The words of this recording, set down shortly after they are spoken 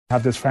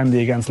Have this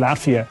friendly against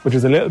Latvia, which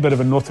is a little bit of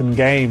a nothing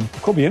game.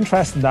 It could be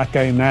interesting, that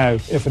game now,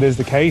 if it is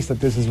the case that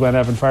this is when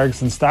Evan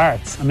Ferguson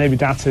starts, and maybe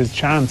that's his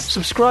chance.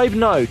 Subscribe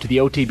now to the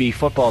OTB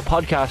Football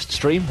Podcast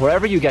stream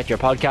wherever you get your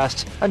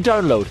podcasts, and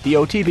download the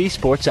OTB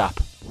Sports app.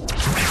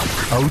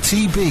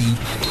 OTB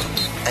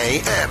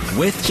AM.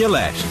 With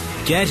Gillette.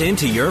 Get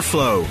into your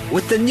flow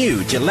with the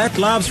new Gillette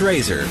Labs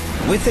Razor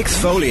with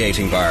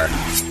exfoliating bar.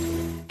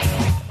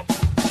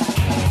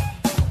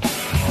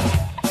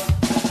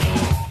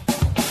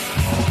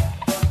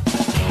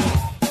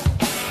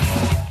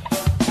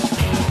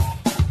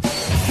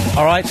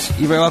 Alright,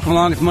 you're very welcome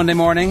along. It's Monday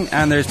morning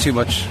and there's just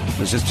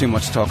too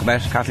much to talk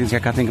about. Kathleen's here.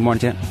 Kathleen, good morning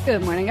to you.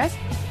 Good morning, guys.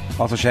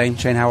 Also Shane.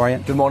 Shane, how are you?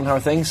 Good morning, how are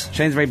things?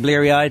 Shane's very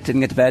bleary-eyed,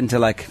 didn't get to bed until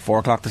like 4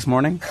 o'clock this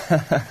morning.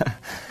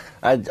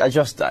 there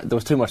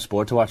was too much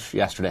sport to watch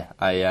yesterday.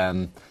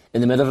 In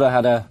the middle of it I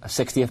had a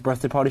 60th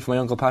birthday party for my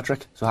Uncle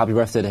Patrick, so happy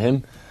birthday to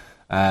him.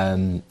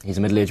 He's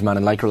a middle-aged man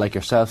in Lycra like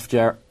yourself,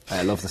 Ger.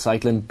 I love the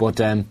cycling, but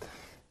in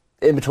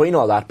between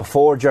all that,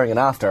 before, during and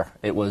after,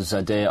 it was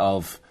a day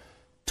of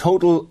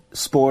total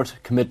sport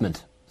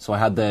commitment. So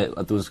there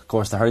was of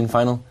course the hurling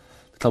final,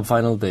 the club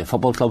final, the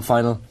football club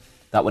final.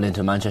 That went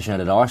into Manchester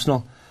United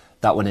Arsenal.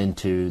 That went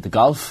into the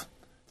golf,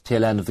 the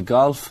tail end of the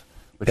golf,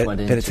 which went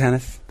into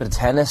bit of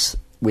tennis.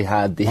 We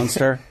had the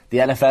Munster, the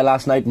NFL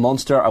last night,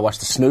 Munster. I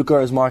watched the snooker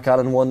as Mark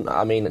Allen won.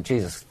 I mean,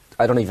 Jesus,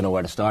 I don't even know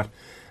where to start.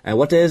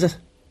 What day is it?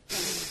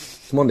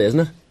 It's Monday,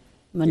 isn't it?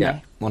 Monday. Yeah,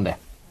 Monday.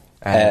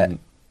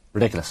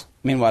 Ridiculous.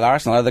 Meanwhile,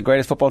 Arsenal are the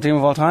greatest football team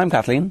of all time,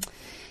 Kathleen.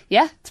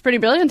 Yeah, it's pretty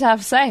brilliant, to have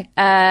to say.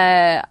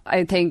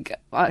 I think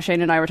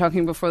Shane and I were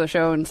talking before the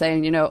show and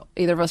saying,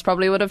 either of us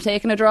probably would have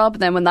taken a draw,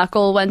 but then when that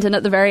goal went in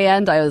at the very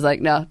end, I was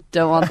like, no,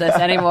 don't want this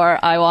anymore.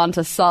 I want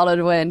a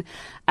solid win.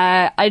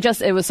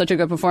 It was such a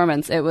good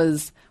performance. It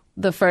was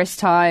the first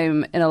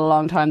time in a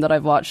long time that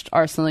I've watched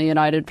Arsenal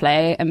United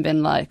play and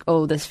been like,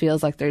 oh, this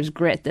feels like there's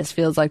grit. This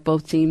feels like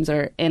both teams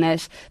are in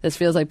it. This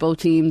feels like both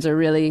teams are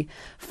really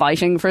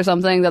fighting for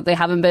something that they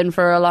haven't been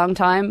for a long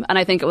time. And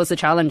I think it was the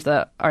challenge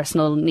that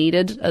Arsenal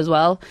needed as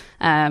well,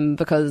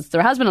 because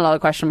there has been a lot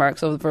of question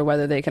marks over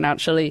whether they can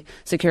actually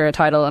secure a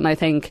title. And I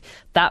think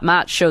that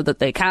match showed that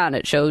they can.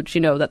 It showed,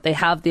 that they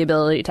have the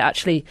ability to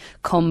actually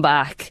come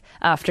back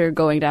after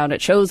going down. It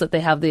shows that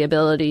they have the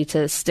ability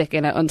to stick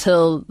in it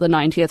until the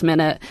 90th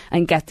minute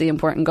and get the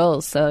important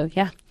goals. So,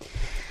 yeah,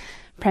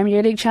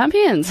 Premier League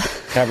champions.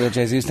 Gabriel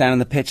Jesus down on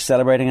the pitch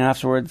celebrating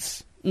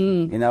afterwards.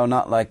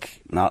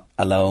 Not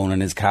alone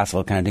in his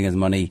castle counting his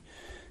money,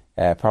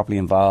 properly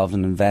involved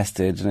and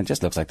invested, and it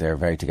just looks like they're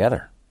very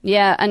together.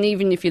 Yeah, and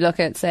even if you look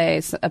at,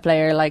 say, a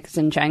player like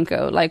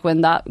Zinchenko, like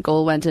when that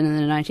goal went in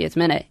the 90th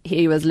minute,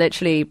 he was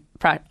literally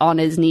on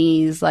his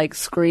knees, like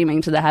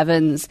screaming to the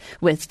heavens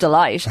with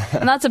delight.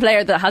 And that's a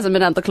player that hasn't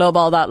been at the club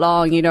all that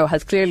long,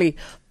 has clearly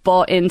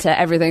bought into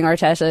everything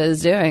Arteta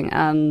is doing.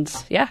 And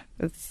yeah,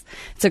 it's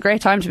a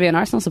great time to be an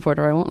Arsenal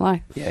supporter, I won't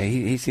lie. Yeah,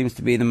 he seems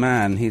to be the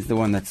man. He's the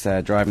one that's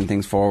driving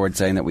things forward,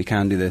 saying that we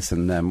can do this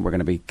and we're going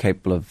to be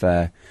capable of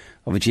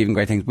achieving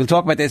great things. We'll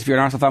talk about this. If you're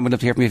an Arsenal fan, we'd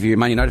love to hear from you. If you're a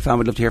Man United fan,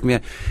 we'd love to hear from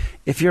you.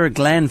 If you're a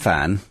Glenn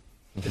fan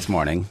this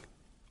morning,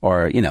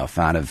 or, a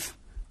fan of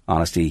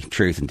honesty,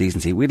 truth and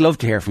decency, we'd love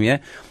to hear from you.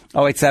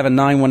 087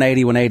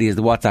 9180 180 is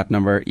the WhatsApp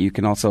number. You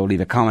can also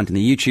leave a comment in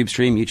the YouTube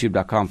stream,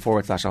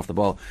 youtube.com/off the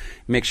ball.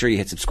 Make sure you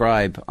hit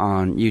subscribe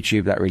on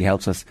YouTube. That really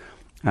helps us.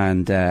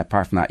 And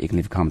apart from that, you can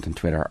leave a comment on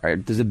Twitter.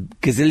 There's a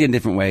gazillion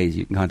different ways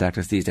you can contact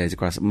us these days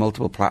across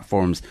multiple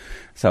platforms.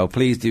 So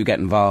please do get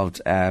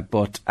involved.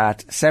 But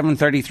at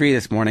 7:33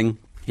 this morning,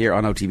 here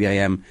on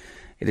OTBAM,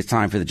 it is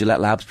time for the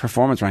Gillette Labs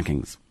Performance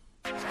Rankings.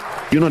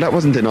 That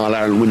wasn't an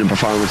All-Ireland winning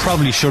performance.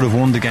 Probably should have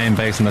won the game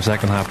based on their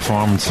second half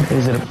performance.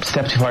 Is it a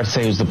step too far to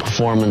say it was the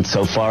performance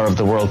so far of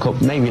the World Cup?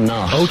 Maybe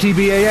not.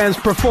 OTBAM's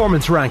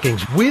Performance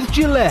Rankings with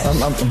Gillette.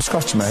 I'm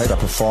scratching my head. That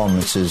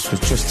performances was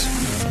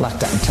just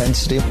lacked that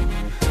intensity.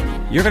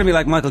 You're going to be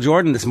like Michael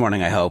Jordan this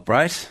morning, I hope,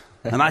 right?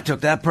 And I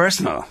took that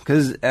personal,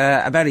 because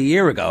about a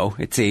year ago,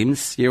 it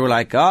seems, you were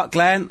like, oh,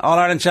 Glenn,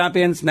 All-Ireland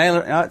champions, nail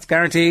it, it's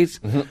guaranteed.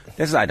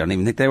 Mm-hmm. I don't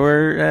even think they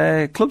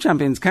were club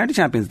champions, county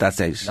champions at that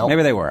stage. Nope.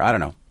 Maybe they were, I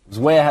don't know. It was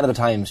way ahead of the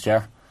times,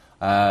 Ger.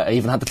 I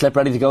even had the clip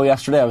ready to go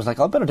yesterday. I was like,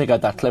 I'll better take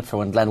out that clip for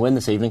when Glenn win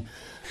this evening.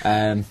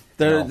 Anyway,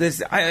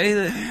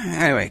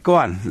 go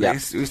on. Yeah.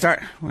 We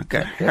start.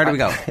 Okay. How do we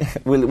go?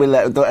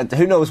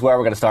 Who knows where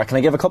we're going to start? Can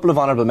I give a couple of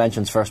honourable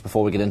mentions first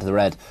before we get into the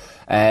red?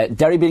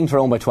 Derry beating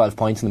Tyrone by 12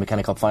 points in the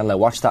McKenna Cup final. I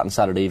watched that on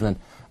Saturday evening,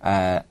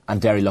 and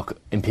Derry look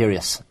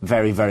imperious.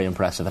 Very, very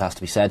impressive, it has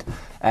to be said.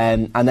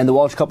 And then the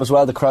Walsh Cup as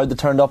well. The crowd that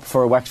turned up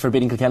for Wexford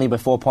beating Kilkenny by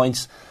 4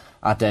 points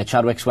at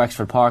Chadwick's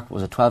Wexford Park.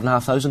 Was it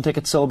 12,500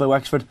 tickets sold by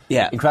Wexford?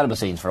 Yeah. Incredible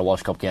scenes for a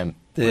Walsh Cup game.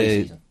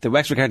 The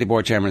Wexford County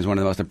Board Chairman is one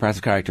of the most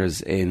impressive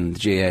characters in the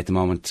GAA at the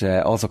moment.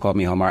 Also called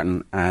Micheál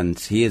Martin, and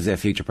he is a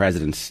future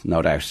president,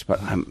 no doubt. But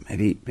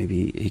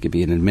maybe he could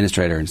be an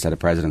administrator instead of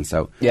president.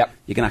 So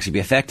you can actually be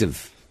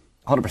effective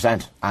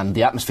 100%, and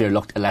the atmosphere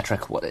looked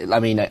electric. I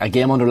mean, a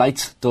game under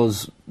lights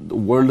does a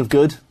world of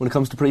good when it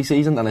comes to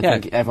pre-season, and I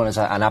think everyone has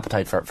an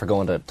appetite for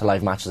going to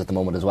live matches at the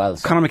moment as well.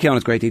 So. Conor McKeown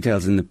has great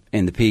details in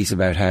the piece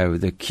about how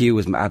the queue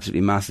was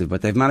absolutely massive,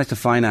 but they've managed to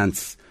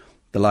finance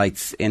the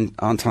lights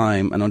on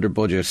time and under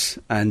budget,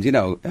 and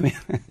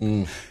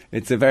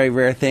it's a very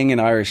rare thing in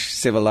Irish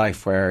civil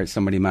life where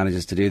somebody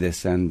manages to do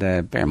this. And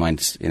bear in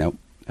mind,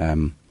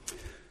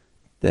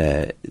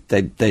 they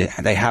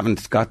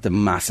haven't got the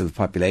massive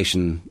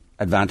population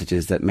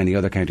advantages that many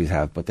other counties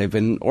have, but they've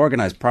been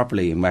organised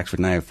properly in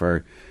Wexford now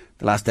for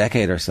the last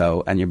decade or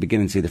so, and you're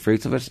beginning to see the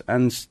fruits of it.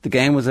 And the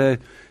game was a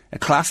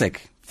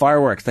classic.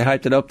 Fireworks, they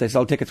hyped it up, they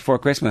sold tickets before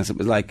Christmas. It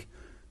was like,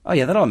 oh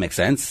yeah, that all makes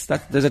sense.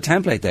 There's a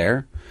template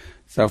there.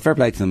 So fair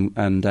play to them,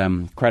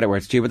 and credit where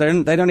it's due. But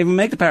they don't even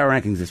make the power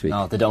rankings this week.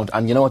 No, they don't.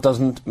 And you know what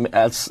doesn't?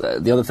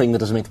 The other thing that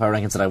doesn't make the power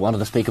rankings that I wanted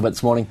to speak about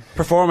this morning.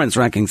 Performance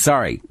rankings,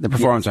 sorry. The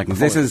performance rankings.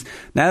 This is,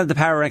 now that the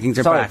power rankings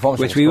are back,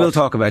 which we will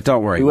talk about,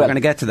 don't worry. We're going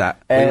to get to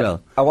that. We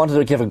will. I wanted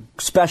to give a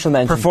special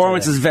mention.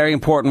 Performance is a very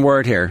important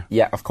word here.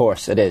 Yeah, of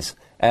course, it is.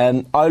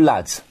 Our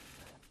lads,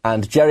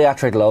 and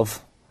geriatric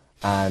love,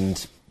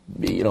 and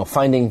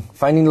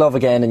finding love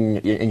again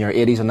in your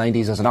 80s and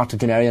 90s as an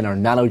octogenarian, or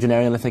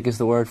nanogenarian, I think is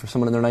the word for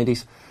someone in their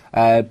 90s.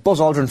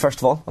 Buzz Aldrin, first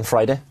of all, on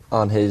Friday,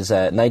 on his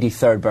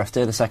 93rd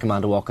birthday, the second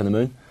man to walk on the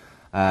moon.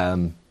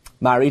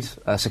 Married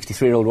a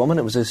 63-year-old woman.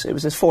 It was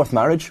his fourth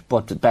marriage,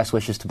 but best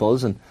wishes to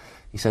Buzz, and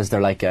he says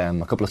they're like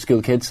a couple of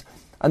school kids.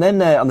 And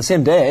then on the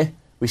same day,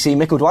 we see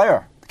Mick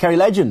O'Dwyer, the Kerry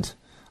legend,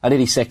 at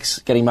 86,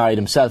 getting married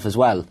himself as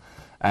well,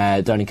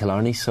 down in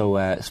Killarney.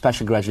 So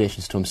special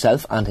congratulations to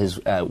himself and his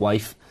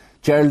wife,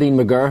 Geraldine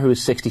McGurr, who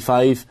is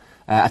 65,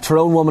 a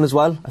Tyrone woman as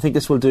well. I think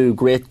this will do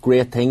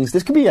great things.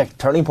 This could be a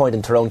turning point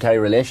in Tyrone-Kerry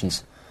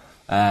relations,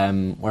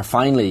 where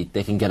finally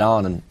they can get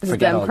on and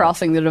forget them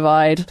crossing the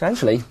divide.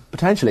 Potentially.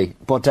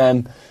 But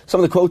some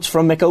of the quotes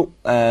from Micko,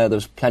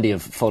 there's plenty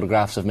of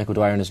photographs of Mick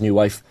O'Dwyer and his new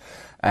wife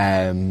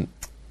in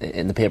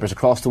the papers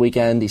across the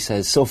weekend. He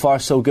says, "So far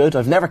so good.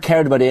 I've never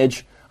cared about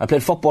age. I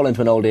played football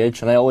into an old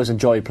age, and I always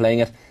enjoy playing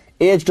it.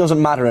 Age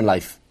doesn't matter in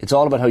life. It's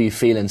all about how you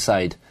feel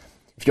inside.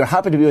 If you're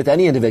happy to be with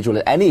any individual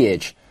at any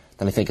age,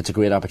 then I think it's a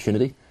great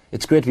opportunity.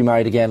 It's great to be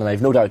married again, and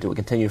I've no doubt it will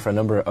continue for a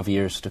number of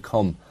years to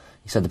come."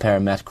 He said the pair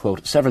met,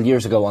 quote, several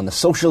years ago on the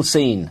social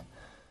scene.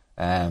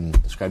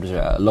 Described as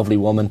a lovely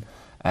woman.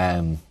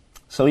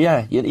 So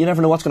yeah, you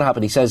never know what's going to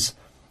happen. He says,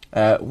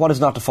 what is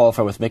not to fall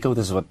for with Micko?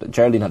 This is what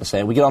Geraldine had to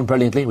say. "We get on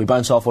brilliantly. We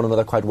bounce off one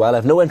another quite well. I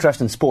have no interest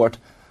in sport,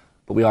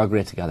 but we are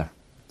great together."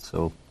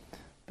 So, a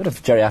bit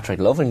of geriatric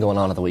loving going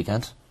on at the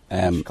weekend.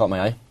 Caught my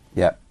eye.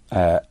 Yeah.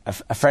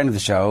 A friend of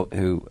the show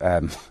who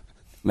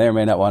may or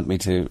may not want me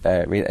to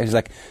read it, he was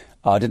like,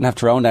 I didn't have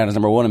Tyrone down as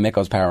number one in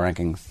Micko's power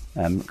rankings.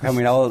 Can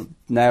we all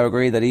now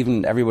agree that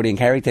even everybody in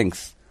Kerry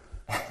thinks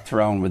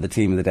Tyrone were the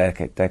team of the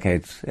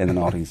decade in the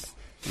noughties?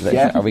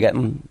 Yeah. Are we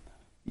getting...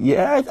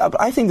 Yeah,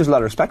 I think there's a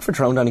lot of respect for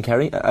Tyrone down in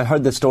Kerry. I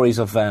heard the stories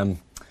of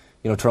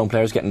Tyrone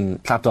players getting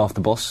clapped off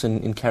the bus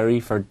in Kerry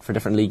for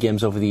different league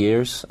games over the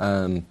years.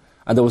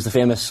 And there was the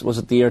famous, was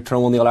it the year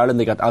Tyrone won the All-Ireland?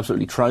 They got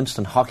absolutely trounced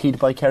and hockeyed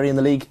by Kerry in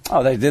the league.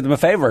 Oh, they did them a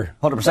favour.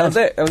 100%.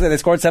 That was it. They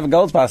scored 7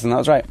 goals past them, that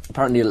was right.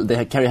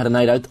 Apparently Kerry had a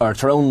night out, or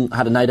Tyrone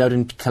had a night out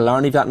in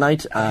Killarney that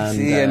night.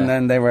 And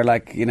then they were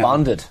like,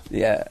 bonded.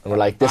 Yeah. They were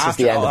like, this is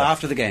the end of it.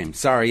 After the game.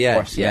 Sorry, yeah.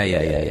 Of course,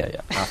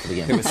 yeah. After the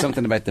game. There was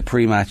something about the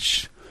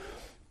pre-match.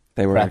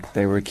 They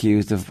were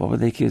accused of, what were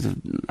they accused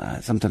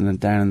of? Something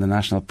down in the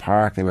National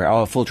Park. They were,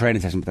 a full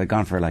training session, but they'd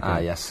gone for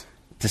yes.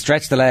 To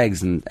stretch the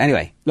legs. And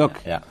anyway, look.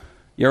 Yeah.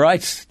 You're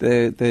right.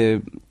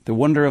 The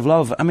wonder of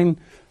love. I mean,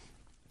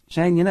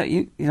 Shane, you know,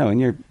 in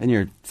your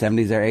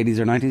 70s or 80s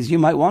or 90s, you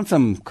might want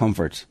some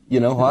comfort.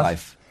 You know what? In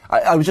life.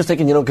 I was just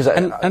thinking, because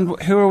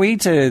and who are we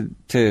to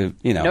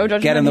no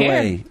get in the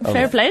way?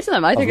 Fair play to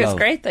them. I think it's love.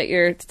 great that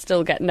you're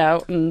still getting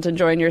out and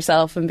enjoying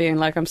yourself and being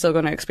like, I'm still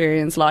going to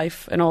experience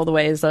life in all the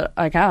ways that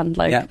I can.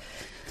 Like. Yeah.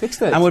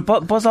 And would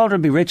Buzz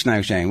Aldrin be rich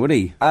now, Shane? Would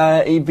he?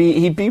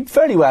 He'd be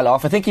fairly well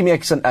off. I think he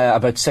makes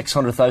about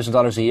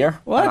 $600,000 a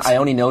year. What? I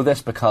only know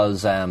this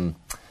because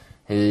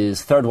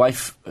his third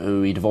wife,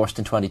 who he divorced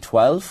in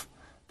 2012,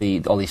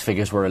 all these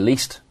figures were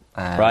released.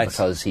 Right.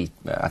 Because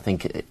I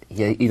think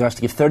he either has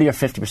to give 30 or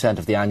 50%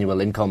 of the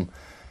annual income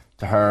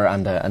to her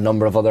and a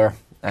number of other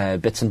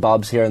bits and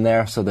bobs here and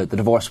there. So the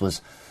divorce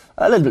was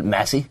a little bit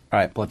messy.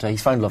 Right. But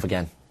he's found love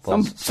again.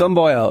 Some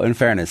boyo, in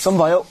fairness. Some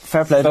boyo,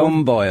 fair play to him.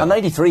 Some boyo. At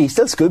 93, he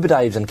still scuba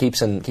dives and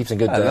keeps in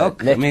good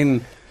look, nick. I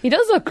mean... He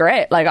does look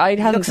great. Like, I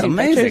haven't seen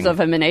pictures of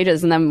him in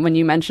ages, and then when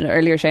you mentioned it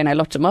earlier, Shane, I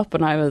looked him up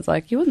and I was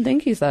like, you wouldn't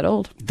think he's that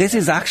old. This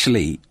is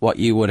actually what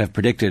you would have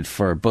predicted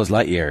for Buzz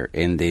Lightyear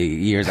in the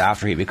years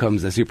after he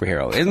becomes a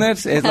superhero, isn't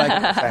it? It's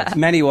like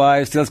many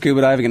wives, still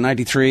scuba diving at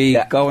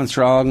 93, going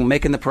strong,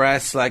 making the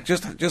press, like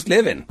just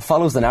living.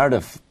 Follows the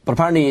narrative. But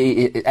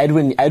apparently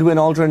Edwin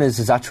Aldrin is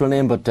his actual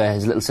name, but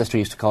his little sister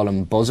used to call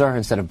him Buzzer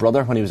instead of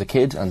Brother when he was a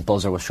kid, and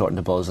Buzzer was shortened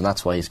to Buzz, and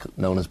that's why he's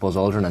known as Buzz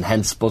Aldrin, and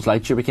hence Buzz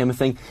Lightyear became a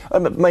thing.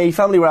 My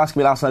family were asking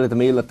me last night at the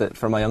meal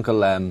for my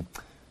uncle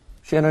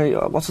Shane,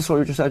 what's the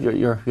story you just said?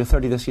 You're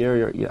 30 this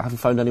year. You haven't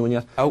found anyone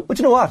yet. Oh, but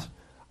you know what?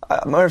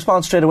 My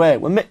response straight away.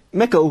 When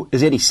Miko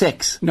is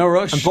 86, no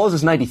rush, and Buzz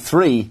is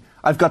 93.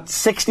 I've got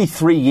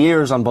 63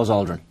 years on Buzz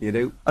Aldrin. You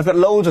do? I've got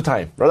loads of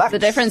time. Relax. The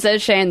difference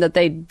is, Shane, that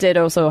they did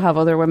also have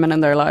other women in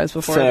their lives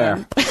before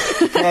them.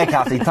 Okay,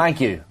 Kathy, thank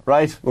you.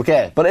 Right?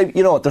 Okay. But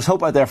you know what? There's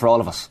hope out there for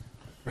all of us.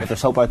 Right?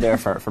 There's hope out there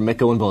for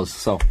Miko and Buzz.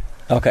 So,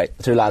 okay.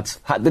 The two lads.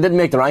 They didn't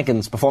make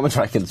the performance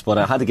rankings, but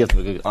I had to give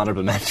them an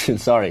honourable mention.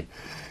 Sorry.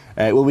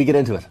 Will we get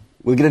into it?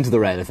 We'll get into the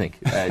red, I think,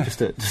 just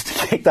to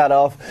kick that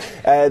off.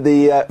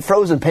 The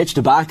frozen pitch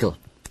debacle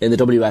in the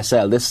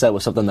WSL. This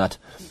was something that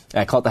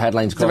caught the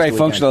headlines. It's a very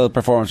functional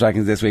performance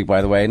rankings this week,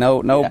 by the way.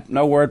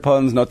 No word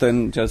puns,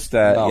 nothing. Just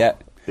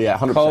yeah,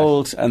 100%.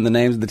 Cold and the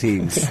names of the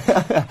teams.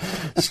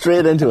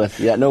 Straight into it.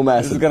 Yeah, no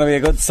mess. This is going to be a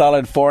good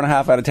solid 4.5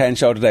 out of 10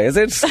 show today, is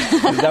it? Is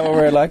that what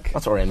we're like?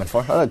 That's what we're aiming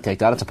for. I'd take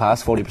that. It's a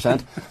pass,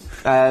 40%.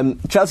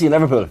 Chelsea and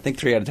Liverpool. I think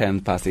 3 out of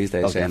 10 pass these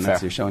days, okay, Shane.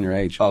 That's you're showing your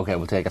age. Okay,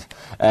 we'll take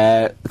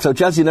it. So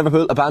Chelsea and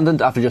Liverpool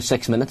abandoned after just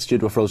 6 minutes due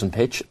to a frozen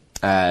pitch.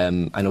 I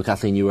know,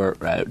 Kathleen, you were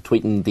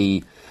tweeting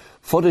the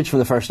footage from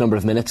the first number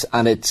of minutes,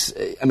 and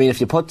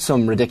if you put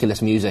some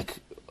ridiculous music,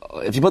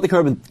 if you put the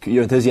Curb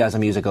Your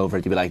Enthusiasm music over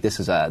it, you'd be like, this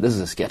is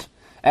a skit.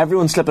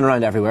 Everyone's slipping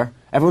around everywhere.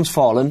 Everyone's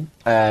falling.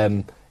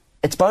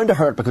 It's bound to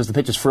hurt because the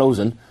pitch is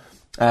frozen.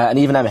 And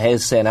even Emma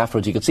Hayes saying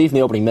afterwards, you could see from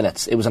the opening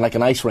minutes, it was like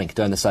an ice rink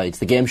down the sides.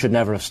 The game should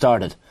never have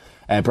started.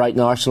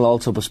 Brighton Arsenal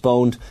also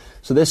postponed.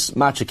 So this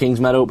match at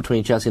Kingsmeadow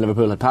between Chelsea and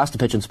Liverpool had passed the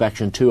pitch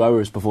inspection 2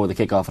 hours before the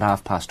kick-off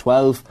at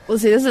 12:30. Well,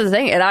 see, this is the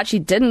thing. It actually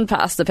didn't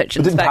pass the pitch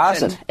inspection. It didn't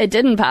pass it? It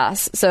didn't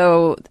pass.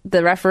 So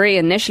the referee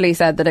initially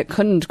said that it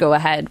couldn't go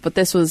ahead, but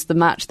this was the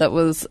match that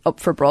was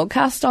up for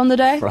broadcast on the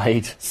day.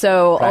 Right.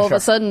 So all of a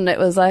sudden it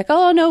was like,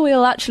 oh no,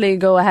 we'll actually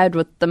go ahead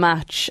with the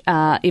match,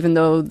 even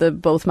though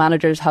both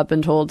managers had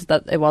been told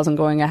that it wasn't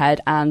going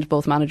ahead, and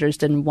both managers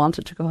didn't want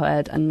it to go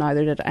ahead, and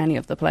neither did any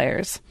of the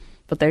players.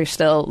 But they're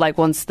still,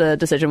 once the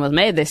decision was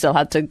made, they still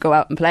had to go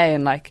out and play.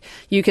 And,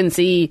 you can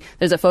see,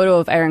 there's a photo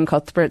of Erin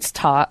Cuthbert's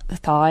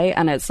thigh,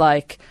 and it's,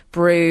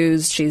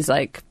 bruised. She's,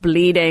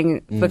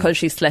 bleeding because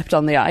she slipped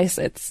on the ice.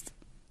 It's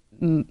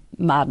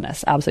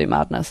madness, absolute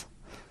madness.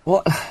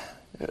 Well,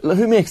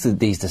 who makes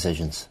these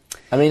decisions?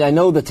 I mean, I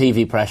know the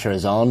TV pressure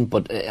is on,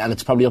 and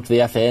it's probably up to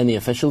the FA and the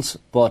officials,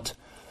 but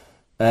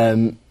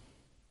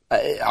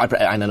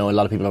I know a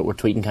lot of people were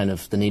tweeting kind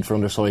of the need for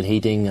undersoil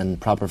heating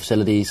and proper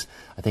facilities.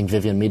 I think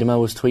Vivian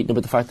Miedema was tweeting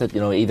about the fact that,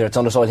 either it's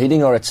undersoil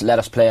heating or it's let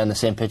us play on the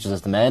same pitches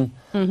as the men,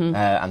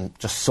 and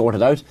just sort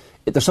it out.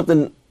 There's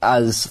something,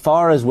 as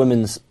far as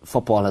women's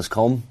football has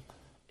come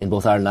in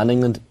both Ireland and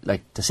England,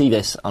 to see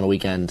this on a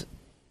weekend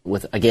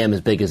with a game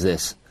as big as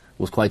this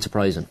was quite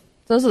surprising.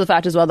 It's also the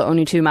fact as well that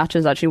only 2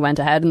 matches actually went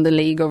ahead in the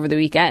league over the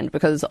weekend,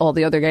 because all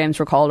the other games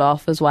were called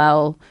off as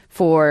well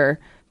for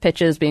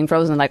pitches being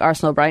frozen.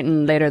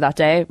 Arsenal-Brighton later that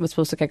day was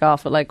supposed to kick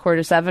off at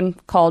 7:15,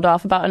 called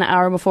off about an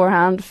hour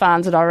beforehand.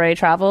 Fans had already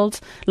travelled.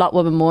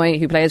 Lotwoman Moy,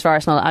 who plays for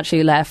Arsenal,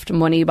 actually left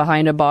money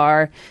behind a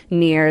bar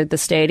near the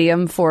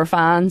stadium for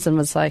fans, and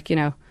was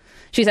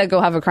she said,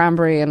 go have a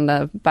cranberry and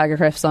a bag of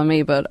crisps on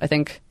me, but I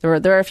think there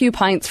are a few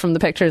pints from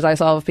the pictures I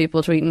saw of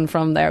people tweeting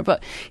from there.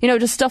 But,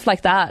 just stuff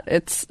like that.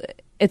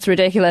 It's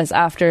ridiculous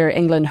after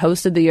England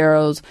hosted the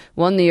Euros,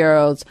 won the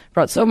Euros,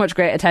 brought so much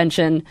great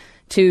attention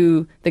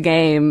to the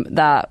game,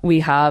 that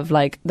we have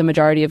the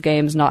majority of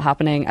games not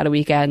happening at a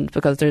weekend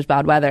because there's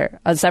bad weather.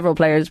 As several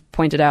players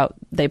pointed out,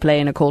 they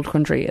play in a cold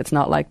country. It's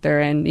not like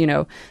they're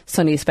in,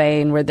 sunny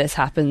Spain where this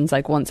happens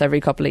once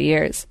every couple of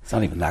years. It's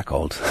not even that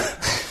cold.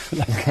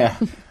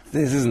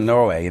 This isn't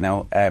Norway,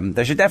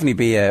 There should definitely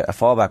be a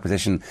fallback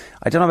position.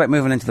 I don't know about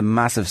moving into the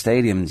massive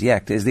stadiums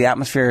yet. Is the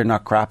atmosphere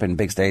not crap in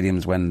big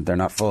stadiums when they're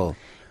not full?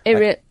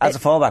 As a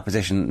fallback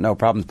position, no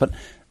problems. But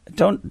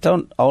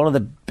don't all of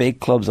the big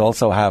clubs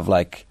also have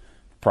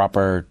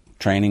proper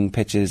training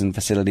pitches and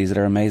facilities that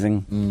are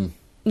amazing?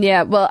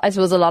 Yeah, well, I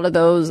suppose a lot of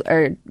those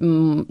are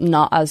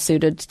not as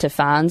suited to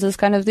fans is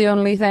kind of the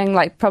only thing.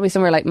 Probably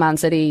somewhere like Man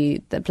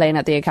City playing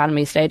at the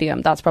Academy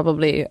Stadium, that's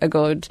probably a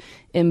good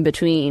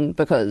in-between,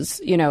 because,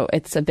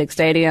 it's a big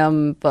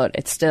stadium, but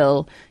it's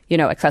still,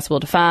 accessible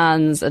to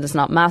fans, and it's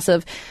not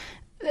massive.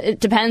 It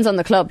depends on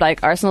the club.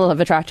 Arsenal have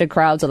attracted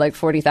crowds of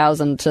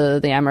 40,000 to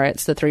the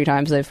Emirates the 3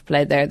 times they've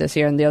played there this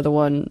year, and the other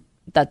one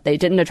that they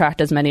didn't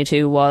attract as many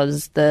to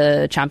was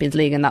the Champions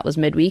League, and that was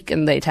midweek,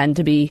 and they tend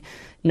to be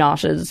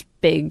not as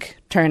big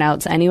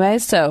turnouts anyway.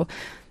 So,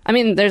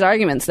 there's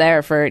arguments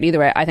there for it either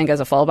way. I think as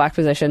a fallback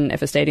position,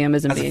 if a stadium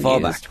isn't being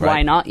used,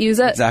 why not use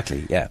it?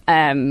 Exactly, yeah.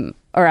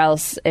 Or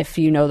else, if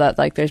you know that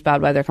there's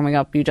bad weather coming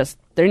up,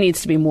 there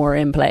needs to be more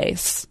in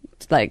place.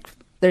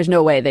 There's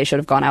no way they should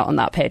have gone out on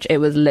that pitch. It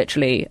was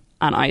literally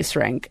an ice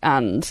rink,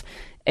 and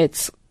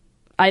it's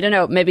I don't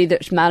know, maybe the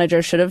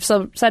manager should have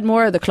said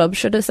more, the club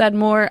should have said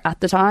more at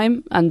the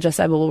time, and just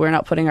said, well, we're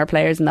not putting our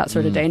players in that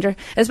sort of danger,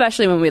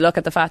 especially when we look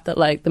at the fact that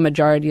like the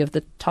majority of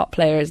the top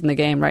players in the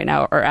game right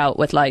now are out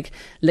with like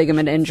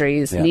ligament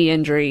injuries, knee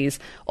injuries,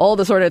 all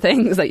the sort of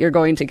things that you're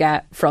going to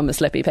get from a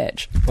slippy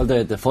pitch. Well,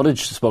 the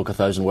footage spoke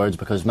 1,000 words,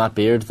 because Matt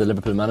Beard, the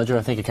Liverpool manager,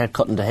 I think it kept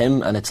cutting to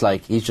him, and it's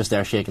like he's just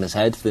there shaking his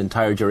head for the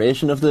entire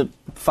duration of the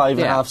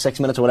 5.5, 6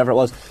 minutes or whatever it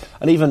was.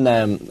 And even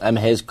Emma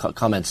Hayes'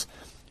 comments,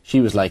 she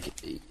was like,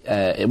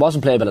 it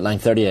wasn't playable at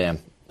 9:30am,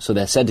 so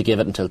they said to give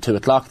it until 2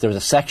 o'clock. There was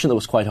a section that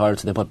was quite hard,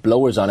 so they put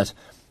blowers on it.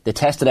 They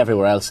tested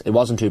everywhere else. It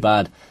wasn't too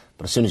bad,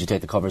 but as soon as you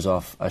take the covers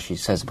off, as she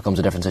says, it becomes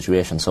a different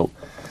situation. So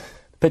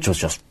the pitch was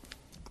just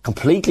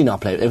completely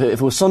not played. If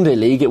it was Sunday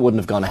League, it wouldn't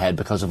have gone ahead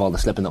because of all the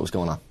slipping that was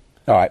going on.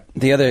 All right.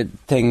 The other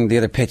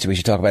pitch we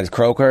should talk about is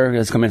Croker.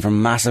 Has come in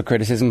from massive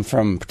criticism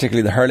from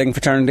particularly the hurling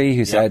fraternity,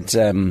 who said,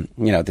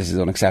 this is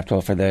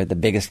unacceptable for the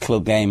biggest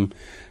club game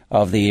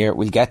of the year.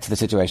 We'll get to the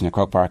situation at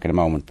Croke Park in a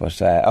moment, but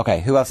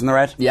okay, who else in the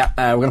red? Yeah,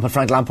 we're going to put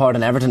Frank Lampard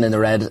and Everton in the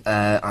red.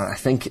 I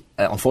think,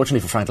 unfortunately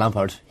for Frank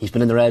Lampard, he's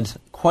been in the red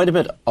quite a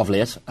bit of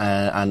late,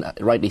 and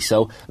rightly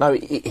so. Now,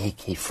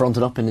 he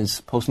fronted up in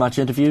his post-match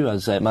interview,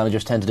 as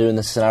managers tend to do in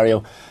this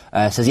scenario.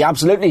 Says he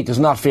absolutely does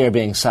not fear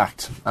being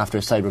sacked after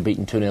his side were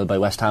beaten 2-0 by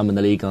West Ham in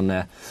the league on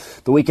the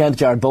weekend.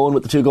 Jared Bowen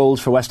with the 2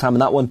 goals for West Ham in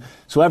that one.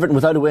 So Everton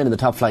without a win in the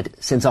top flight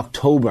since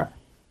October,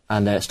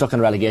 and stuck in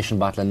a relegation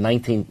battle in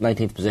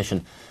 19th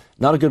position.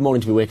 Not a good morning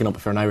to be waking up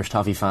if you're an Irish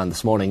Toffee fan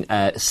this morning.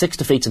 6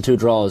 defeats and 2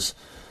 draws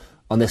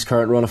on this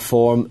current run of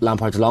form.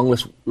 Lampard's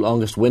longest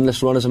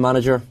winless run as a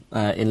manager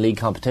in league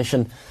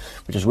competition,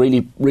 which is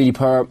really, really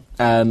poor.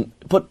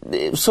 But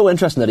it was so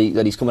interesting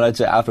that he's coming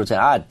out afterwards saying,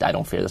 I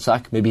don't fear the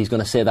sack. Maybe he's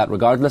going to say that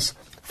regardless.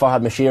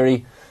 Farhad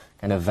Moshiri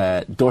kind of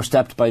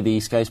doorstepped by the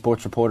Sky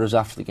Sports reporters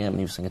after the game, and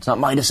he was saying, it's not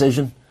my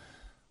decision.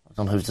 I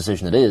don't know whose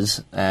decision it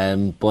is,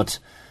 but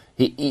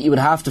he would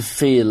have to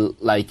feel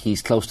like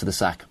he's close to the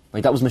sack.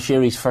 Like, that was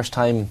Moshiri's first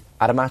time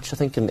at a match, I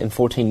think, in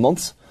 14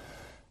 months,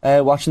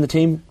 watching the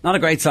team. Not a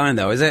great sign,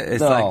 though, is it?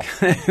 It's no.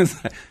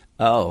 like,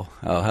 oh,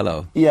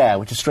 hello. Yeah,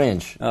 which is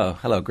strange. Oh,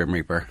 hello, Grim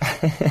Reaper.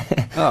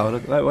 Oh,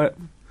 look, what?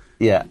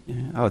 Yeah.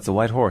 Oh, it's a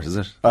white horse, is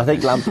it? I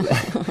think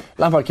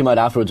Lampard came out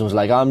afterwards and was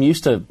like, I'm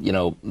used to,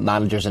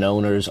 managers and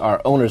owners,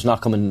 or owners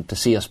not coming to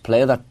see us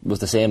play. That was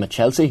the same at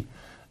Chelsea.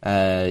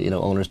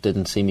 Owners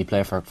didn't see me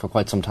play for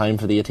quite some time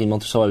for the 18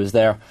 months or so I was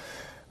there.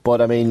 But,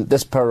 I mean,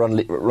 this per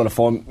run of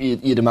form,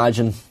 you'd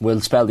imagine,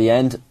 will spell the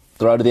end.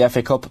 They're out of the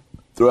FA Cup.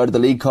 They're out of the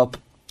League Cup.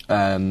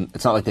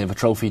 It's not like they have a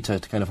trophy to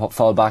kind of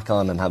fall back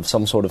on and have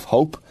some sort of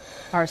hope.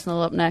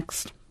 Arsenal up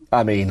next.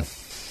 I mean,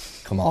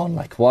 come on,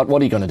 like, what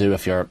are you going to do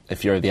if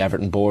you're the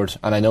Everton board?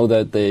 And I know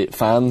that the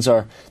fans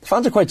are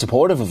quite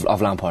supportive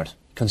of Lampard,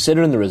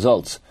 considering the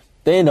results.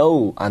 They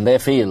know and they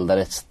feel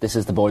that this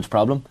is the board's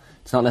problem.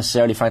 It's not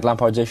necessarily Frank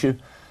Lampard's issue.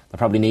 There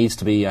probably needs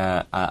to be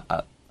a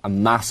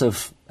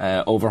massive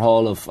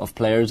overhaul of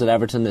players at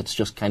Everton. It's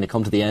just kind of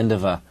come to the end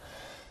of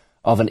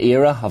an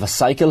era, of a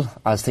cycle,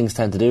 as things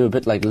tend to do, a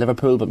bit like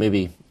Liverpool, but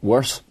maybe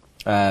worse.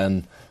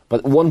 But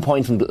 1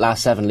 point from the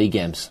last 7 league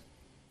games.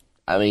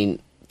 I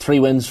mean, 3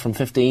 wins from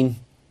 15.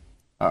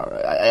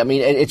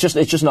 It's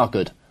just not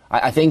good.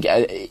 I think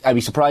I'd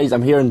be surprised.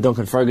 I'm hearing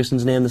Duncan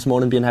Ferguson's name this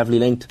morning being heavily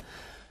linked.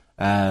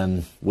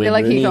 I feel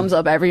like he comes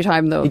up every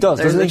time, though. He does,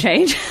 there's doesn't a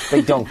change.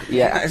 Big Dunk,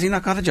 yeah. Has he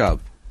not got a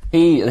job?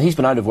 He's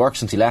been out of work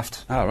since he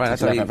left. Oh, right. I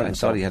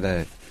thought he had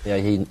a... Yeah,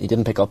 he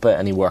didn't pick up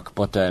any work,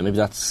 but maybe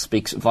that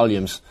speaks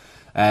volumes.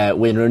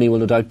 Wayne Rooney will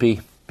no doubt be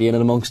in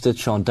and amongst it.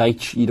 Sean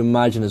Dyche, you'd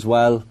imagine, as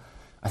well.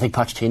 I think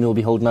Pochettino will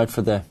be holding out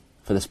for the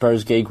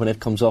Spurs gig when it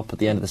comes up at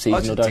the end of the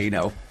season, no doubt.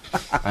 Pochettino.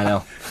 I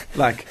know.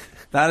 Like,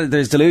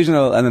 there's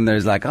delusional, and then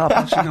there's like,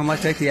 Pochettino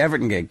might take the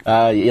Everton gig.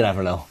 You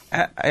never know.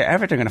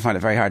 Everton are going to find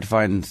it very hard to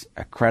find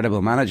a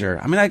credible manager.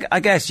 I mean, I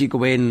guess you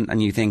go in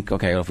and you think,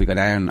 okay, well, if we go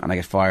down and I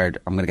get fired,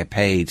 I'm going to get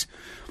paid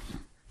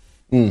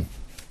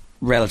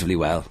relatively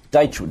well.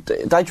 Dyche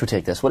would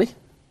take this, would he?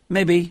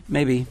 Maybe.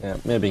 Yeah,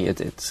 maybe.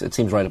 It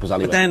seems right up his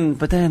alleyway.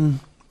 But then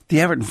the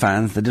Everton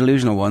fans, the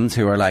delusional ones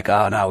who are like,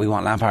 oh no, we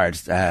want Lampard,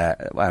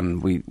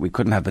 and we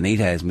couldn't have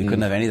Benitez, and we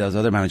couldn't have any of those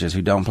other managers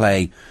who don't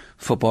play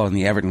football in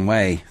the Everton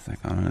way. It's like,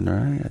 oh,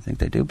 right, I think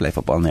they do play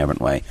football in the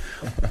Everton way.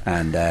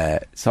 And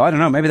so I don't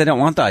know, maybe they don't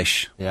want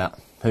Dyche. Yeah,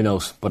 who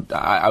knows? But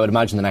I would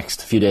imagine the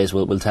next few days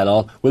will tell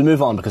all. We'll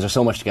move on because there's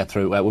so much to get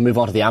through. We'll move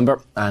on to the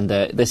Amber, and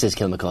this is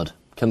Kilmacud.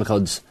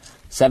 Kilmacud's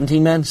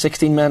 17 men,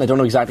 16 men, I don't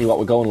know exactly what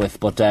we're going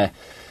with, but they're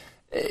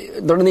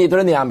in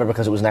the Amber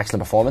because it was an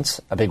excellent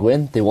performance, a big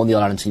win. They won the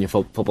All-Ireland Senior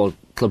Football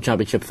Club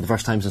Championship for the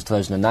first time since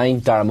 2009.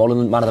 Darragh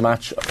Mullen, man of the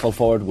match, full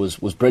forward, was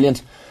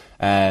brilliant.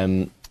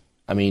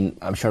 I mean,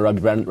 I'm sure Robbie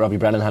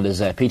Brennan had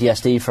his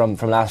PTSD from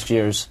last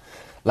year's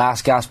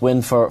last gasp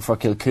win for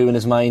Kilcoo in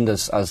his mind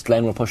as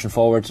Glen were pushing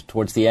forward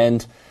towards the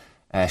end.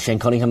 Shane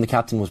Cunningham, the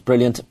captain, was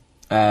brilliant.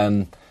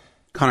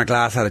 Conor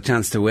Glass had a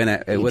chance to win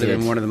it. It would have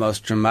been one of the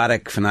most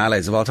dramatic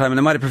finales of all time, and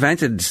it might have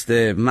prevented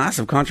the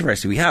massive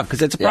controversy we have,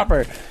 because it's a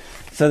proper...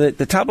 So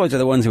the tabloids are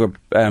the ones who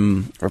are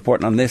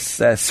reporting on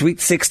this. Sweet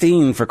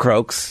 16 for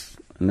Crokes.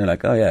 And they're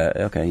like, oh yeah,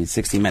 okay, he's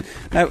 16 men.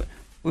 Now,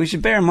 we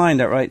should bear in mind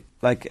that, right,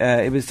 like,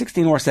 it was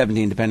 16 or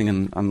 17,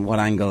 depending on what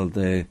angle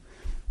the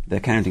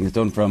counting is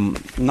done from.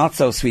 Not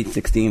so sweet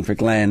 16 for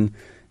Glen,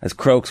 as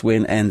Crokes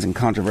win ends in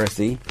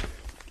controversy.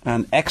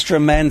 And extra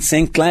men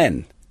sink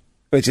Glen,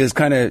 which is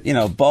kind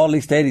of,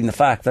 baldly stating the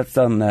fact. That's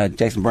on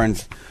Jason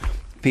Byrne's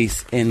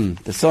piece in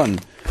The Sun.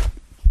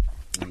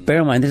 Bear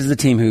in mind, this is a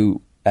team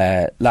who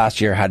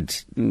last year had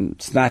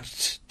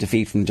snatched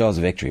defeat from the jaws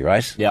of victory,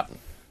 right? Yeah.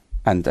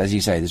 And as you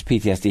say, there's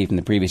PTSD from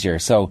the previous year.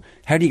 So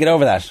how do you get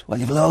over that? Well,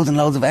 you have loads and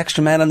loads of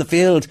extra men on the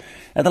field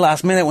at the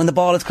last minute when the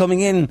ball is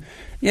coming in.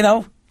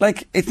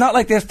 Like, it's not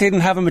like this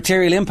didn't have a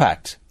material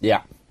impact.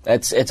 Yeah,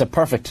 it's a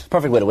perfect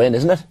way to win,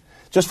 isn't it?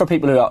 Just for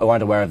people who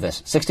aren't aware of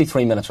this,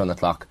 63 minutes on the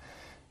clock.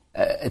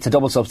 It's a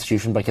double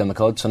substitution by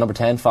Kilmacud. So number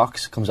 10,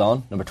 Fox, comes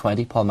on. Number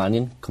 20, Paul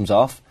Mannion, comes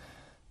off.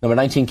 Number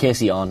 19,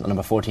 Casey on. And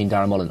number 14,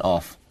 Darren Mullen,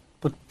 off.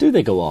 But do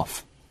they go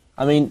off?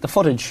 I mean, the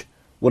footage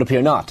would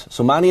appear not.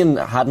 So Mannion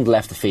hadn't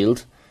left the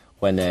field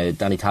when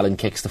Danny Tallon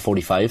kicks the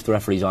 45. The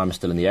referee's arm is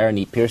still in the air, and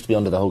he appears to be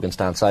under the Hogan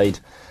stand side,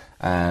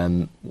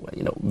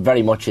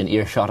 very much in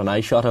earshot and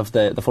eyeshot of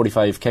the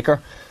 45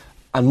 kicker.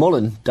 And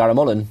Mullen, Darren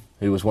Mullen,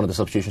 who was one of the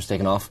substitutions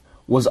taken off,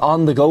 was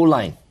on the goal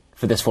line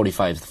for this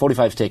 45. The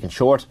 45's taken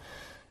short.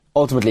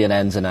 Ultimately, it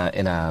ends in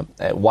a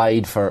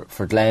wide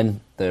for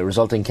Glen. The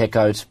resulting kick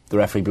out, the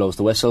referee blows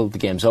the whistle, the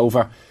game's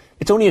over.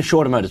 It's only a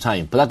short amount of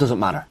time, but that doesn't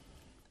matter.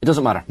 It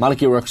doesn't matter.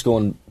 Malachy O'Rourke's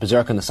going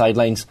berserk on the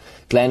sidelines.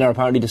 Glen are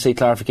apparently to seek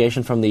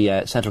clarification from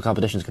the Central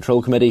Competitions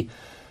Control Committee.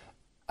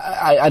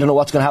 I don't know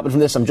what's going to happen from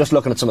this. I'm just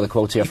looking at some of the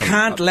quotes here. You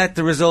can't let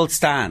the result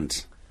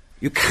stand.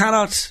 You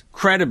cannot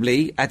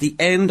credibly, at the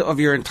end of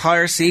your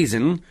entire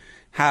season,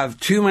 have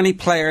too many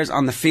players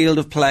on the field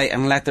of play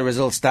and let the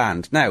result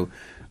stand. Now,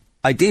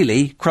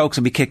 ideally, Crokes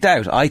will be kicked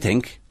out, I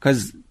think,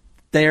 because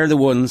they're the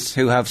ones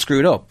who have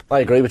screwed up. I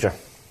agree with you.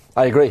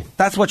 I agree.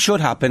 That's what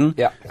should happen.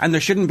 Yeah. And there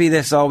shouldn't be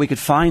this, we could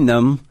fine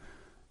them.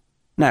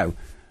 Now,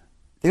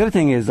 the other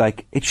thing is,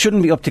 like, it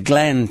shouldn't be up to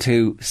Glen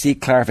to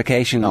seek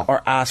clarification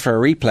or ask for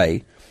a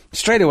replay.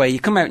 Straight away, you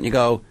come out and you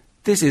go,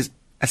 this is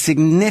a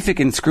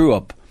significant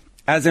screw-up.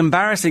 As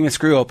embarrassing a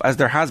screw-up as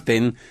there has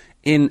been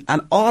in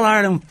an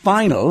All-Ireland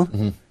final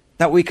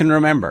that we can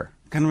remember.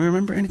 Can we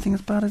remember anything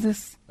as bad as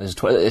this? It's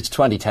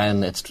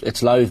 2010.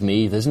 It's Louth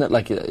Meath, isn't it?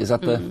 Like, is that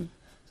the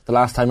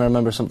last time I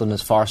remember something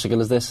as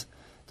farcical as this?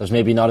 There's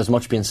maybe not as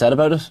much being said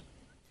about it.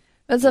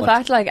 It's a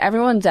fact, like,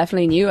 everyone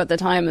definitely knew at the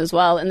time as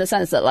well, in the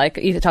sense that, like,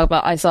 you could talk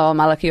about, I saw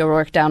Malachy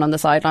O'Rourke down on the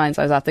sidelines,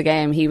 I was at the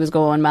game, he was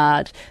going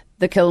mad.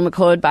 The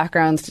Kilmacud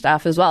background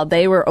staff as well,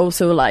 they were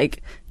also,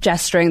 like,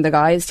 gesturing the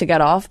guys to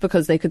get off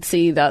because they could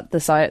see that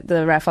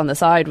the ref on the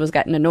side was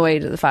getting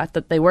annoyed at the fact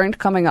that they weren't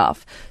coming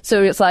off.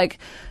 So it's like,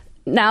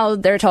 now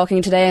they're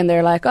talking today and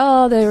they're like,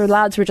 oh, the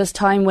lads were just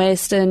time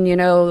wasting,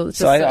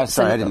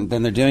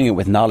 then they're doing it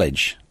with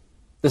knowledge.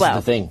 This is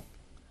the thing.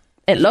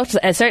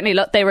 It certainly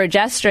looked, they were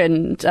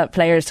gesturing at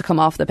players to come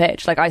off the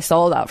pitch. Like, I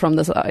saw that from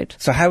the side.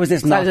 So how is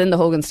this not... I was in the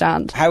Hogan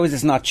stand. How is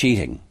this not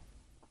cheating?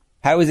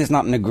 How is this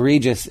not an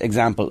egregious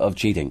example of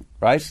cheating,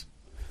 right?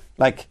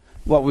 Like,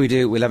 what we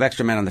do, we'll have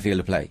extra men on the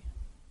field of play.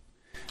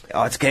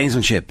 Oh, it's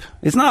gamesmanship.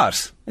 It's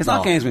not. It's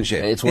not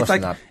gamesmanship. It's worse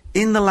like, than that.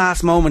 In the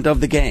last moment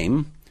of the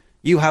game,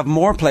 you have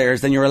more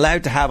players than you're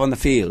allowed to have on the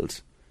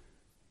field.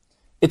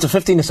 It's a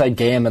 15-a-side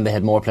game and they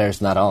had more players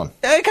than that on.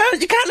 You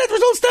can't let the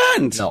result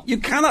stand. No. You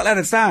cannot let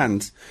it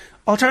stand.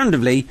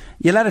 Alternatively,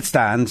 you let it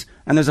stand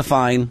and there's a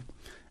fine,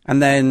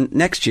 and then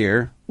next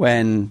year,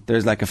 when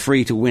there's like a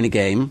free to win a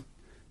game,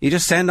 you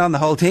just send on the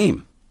whole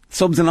team,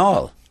 subs and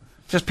all.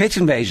 Just pitch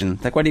invasion.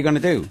 Like, what are you going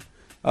to do?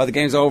 Oh, the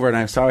game's over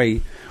now.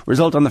 Sorry.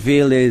 Result on the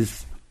field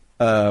is,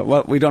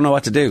 we don't know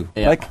what to do.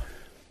 Yeah. Like,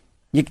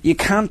 you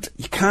can't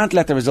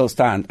let the result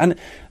stand. And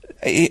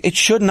it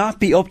should not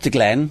be up to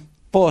Glen,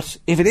 but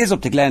if it is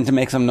up to Glen to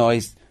make some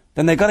noise,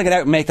 then they've got to get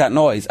out and make that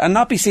noise and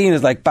not be seen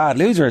as like bad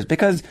losers,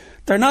 because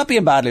they're not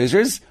being bad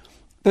losers.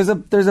 There's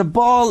a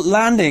ball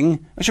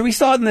landing. Sure, we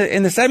saw it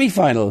in the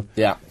semi-final.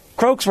 Yeah.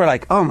 Crokes were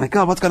like, oh my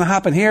God, what's going to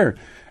happen here?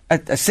 A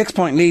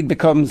 6-point lead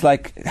becomes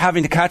like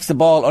having to catch the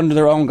ball under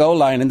their own goal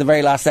line in the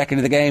very last second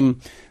of the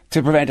game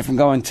to prevent it from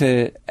going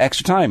to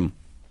extra time.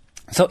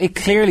 So it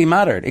clearly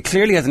mattered. It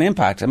clearly has an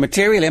impact, a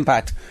material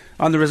impact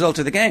on the result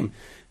of the game.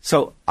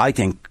 So I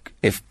think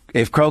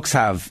if Crokes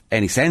have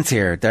any sense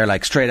here, they're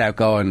like straight out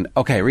going,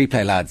 okay,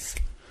 replay, lads.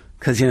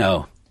 Because,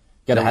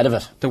 get ahead of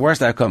it. The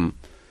worst outcome.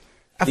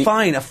 A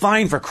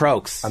fine for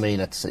Crokes. I mean,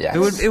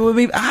 it would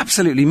be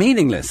absolutely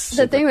meaningless.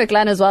 The thing with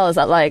Glen as well is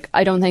that, like,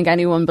 I don't think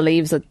anyone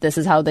believes that this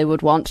is how they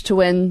would want to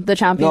win the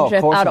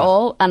championship at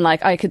all. And,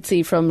 like, I could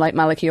see from, like,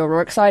 Malachy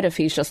O'Rourke's side, if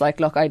he's just like,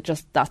 look,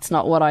 that's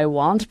not what I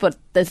want. But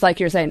it's like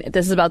you're saying,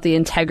 this is about the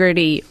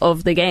integrity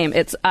of the game.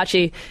 It's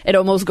actually, it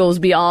almost goes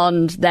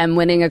beyond them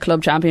winning a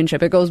club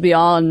championship. It goes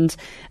beyond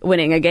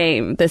winning a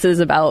game. This is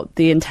about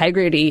the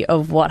integrity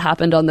of what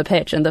happened on the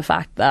pitch and the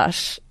fact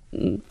that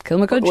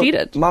Kilmacud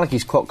cheated.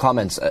 Malachi's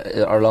comments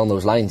are along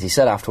those lines. He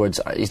said afterwards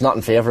he's not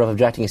in favour of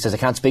objecting. He says, I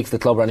can't speak for the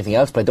club or anything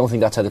else, but I don't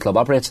think that's how the club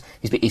operates.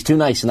 He's too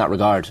nice in that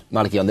regard,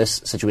 Malachi, on this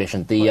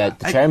situation. The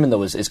chairman,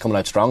 though, is coming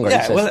out stronger.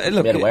 Yeah, he says,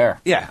 look, made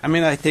aware. Yeah, I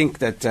mean, I think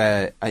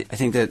that I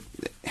think that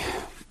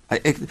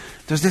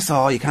there's this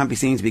you can't be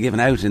seen to be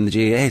given out in the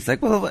GAA. It's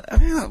like, well, I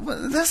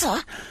mean, this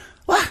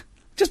what?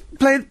 Just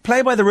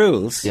play by the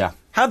rules. Yeah.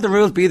 Have the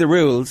rules be the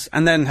rules,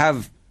 and then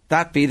have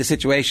that be the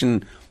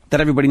situation that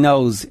everybody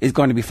knows is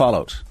going to be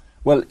followed.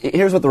 Well,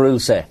 here's what the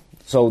rules say.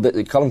 So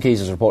Colin Keys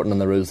is reporting on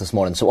the rules this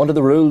morning. So under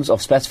the rules of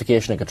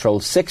specification and control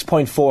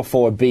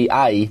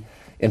 6.44BI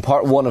in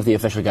part 1 of the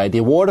official guide, the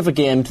award of a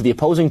game to the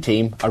opposing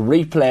team, a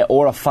replay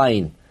or a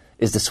fine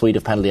is the suite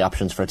of penalty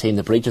options for a team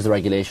that breaches the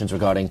regulations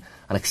regarding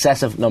an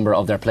excessive number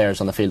of their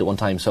players on the field at one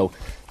time. So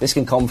this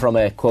can come from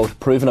a, quote,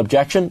 proven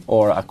objection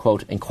or a,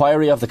 quote,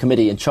 inquiry of the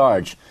committee in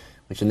charge,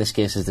 which in this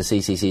case is the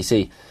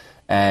CCCC.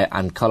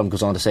 And Colin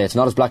goes on to say it's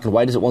not as black and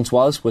white as it once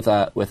was, with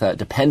a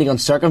depending on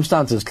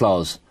circumstances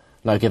clause,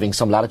 now giving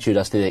some latitude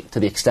as to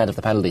the extent of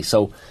the penalty.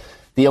 So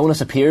the onus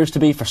appears to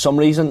be, for some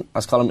reason,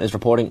 as Colin is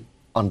reporting,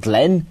 on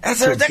Glenn.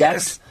 That's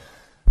ridiculous.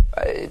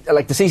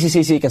 Like the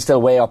CCCC can still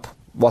weigh up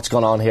what's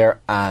gone on here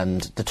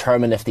and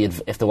determine if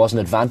there was an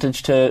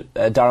advantage to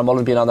Darren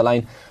Mullen being on the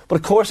line. But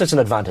of course it's an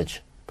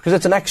advantage because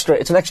it's an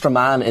extra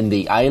man in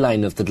the eye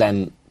line of the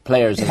Glenn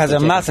players. It has a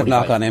massive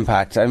knock-on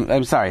impact.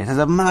 I'm sorry, it has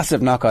a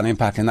massive knock-on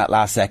impact in that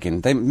last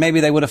second. Maybe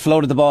they would have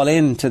floated the ball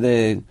into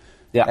the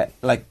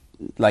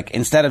like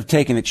instead of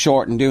taking it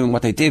short and doing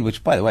what they did,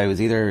 which by the way was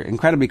either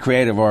incredibly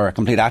creative or a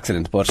complete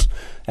accident, but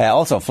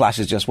also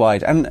flashes just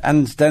wide, and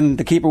then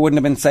the keeper wouldn't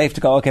have been safe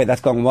to go, okay,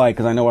 that's gone wide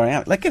because I know where I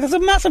am. Like, it has a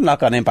massive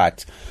knock-on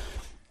impact.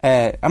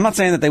 I'm not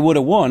saying that they would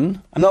have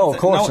won. No, of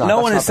course not.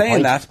 No one is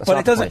saying that,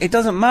 but it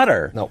doesn't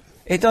matter. No,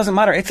 it doesn't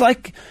matter. It's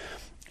like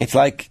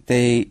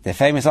the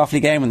famous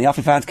Offaly game when the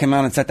Offaly fans came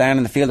out and sat down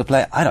in the field of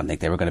play. I don't think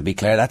they were going to beat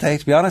Clare that day,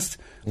 to be honest.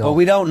 No. But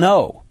we don't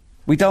know.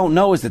 We don't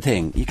know is the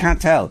thing. You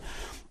can't tell.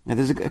 Now,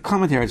 there's a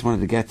comment here I just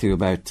wanted to get to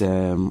about,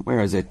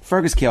 where is it?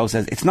 Fergus Keogh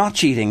says, it's not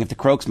cheating if the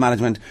Crokes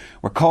management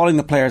were calling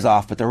the players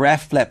off, but the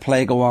ref let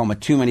play go on with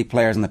too many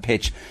players on the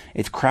pitch.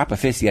 It's crap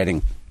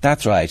officiating.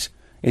 That's right.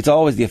 It's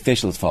always the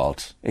official's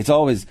fault.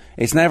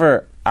 It's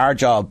never our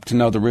job to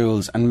know the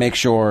rules and make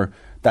sure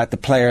that the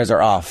players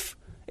are off.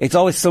 It's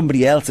always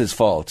somebody else's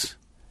fault.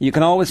 You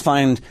can always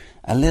find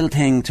a little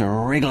thing to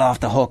wriggle off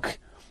the hook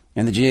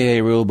in the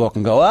GAA rule book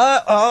and go,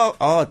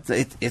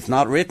 it's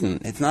not written.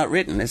 It's not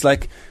written. It's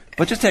like,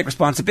 but just take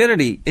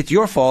responsibility. It's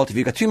your fault if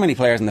you've got too many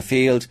players in the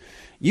field.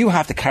 You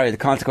have to carry the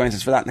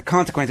consequences for that, and the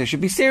consequences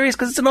should be serious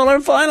because it's an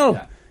All-Ireland final.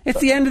 Yeah. It's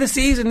the end of the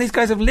season. These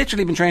guys have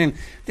literally been training.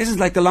 This is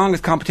like the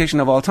longest competition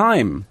of all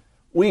time.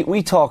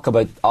 We talk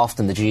about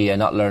often the GAA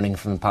not learning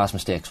from past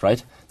mistakes,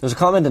 right? There's a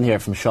comment in here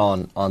from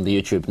Sean on the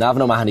YouTube.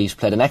 Navan O'Mahony's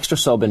played an extra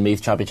sub in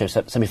Meath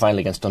Championship semi-final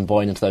against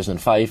Dunboyne in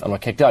 2005 and were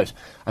kicked out.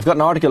 I've got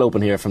an article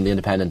open here from The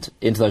Independent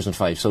in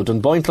 2005. So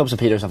Dunboyne Clubs and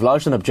Peters have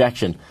lodged an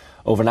objection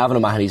over Navan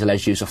O'Mahony's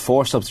alleged use of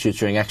 4 substitutes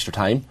during extra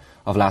time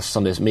of last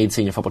Sunday's Meath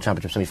Senior Football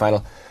Championship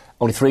semi-final.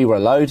 Only 3 were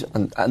allowed.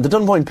 And the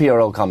Dunboyne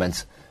PRO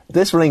comments,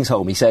 this rings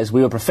home. He says,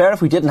 we would prefer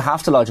if we didn't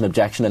have to lodge an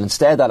objection and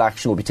instead that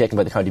action would be taken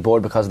by the county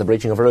board because of the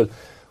breaching of a rule.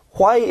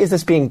 Why is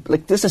this being...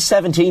 Like, this is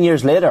 17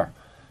 years later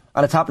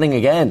and it's happening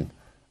again.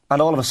 And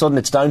all of a sudden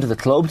it's down to the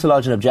club to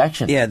lodge an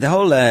objection. Yeah, the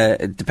whole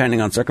depending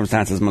on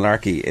circumstances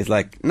malarkey is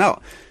like, no,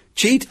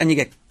 cheat and you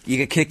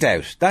get kicked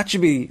out. That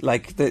should be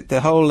like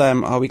the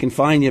whole we can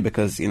fine you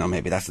because, you know,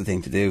 maybe that's the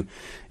thing to do.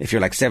 If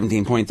you're like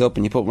 17 points up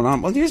and you put one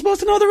on, well, you're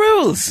supposed to know the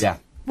rules. Yeah,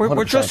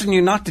 we're trusting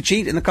you not to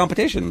cheat in the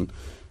competition.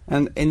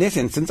 And in this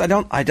instance, I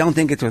don't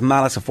think it's with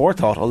malice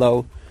aforethought,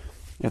 although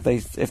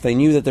if they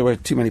knew that there were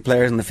too many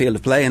players in the field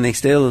of play and they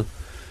still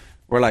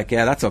were like,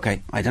 yeah, that's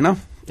okay. I don't know.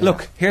 Yeah.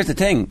 Look, here's the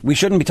thing. We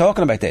shouldn't be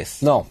talking about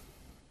this. No.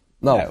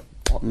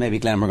 Maybe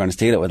Glen were going to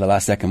steal it with the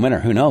last second winner.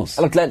 Who knows?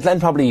 Look, Glen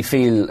probably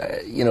feel,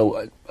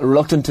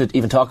 reluctant to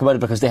even talk about it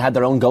because they had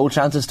their own goal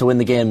chances to win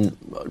the game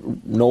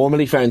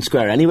normally, fair and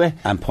square anyway.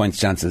 And points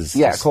chances.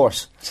 Yeah, of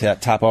course.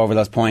 Tap over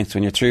those points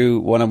when you're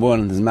through 1-on-1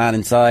 and there's a man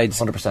inside.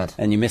 100%.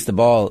 And you miss the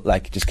ball,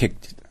 like, just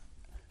kicked...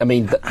 I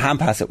mean, hand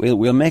pass it.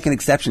 We'll make an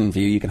exception for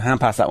you. You can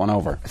hand pass that one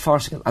over.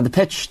 Farcical. And the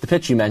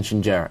pitch you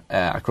mentioned, Ger,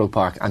 at Croke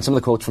Park, and some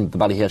of the quotes from the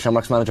Ballyhale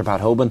Shamrocks manager Pat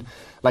Hoban,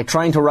 like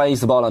trying to rise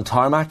the ball on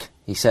tarmac.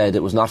 He said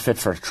it was not fit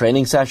for a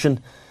training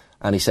session,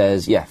 and he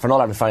says, for an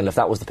All-Ireland final, if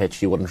that was the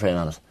pitch, you wouldn't train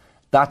on it.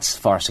 That's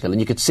farcical.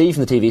 And you could see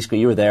from the TV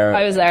screen, you were there.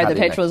 I was there. The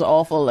pitch was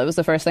awful. It was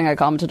the first thing I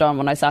commented on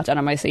when I sat down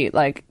in my seat.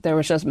 Like, there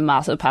was just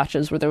massive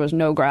patches where there was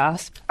no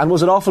grass. And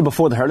was it awful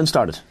before the hurling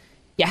started?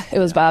 Yeah, it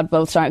was bad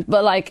both times.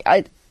 But like,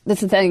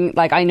 that's the thing,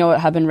 like, I know it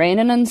had been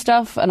raining and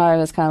stuff, and I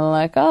was kind of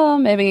like, oh,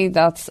 maybe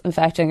that's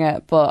affecting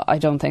it, but I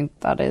don't think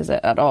that is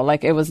it at all.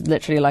 Like, it was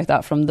literally like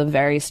that from the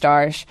very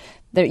start.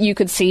 You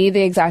could see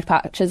the exact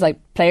patches, like,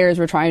 players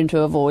were trying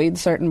to avoid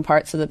certain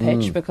parts of the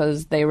pitch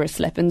because they were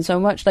slipping so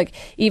much. Like,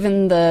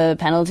 even the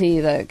penalty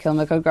that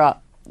Kilmacud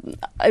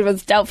I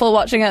was doubtful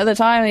watching it at the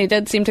time, and he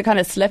did seem to kind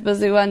of slip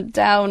as he went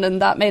down,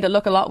 and that made it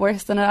look a lot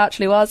worse than it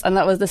actually was. And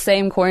that was the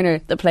same corner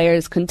the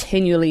players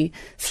continually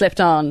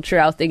slipped on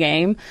throughout the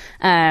game.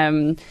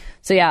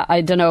 So yeah, I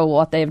don't know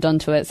what they've done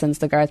to it since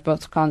the Garth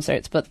Brooks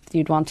concerts, but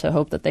you'd want to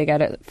hope that they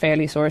get it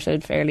fairly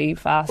sorted, fairly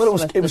fast. Well,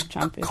 it was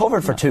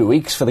covered for 2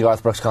 weeks for the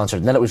Garth Brooks concert,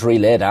 and then it was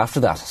relayed after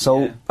that.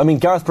 So, I mean,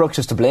 Garth Brooks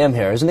is to blame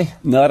here, isn't he?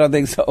 No, I don't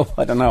think so.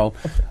 I don't know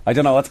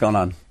what's going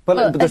on.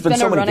 Well, there's been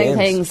so a many running games.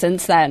 thing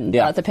since then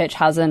that the pitch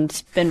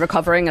hasn't been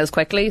recovering as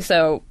quickly.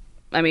 So,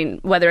 I mean,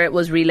 whether it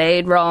was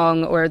relayed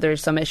wrong or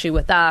there's some issue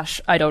with that,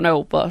 I don't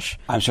know. But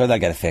I'm sure they'll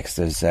get it fixed.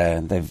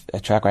 They've a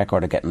track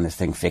record of getting this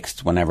thing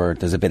fixed whenever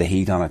there's a bit of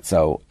heat on it.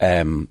 So,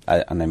 and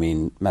I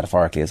mean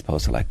metaphorically as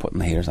opposed to like putting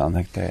the heaters on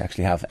like they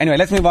actually have. Anyway,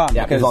 let's move on.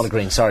 Yeah, move on to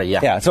Green. Sorry,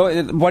 Yeah.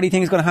 So, what do you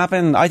think is going to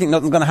happen? I think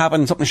nothing's going to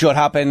happen. Something should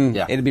happen.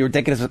 Yeah. It'd be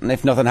ridiculous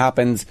if nothing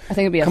happens. I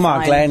think it'd be Come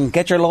on, Glenn,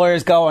 get your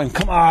lawyers going.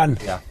 Come on.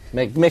 Yeah.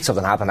 Make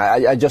something happen.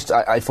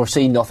 I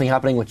foresee nothing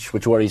happening, which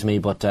worries me.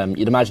 But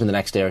you'd imagine the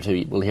next day or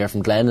two we'll hear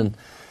from Glenn and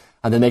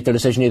they'll make their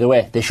decision either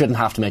way. They shouldn't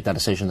have to make that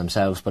decision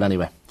themselves. But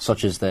anyway,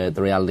 such is the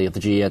reality of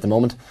the GAA at the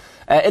moment.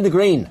 In the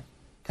green,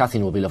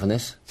 Kathleen will be loving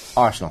this.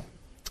 Arsenal.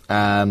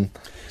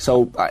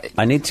 So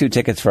I need 2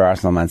 tickets for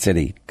Arsenal Man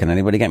City. Can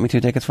anybody get me 2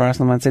 tickets for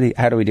Arsenal Man City?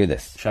 How do we do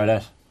this? Shout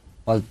out.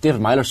 Well, David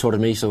Myler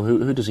sorted me, so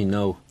who does he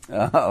know?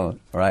 Oh,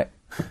 right.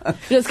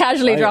 Just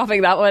casually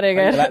dropping that one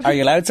again. Are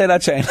you allowed to say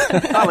that, Shane?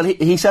 Well,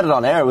 he said it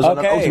on air. It was on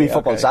OTB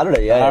Football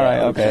Saturday. Yeah. All right.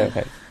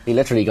 Okay. He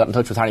literally got in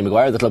touch with Harry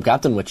Maguire, the club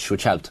captain, which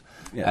helped.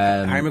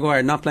 Yeah. Harry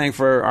Maguire not playing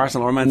for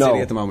Arsenal or Man City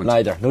at the moment.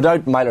 Neither. No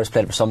doubt Myler's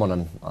played for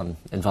someone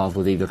involved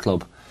with either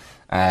club.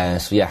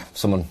 So yeah,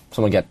 someone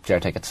get share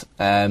tickets.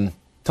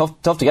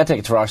 Tough to get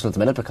tickets for Arsenal at the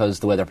minute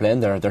because the way they're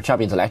playing, they're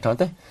champions elect, aren't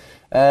they?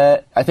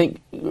 I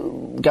think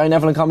Gary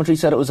Neville in commentary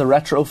said it was a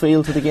retro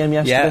feel to the game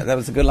yesterday. Yeah, that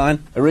was a good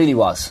line. It really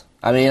was.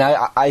 I mean,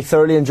 I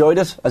thoroughly enjoyed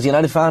it. As a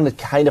United fan, it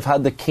kind of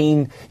had the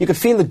Keane... You could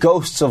feel the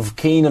ghosts of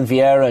Keane and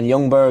Vieira and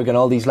Ljungberg and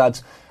all these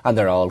lads. And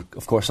they're all,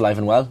 of course, alive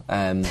and well.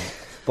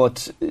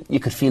 But you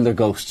could feel their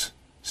ghosts.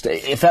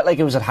 It felt like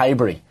it was at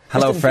Highbury.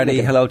 Hello,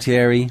 Freddie. Hello,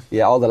 Thierry.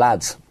 Yeah, all the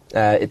lads.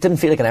 It didn't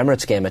feel like an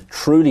Emirates game. It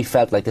truly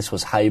felt like this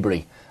was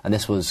Highbury. And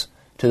this was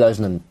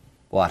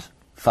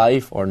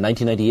 2005 or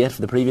 1998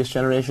 for the previous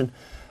generation.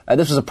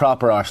 This was a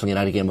proper Arsenal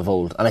United game of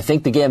old. And I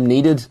think the game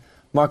needed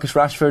Marcus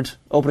Rashford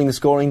opening the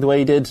scoring the way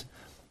he did.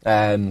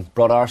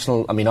 Brought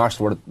Arsenal... I mean,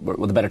 Arsenal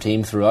were the better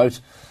team throughout.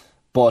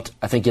 But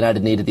I think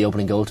United needed the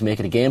opening goal to make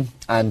it a game.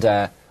 And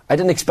I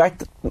didn't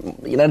expect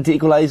United to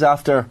equalise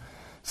after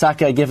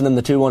Saka giving them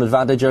the 2-1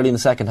 advantage early in the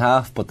second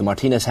half. But the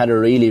Martinez header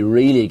really,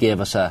 really gave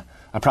us a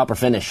proper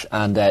finish.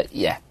 And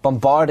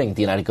bombarding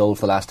the United goal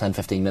for the last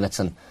 10-15 minutes.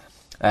 And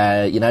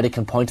United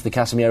can point to the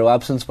Casemiro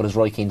absence. But as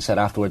Roy Keane said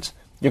afterwards,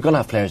 you're going to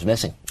have players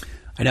missing.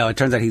 I know, it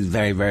turns out he's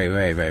very, very,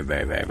 very, very,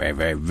 very, very, very,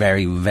 very,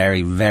 very,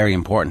 very, very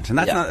important. And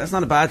that's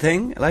not a bad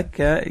thing. Like,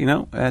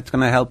 it's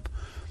going to help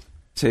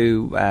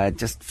to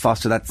just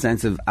foster that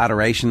sense of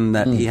adoration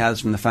that he has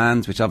from the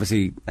fans, which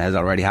obviously has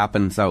already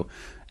happened. So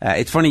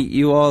it's funny,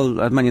 you all,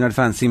 as Man United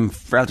fans, seem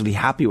relatively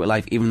happy with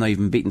life, even though you've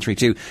been beaten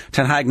 3-2.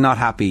 Ten Hag not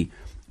happy,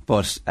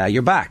 but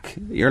you're back.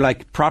 You're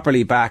like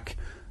properly back.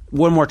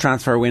 One more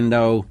transfer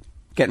window,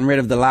 getting rid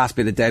of the last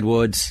bit of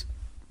deadwoods.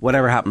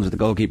 Whatever happens with the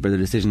goalkeeper, the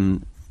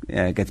decision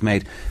gets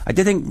made. I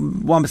did think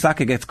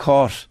Wan-Bissaka gets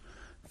caught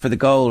for the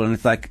goal, and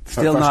it's like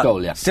still not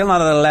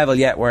at a level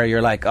yet where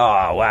you're like,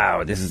 oh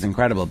wow, this is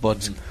incredible.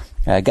 But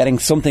getting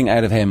something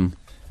out of him,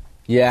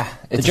 the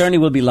journey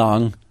will be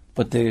long,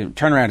 but the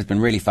turnaround has been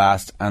really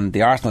fast. And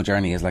the Arsenal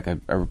journey is like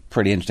a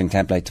pretty interesting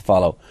template to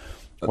follow,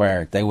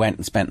 where they went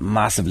and spent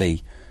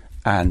massively,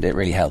 and it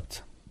really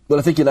helped. Well,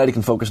 I think United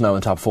can focus now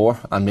on top 4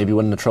 and maybe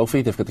winning the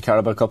trophy. They've got the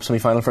Carabao Cup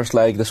semi-final first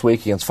leg this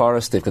week against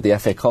Forest. They've got the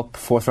FA Cup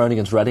 4th round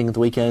against Reading at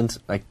the weekend.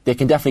 Like, they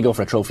can definitely go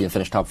for a trophy and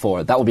finish top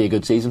 4. That would be a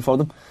good season for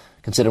them,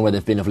 considering where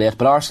they've been of late.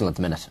 But Arsenal at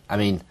the minute, I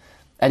mean,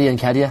 Eddie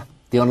Nketiah,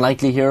 the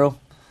unlikely hero.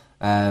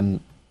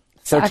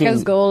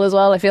 Saka's goal as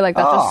well. I feel like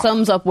that just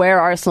sums up where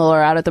Arsenal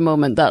are at the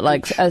moment. That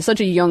like as such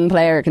a young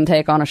player can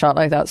take on a shot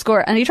like that,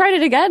 score, and he tried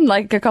it again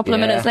like a couple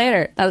of minutes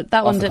later.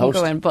 That one didn't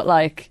go in, but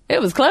like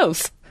it was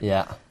close.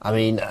 Yeah, I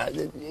mean, I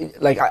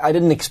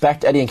didn't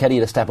expect Eddie Nketiah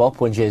to step up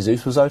when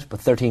Jesus was out,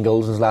 but 13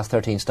 goals in his last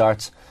 13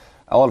 starts.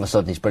 All of a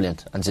sudden he's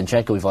brilliant. And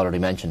Zinchenko we've already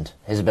mentioned.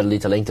 His ability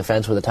to link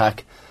defence with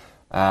attack.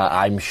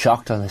 I'm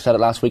shocked, and I said it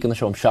last week on the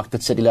show, I'm shocked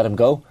that City let him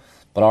go.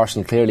 But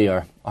Arsenal clearly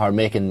are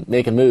making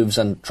moves,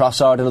 and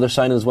Trossard, another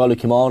signing as well, who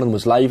came on and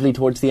was lively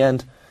towards the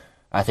end.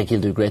 I think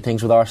he'll do great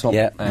things with Arsenal.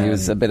 Yeah, he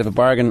was a bit of a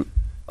bargain.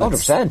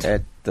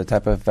 100%. The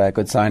type of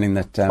good signing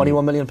that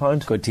 £21 million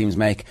good teams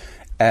make.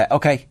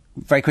 Okay,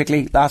 very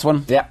quickly, last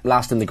one. Yeah,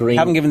 last in the green.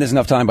 Haven't given this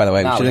enough time, by the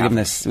way. We should have given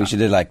this. We should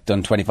have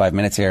done 25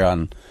 minutes here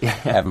on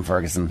Evan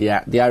Ferguson.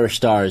 Yeah, the Irish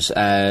Stars.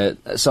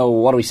 So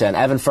what are we saying?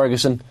 Evan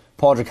Ferguson,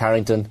 Padraig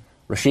Harrington,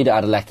 Rashida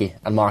Adeleke,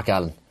 and Mark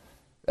Allen.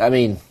 I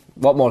mean,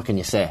 what more can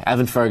you say?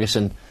 Evan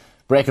Ferguson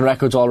breaking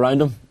records all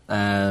around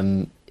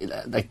him.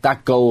 Like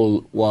that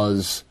goal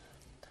was...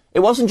 It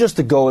wasn't just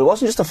the goal. It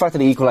wasn't just the fact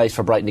that he equalised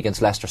for Brighton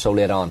against Leicester so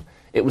late on.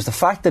 It was the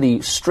fact that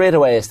he straight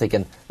away is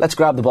thinking, let's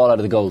grab the ball out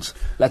of the goals,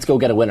 let's go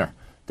get a winner.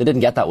 They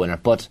didn't get that winner,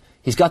 but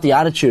he's got the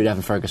attitude,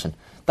 Evan Ferguson.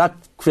 That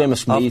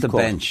famous off Meath the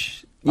quote,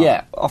 bench.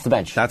 Yeah, off the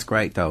bench. That's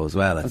great though as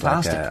well. It's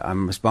fantastic. like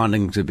I'm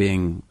responding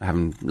to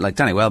having like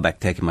Danny Welbeck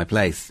taking my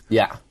place.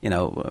 Yeah. You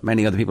know,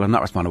 many other people have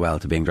not responded well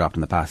to being dropped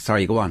in the past.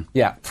 Sorry, go on.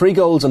 Yeah, 3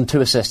 goals and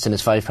 2 assists in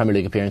his 5 Premier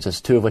League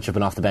appearances, 2 of which have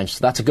been off the bench. So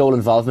that's a goal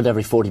involvement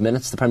every 40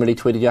 minutes, the Premier League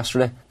tweeted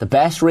yesterday. The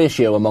best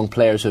ratio among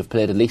players who have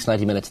played at least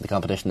 90 minutes in the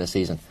competition this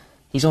season.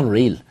 He's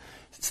unreal.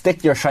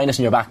 Stick your shyness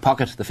in your back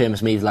pocket, the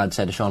famous Meath lad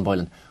said to Sean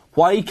Boylan.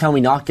 Why can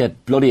we not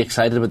get bloody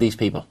excited about these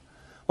people?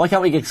 Why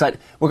can't we get excited?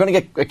 We're going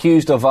to get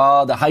accused of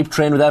the hype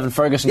train with Evan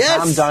Ferguson. Yes,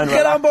 calm down,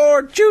 get on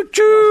board,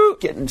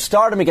 choo-choo.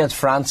 Start him against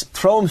France,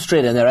 throw him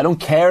straight in there. I don't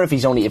care if he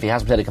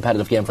hasn't played a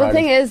competitive game for Ireland.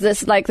 The thing is,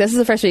 this is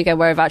the first weekend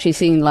where I've actually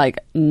seen like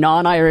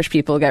non-Irish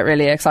people get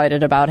really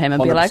excited about him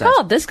and 100%. Be like,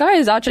 oh, this guy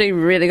is actually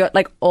really good.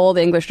 Like all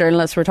the English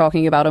journalists were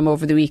talking about him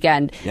over the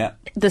weekend. Yeah.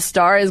 The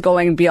star is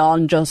going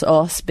beyond just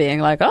us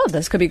being like, oh,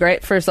 this could be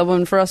great for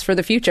someone for us for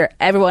the future.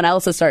 Everyone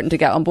else is starting to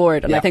get on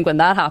board, and I think when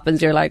that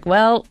happens, you're like,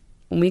 well,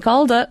 we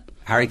called it.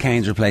 Harry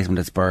Kane's replacement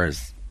at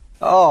Spurs.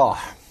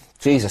 Oh,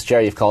 Jesus,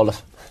 Jerry, you've called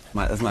it.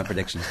 That's my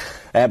prediction.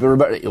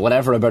 But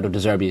whatever Roberto De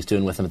Zerbi is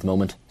doing with him at the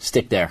moment,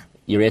 stick there.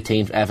 You're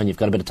 18, Evan, you've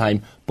got a bit of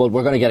time, but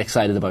we're going to get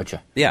excited about you.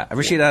 Yeah,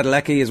 Rashid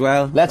Adeleke as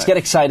well. Let's get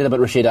excited about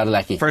Rashid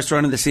Adeleke. First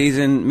run of the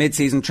season,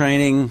 mid-season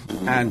training,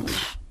 and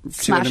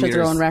smashes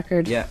their own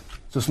record. Yeah.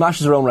 So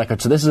smashes their own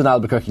record. So this is in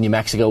Albuquerque, New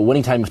Mexico.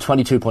 Winning time of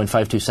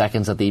 22.52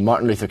 seconds at the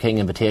Martin Luther King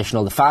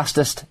Invitational. The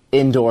fastest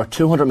indoor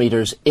 200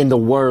 metres in the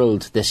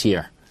world this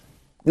year.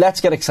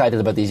 Let's get excited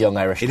about these young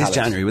Irish talents. It is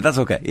January, but that's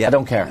okay. Yeah. I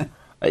don't care.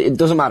 It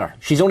doesn't matter.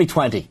 She's only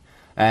 20.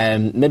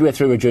 Midway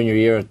through her junior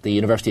year at the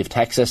University of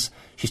Texas.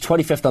 She's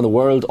 25th on the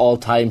world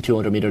all-time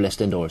 200 metre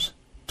list indoors.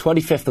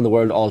 25th in the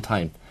world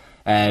all-time.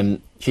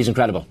 She's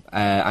incredible.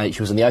 She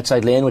was in the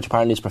outside lane, which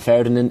apparently is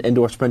preferred in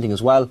indoor sprinting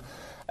as well.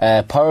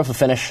 Powerful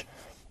finish.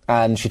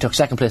 And she took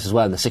second place as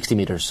well in the 60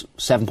 metres,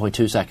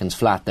 7.2 seconds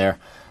flat there.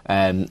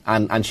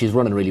 And she's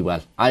running really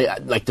well. There's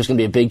going to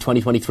be a big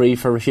 2023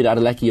 for Rashida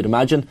Adeleke, you'd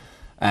imagine.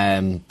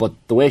 But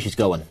the way she's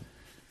going,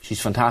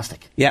 she's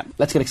fantastic. Yeah.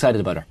 Let's get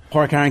excited about her.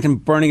 Padraig Harrington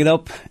burning it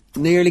up,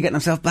 nearly getting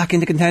himself back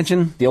into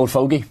contention. The old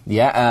fogey,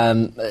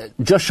 yeah.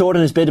 Just short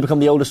in his bid to become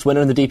the oldest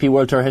winner in the DP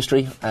World Tour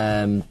history.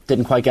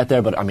 Didn't quite get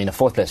there, but I mean, a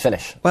 4th place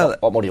finish. Well,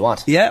 what more do you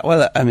want? Yeah,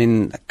 well, I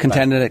mean,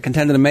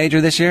 contended a major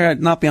this year,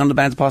 not beyond the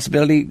bounds of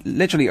possibility,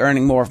 literally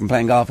earning more from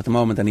playing golf at the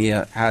moment than he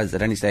has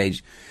at any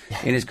stage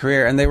in his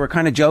career. And they were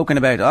kind of joking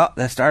about,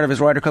 the start of his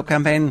Ryder Cup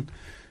campaign,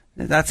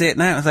 that's it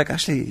now. I was like,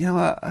 actually, you know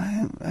what,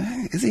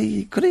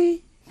 could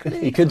he?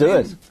 He could do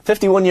it.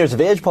 51 years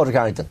of age, Padraig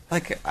Harrington.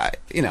 I'm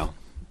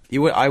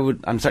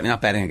certainly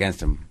not betting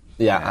against him.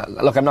 Yeah,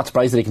 look, I'm not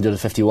surprised that he can do it at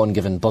 51,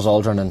 given Buzz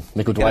Aldrin and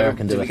Mick O'Dwyer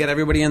can do it. Did we get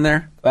everybody in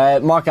there?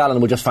 Mark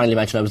Allen, we'll just finally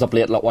mention, I was up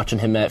late watching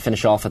him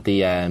finish off at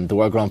the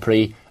World Grand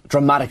Prix.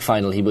 Dramatic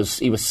final. He was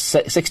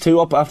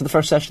 6-2 up after the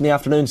first session in the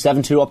afternoon,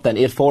 7-2 up, then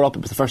 8-4 up.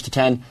 It was the first to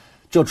 10.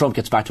 Joe Trump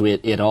gets back to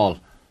 8 all.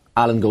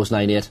 Allen goes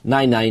 9-8.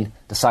 9-9,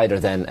 decider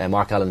then.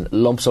 Mark Allen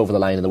lumps over the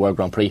line in the World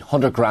Grand Prix.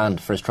 100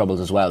 grand for his troubles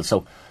as well.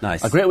 So,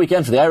 nice. A great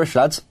weekend for the Irish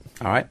lads.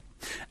 All right.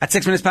 At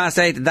 6 minutes past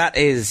 8, that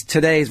is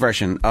today's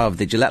version of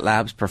the Gillette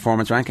Labs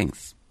Performance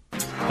Rankings.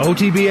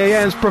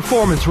 OTBAN's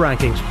Performance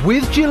Rankings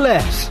with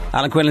Gillette.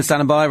 Alan Quinlan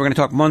standing by. We're going to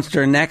talk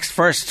Munster next.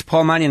 First,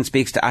 Paul Mannion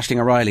speaks to Aisling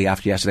O'Reilly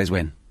after yesterday's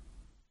win.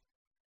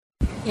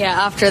 Yeah,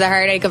 after the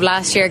heartache of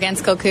last year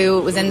against Kilcoo,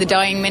 it was in the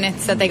dying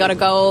minutes that they got a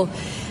goal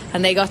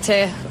and they got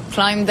to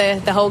climb the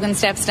Hogan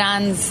step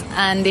stands,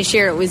 and this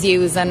year it was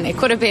used, and it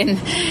could have been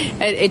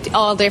it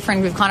all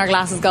different with Conor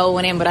Glass's goal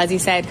went in, but as you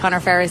said, Conor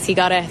Ferris, he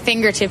got a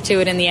fingertip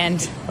to it in the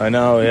end. I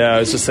know, yeah, I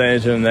was just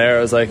saying to him there,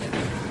 I was like,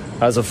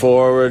 as a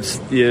forward,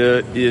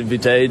 you'd be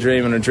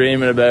daydreaming or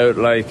dreaming about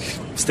like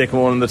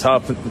sticking one in the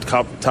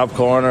top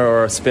corner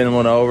or spinning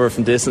one over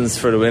from distance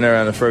for the winner,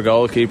 and for a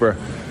goalkeeper,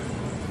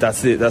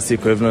 that's the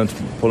equivalent,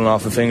 pulling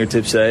off a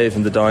fingertip save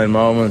in the dying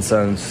moments.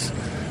 And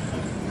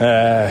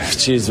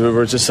we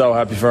were just so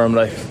happy for him.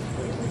 Like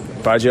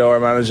Baggio, our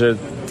manager,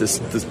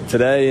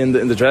 today in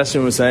the dressing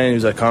room was saying, he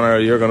was like, Conor,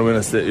 you're going to win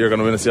us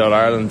the All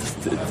Ireland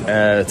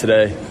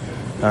today.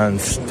 And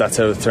that's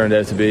how it turned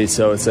out to be.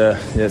 So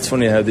it's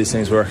funny how these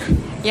things work.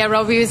 Yeah,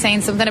 Robbie was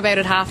saying something about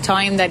at half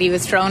time that he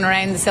was throwing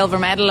around the silver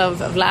medal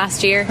of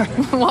last year.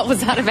 What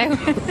was that about?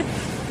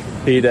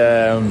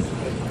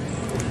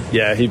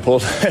 He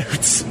pulled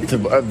out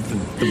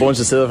the bunch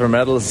of silver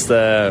medals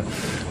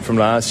from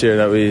last year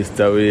that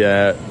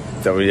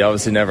we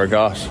obviously never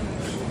got.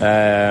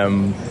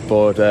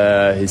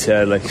 But he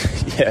said, like,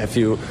 yeah, if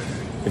you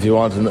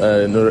want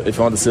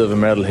the silver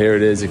medal, here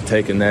it is. You can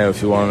take it now.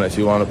 If you want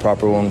a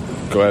proper one,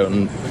 go out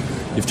and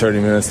you've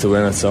 30 minutes to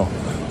win it. So,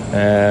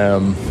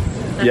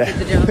 yeah,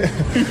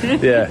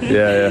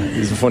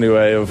 It's a funny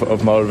way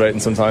of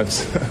motivating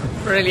sometimes.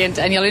 Brilliant,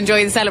 and you'll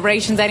enjoy the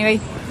celebrations anyway.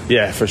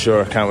 Yeah, for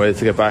sure. Can't wait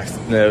to get back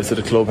now to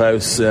the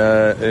clubhouse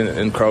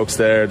in Crokes.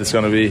 There's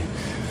going to be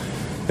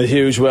a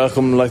huge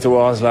welcome like there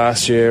was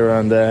last year,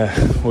 and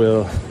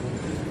we'll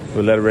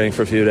we'll let it ring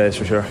for a few days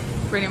for sure.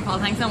 Brilliant, Paul.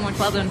 Thanks so much.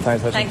 Well done.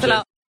 Thanks a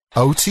lot.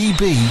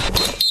 OTB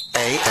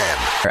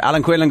AM.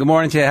 Alan Quillan, good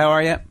morning to you. How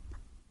are you?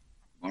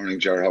 Morning,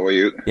 Ger. How are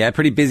you? Yeah,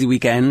 pretty busy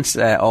weekend,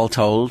 all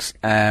told.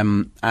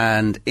 And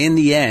in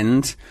the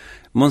end,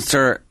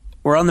 Munster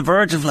were on the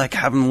verge of like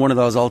having one of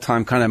those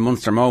all-time kind of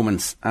Munster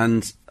moments.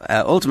 And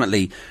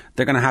ultimately,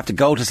 they're going to have to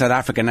go to South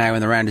Africa now in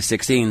the round of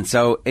 16.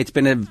 So it's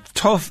been a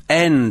tough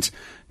end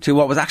to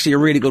what was actually a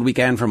really good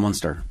weekend for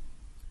Munster.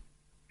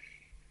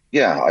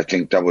 Yeah, I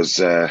think that was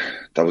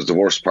the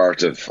worst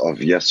part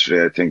of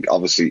yesterday. I think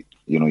obviously,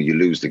 you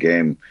lose the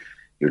game,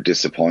 you're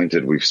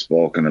disappointed. We've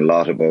spoken a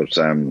lot about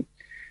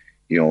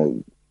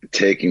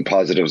taking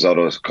positives out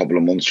of a couple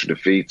of Munster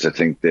defeats. I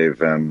think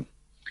they've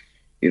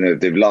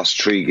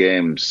lost 3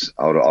 games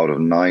out of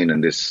 9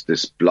 in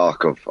this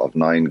block of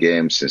 9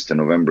 games since the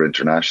November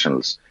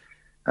internationals.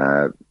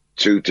 2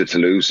 to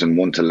Toulouse and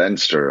 1 to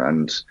Leinster,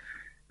 and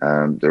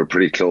they were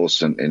pretty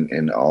close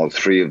in all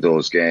 3 of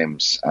those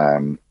games.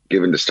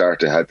 Given the start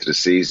they had to the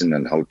season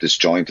and how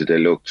disjointed they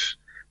looked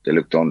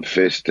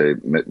unfit. They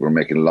were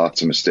making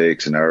lots of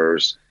mistakes and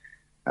errors.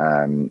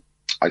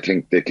 I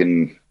think they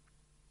can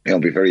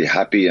be very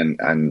happy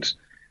and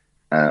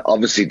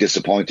obviously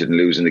disappointed in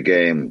losing the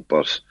game,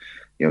 but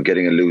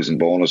getting a losing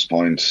bonus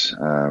point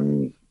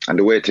and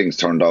the way things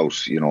turned out,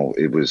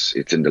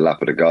 it's in the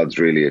lap of the gods.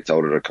 Really, it's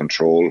out of their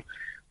control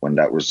when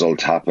that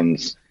result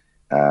happens,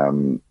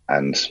 and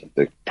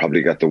they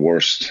probably got the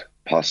worst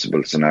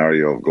possible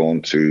scenario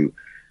of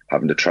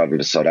having to travel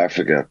to South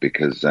Africa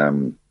because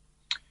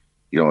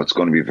it's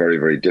going to be very,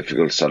 very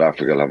difficult. South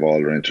Africa will have all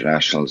their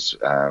internationals,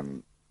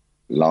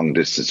 long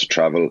distance to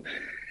travel,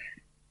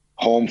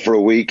 home for a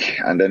week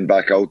and then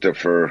back out there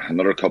for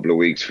another couple of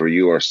weeks for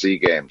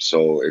URC games.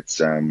 So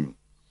it's a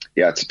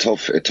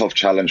tough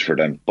challenge for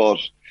them. But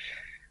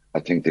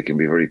I think they can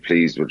be very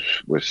pleased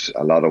with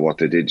a lot of what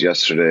they did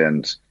yesterday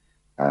and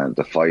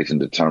the fight and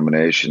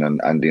determination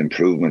and the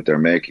improvement they're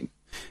making.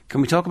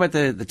 Can we talk about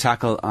the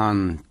tackle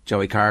on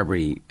Joey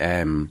Carbery?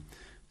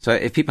 So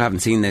if people haven't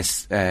seen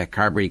this,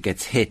 Carbery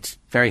gets hit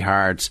very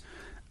hard,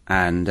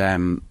 and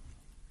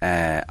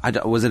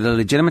was it a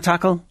legitimate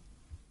tackle?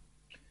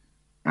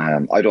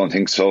 I don't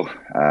think so.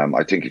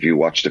 I think if you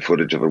watch the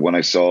footage of it, when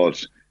I saw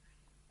it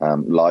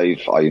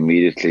live, I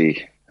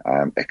immediately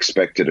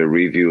expected a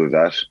review of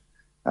that.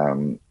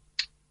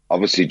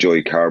 Obviously,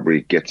 Joey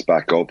Carbery gets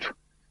back up.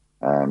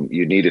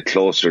 You need a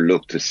closer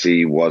look to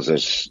see was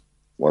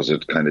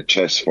it kind of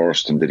chest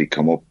first, and did he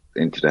come up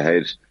into the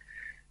head?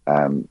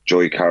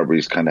 Joey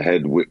Carbery's kind of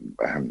head,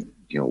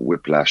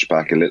 whiplash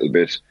back a little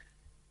bit.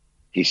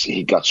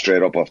 He got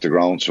straight up off the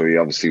ground, so he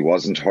obviously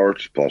wasn't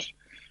hurt. But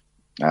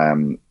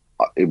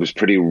it was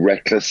pretty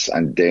reckless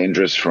and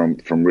dangerous from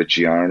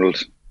Richie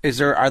Arnold.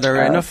 Are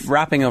there enough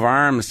wrapping of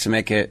arms to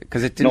make it?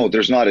 Because it didn't. No,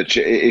 there's not.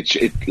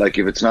 Like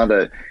if it's not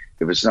a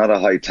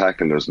high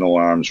tackle, there's no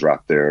arms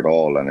wrapped there at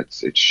all, and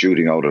it's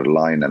shooting out of the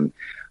line. And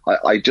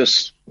I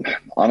just,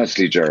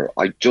 honestly, Ger,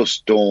 I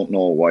just don't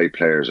know why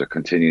players are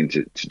continuing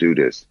to do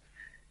this.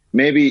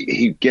 Maybe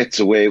he gets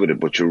away with it,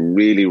 but you're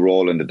really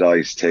rolling the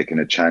dice, taking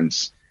a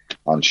chance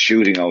on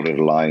shooting out of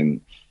the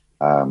line.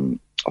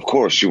 Of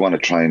course, you want to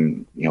try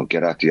and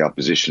get at the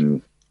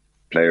opposition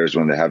players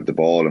when they have the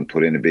ball and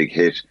put in a big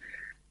hit.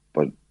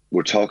 But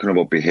we're talking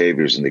about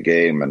behaviours in the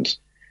game, and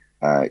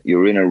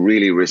you're in a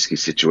really risky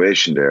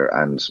situation there.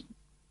 And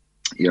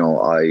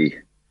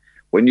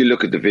when you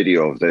look at the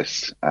video of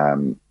this,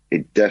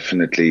 it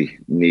definitely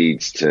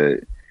needs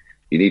to.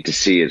 You need to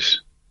see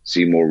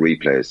more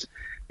replays.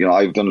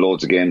 I've done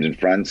loads of games in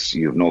France.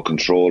 You have no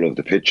control of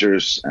the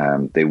pictures.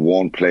 They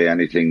won't play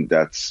anything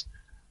that's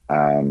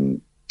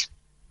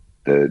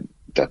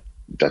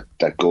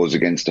that goes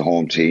against the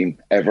home team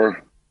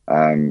ever.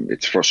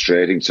 It's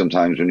frustrating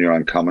sometimes when you're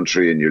on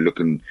commentary and you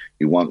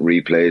want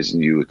replays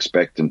and you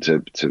expect them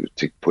to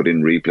put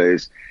in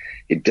replays.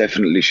 It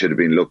definitely should have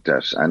been looked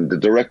at, and the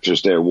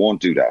directors there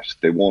won't do that.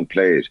 They won't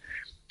play it.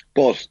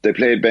 But they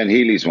played Ben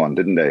Healy's one,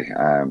 didn't they?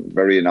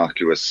 Very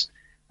innocuous.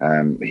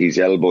 His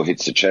elbow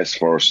hits the chest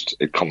first.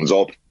 It comes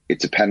up.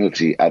 It's a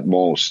penalty at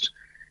most.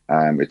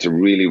 It's a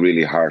really,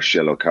 really harsh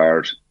yellow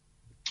card.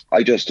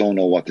 I just don't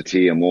know what the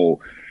TMO...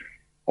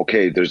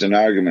 Okay, there's an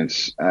argument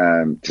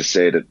to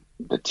say that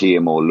the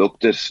TMO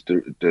looked at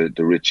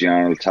the Richie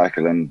Arnold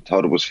tackle and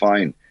thought it was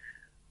fine.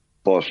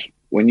 But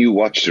when you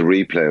watch the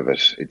replay of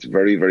it, it's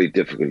very, very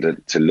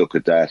difficult to look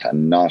at that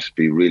and not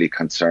be really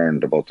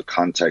concerned about the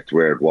contact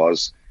where it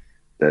was,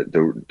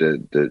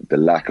 the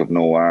lack of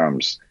no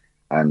arms.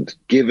 And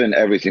given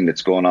everything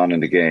that's going on in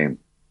the game,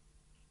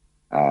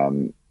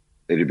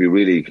 it'd be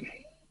really...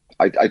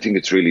 I think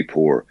it's really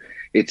poor.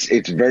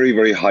 It's very,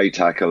 very high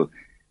tackle.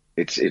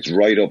 It's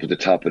right up at the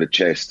top of the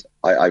chest.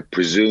 I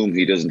presume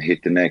he doesn't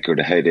hit the neck or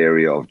the head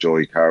area of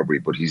Joey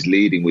Carbery, but he's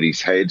leading with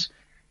his head,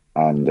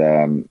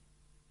 and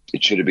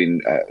it should have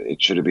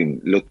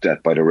been looked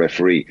at by the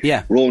referee.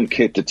 Yeah. Rowan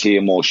Kitt, the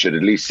TMO, should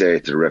at least say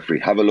to the referee,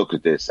 have a look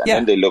at this, and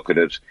then they look at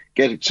it,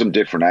 get some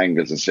different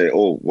angles, and say,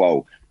 oh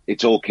wow,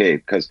 it's okay,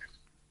 because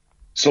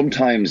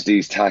sometimes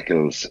these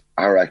tackles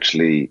are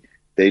actually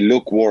they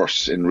look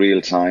worse in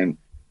real time,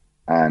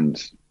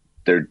 and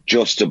they're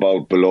just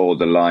about below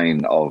the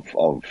line of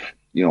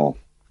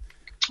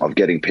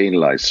getting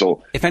penalised.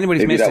 So if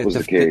anybody's maybe missed that it, was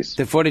the case.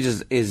 The footage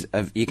is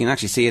you can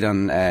actually see it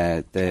on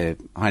the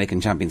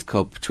Heineken Champions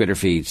Cup Twitter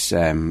feeds.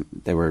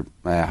 They were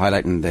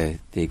highlighting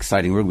the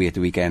exciting rugby at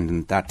the weekend,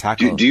 and that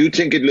tackle. Do you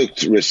think it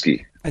looked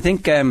risky? I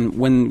think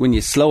when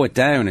you slow it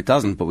down, it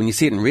doesn't. But when you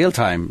see it in real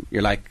time,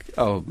 you're like,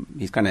 oh,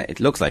 it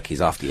looks like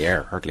he's off the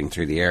air, hurtling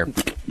through the air.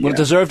 Well, it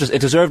deserved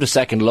a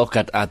second look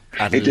at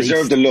it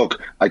deserved a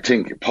look, I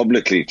think,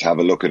 publicly to have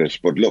a look at it.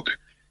 But look,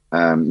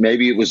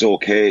 maybe it was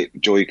okay.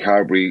 Joey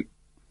Carbery,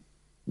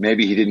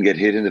 maybe he didn't get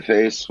hit in the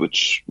face,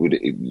 which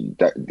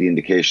the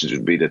indications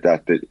would be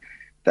that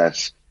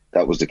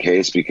was the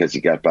case because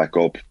he got back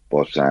up.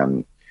 But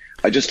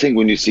I just think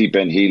when you see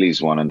Ben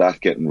Healy's one and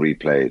that getting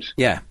replayed,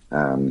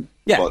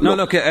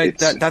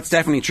 that's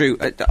definitely true.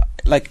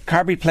 Like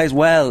Carbery plays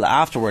well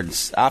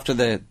afterwards, after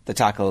the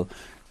tackle,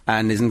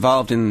 and is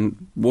involved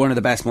in one of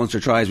the best Munster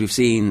tries we've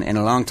seen in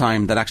a long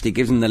time. That actually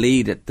gives him the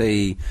lead at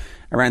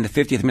around the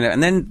 50th minute,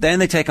 and then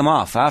they take him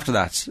off after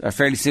that, or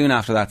fairly soon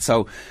after that.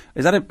 So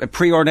is that a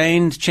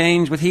preordained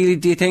change with Healy,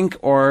 do you think,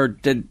 or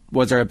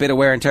was there a bit of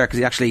wear and tear? Because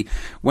he actually,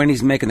 when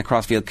he's making the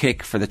crossfield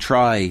kick for the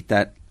try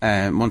that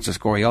Munster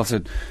score, he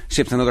also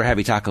ships another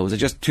heavy tackle. Was it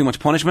just too much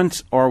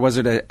punishment, or was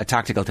it a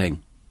tactical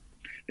thing?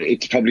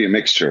 It's probably a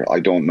mixture. I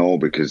don't know,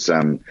 because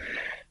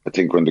I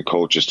think when the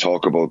coaches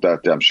talk about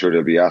that, I'm sure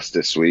they'll be asked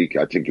this week.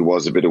 I think it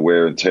was a bit of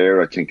wear and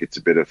tear. I think it's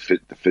a bit of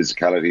the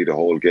physicality of the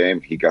whole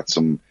game. He got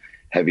some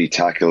heavy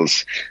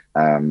tackles,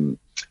 and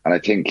I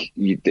think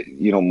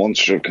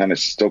Munster have kind of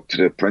stuck to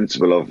the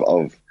principle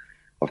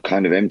of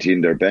kind of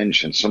emptying their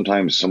bench, and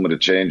sometimes some of the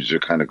changes are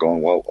kind of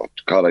going, well,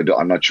 God,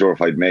 I'm not sure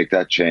if I'd make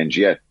that change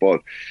yet,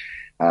 but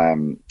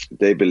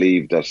they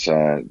believe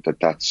that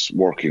that's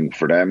working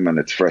for them, and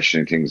it's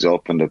freshening things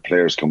up, and the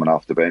players coming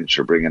off the bench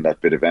are bringing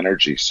that bit of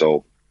energy.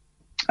 So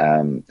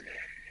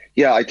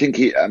I think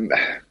he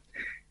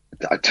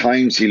at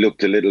times he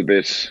looked a little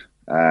bit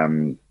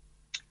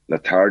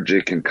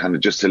lethargic and kind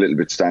of just a little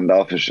bit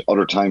standoffish.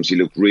 Other times he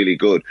looked really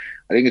good.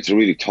 I think it's a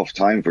really tough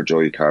time for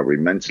Joey Carbery.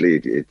 Mentally,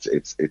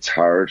 it's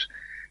hard,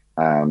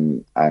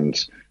 and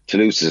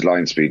Toulouse's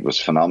line speed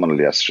was phenomenal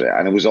yesterday.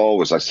 And it was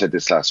always, I said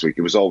this last week,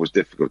 it was always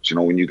difficult.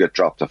 When you get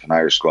dropped off an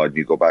Irish squad and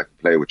you go back and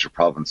play with your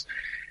province,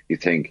 you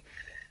think,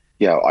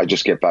 I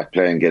just get back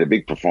playing, get a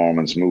big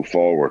performance, move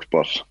forward.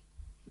 But,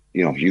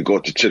 you go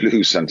to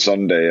Toulouse on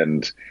Sunday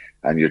and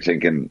you're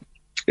thinking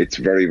it's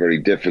very, very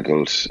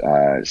difficult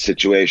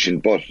situation.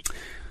 But,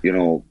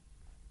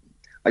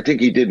 I think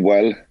he did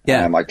well.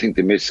 Yeah. I think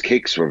the missed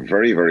kicks were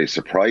very, very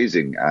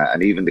surprising.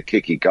 And even the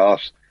kick he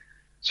got.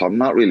 So I'm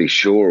not really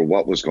sure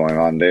what was going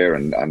on there,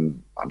 and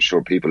I'm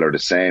sure people are the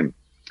same.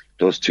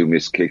 Those two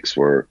missed kicks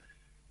were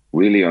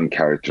really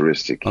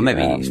uncharacteristic. Well,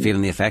 maybe he's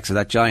feeling the effects of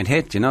that giant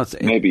hit. That's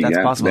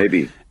possible.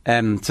 Maybe.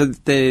 So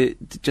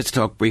just to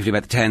talk briefly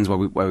about the 10s,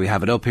 where we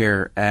have it up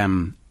here.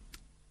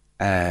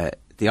 The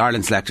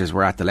Ireland selectors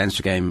were at the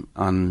Leinster game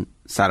on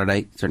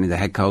Saturday. Certainly the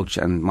head coach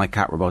and Mike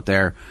Catt were both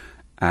there.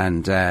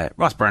 And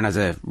Ross Byrne has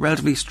a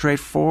relatively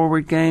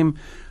straightforward game.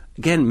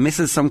 Again,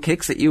 misses some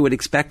kicks that you would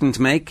expect him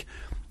to make.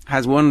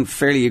 Has one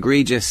fairly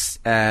egregious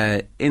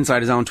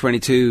inside his own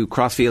 22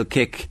 crossfield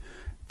kick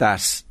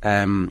that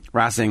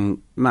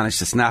Racing managed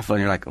to snaffle,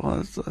 and you're like,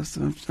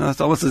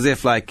 it's almost as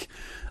if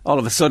all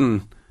of a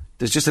sudden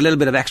there's just a little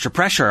bit of extra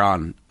pressure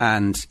on,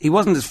 and he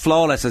wasn't as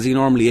flawless as he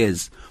normally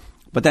is,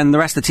 but then the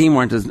rest of the team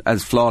weren't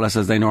as flawless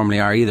as they normally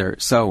are either.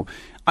 So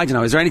I don't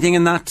know, is there anything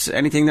in that,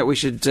 anything that we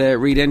should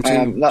read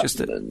into?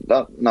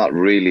 Not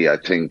really. I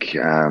think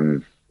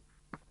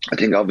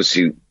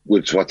obviously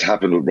with what's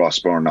happened with Ross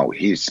Byrne now,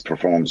 his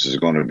performances are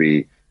going to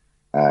be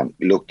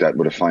looked at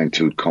with a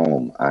fine-tooth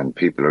comb, and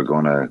people are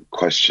going to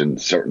question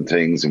certain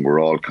things, and we're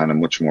all kind of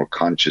much more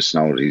conscious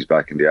now that he's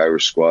back in the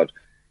Irish squad.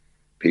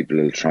 People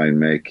will try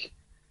and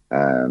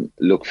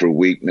look for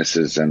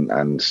weaknesses,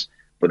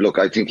 but look,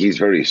 I think he's a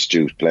very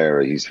astute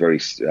player. He's very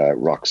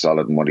rock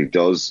solid in what he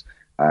does.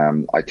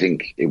 I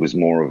think it was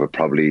more of a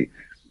probably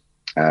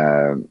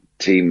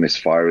team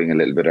misfiring a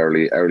little bit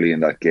early in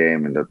that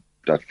game, and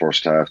that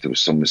first half there was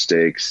some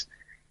mistakes.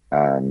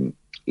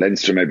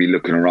 Leinster may be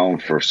looking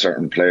around for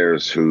certain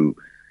players who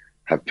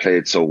have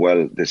played so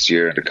well this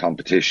year in the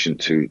competition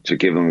to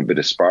give them a bit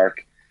of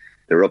spark.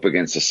 They're up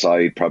against a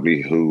side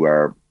probably who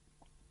are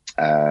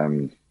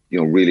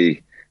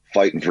really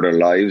fighting for their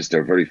lives.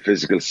 They're a very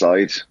physical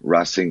side,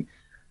 Racing,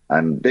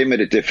 and they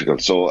made it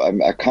difficult. So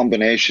a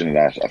combination of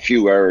that, a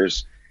few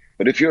errors.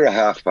 But if you're a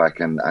halfback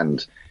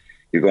and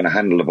you're going to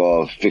handle the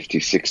ball 50,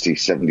 60,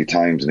 70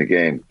 times in a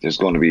game, there's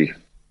going to be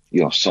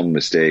some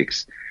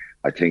mistakes.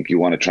 I think you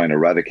want to try and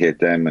eradicate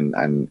them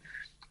and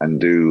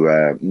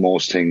do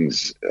most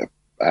things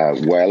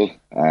well.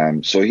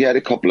 So he had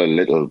a couple of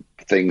little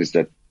things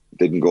that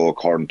didn't go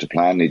according to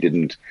plan. He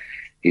didn't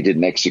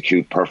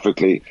execute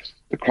perfectly.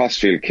 The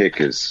crossfield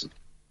kick is,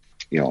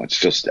 it's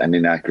just an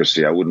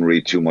inaccuracy. I wouldn't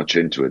read too much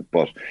into it,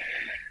 but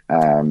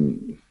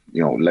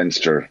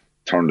Leinster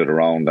turned it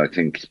around. I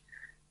think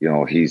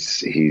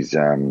he's.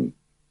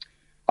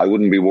 I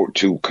wouldn't be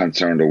too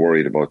concerned or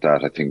worried about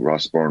that. I think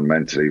Ross Byrne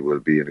mentally will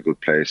be in a good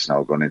place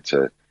now going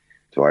into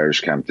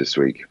Irish camp this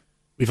week.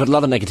 We've had a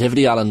lot of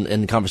negativity, Alan,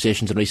 in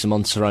conversations in recent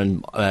months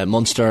around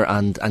Munster,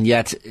 and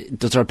yet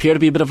does there appear to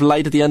be a bit of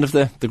light at the end of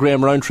the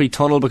Graham Rowntree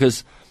tunnel?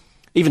 Because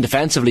even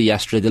defensively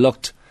yesterday, they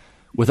looked,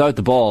 without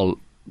the ball,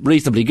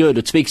 reasonably good.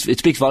 It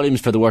speaks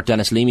volumes for the work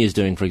Dennis Leamy is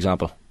doing, for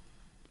example.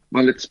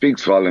 Well, it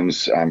speaks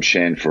volumes,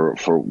 Shane, for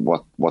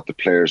what the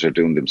players are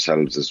doing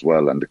themselves as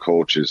well, and the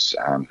coaches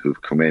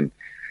who've come in.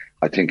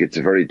 I think it's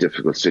a very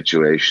difficult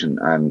situation,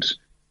 and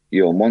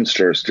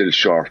Munster are still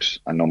short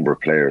a number of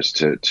players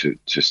to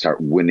start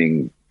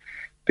winning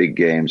big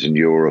games in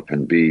Europe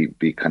and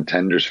be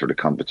contenders for the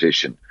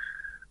competition.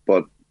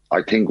 But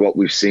I think what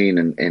we've seen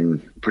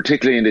in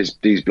particularly in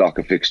these block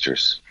of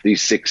fixtures,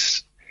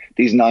 these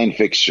 9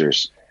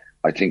 fixtures,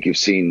 I think you've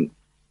seen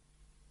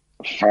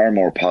far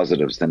more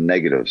positives than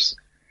negatives.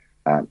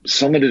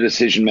 Some of the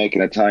decision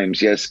making at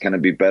times, yes, can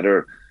it be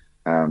better?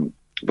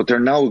 But they're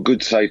now a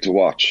good side to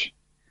watch.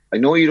 I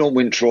know you don't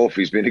win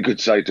trophies, being a good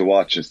side to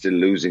watch and still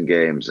losing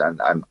games.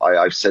 And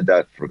I've said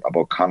that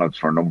about Connacht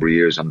for a number of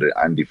years under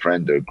Andy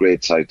Friend. They're a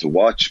great side to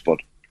watch, but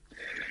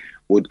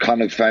would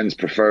Connacht fans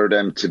prefer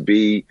them to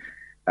be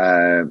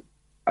a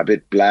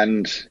bit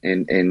bland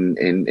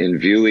in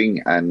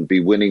viewing and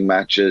be winning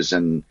matches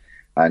and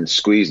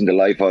squeezing the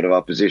life out of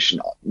opposition?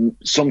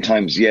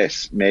 Sometimes,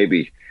 yes,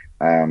 maybe.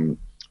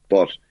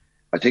 But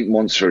I think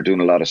Munster are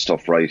doing a lot of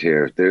stuff right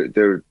here.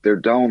 They're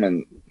down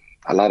in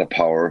a lot of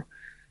power.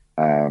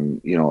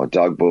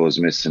 Dogbo is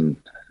missing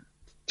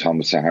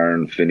Thomas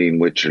Ahern, Fineen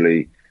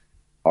Wycherley,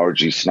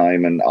 R.G.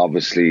 Snyman,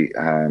 obviously,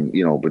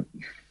 but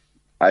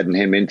adding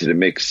him into the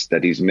mix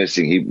that he's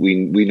missing,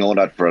 we know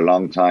that for a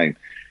long time.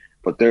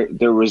 But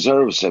their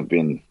reserves have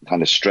been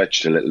kind of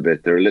stretched a little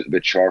bit. They're a little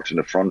bit short in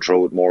the front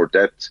row with more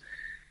depth.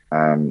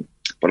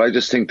 But I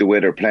just think the way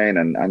they're playing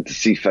and to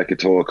see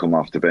Fekitoa come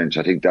off the bench,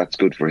 I think that's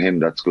good for him.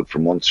 That's good for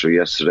Munster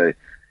yesterday.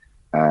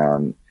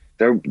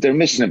 They're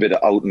missing a bit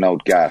of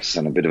out-and-out gas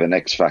and a bit of an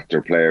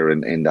X-factor player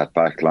in that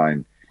back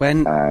line.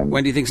 When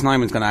do you think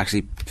Snyman's going to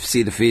actually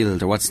see the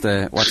field, or what's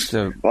the?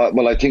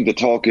 Well, I think the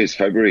talk is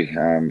February.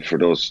 For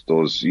those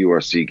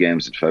URC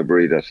games in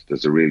February, that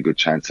there's a real good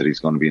chance that he's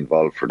going to be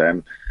involved for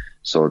them.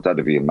 So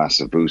that'd be a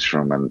massive boost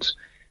for him, and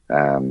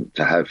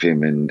to have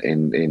him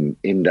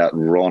in that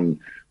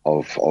run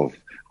of.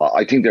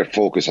 I think their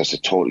focus has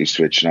to totally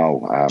switch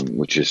now,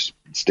 which is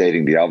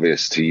stating the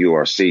obvious to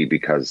URC,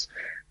 because.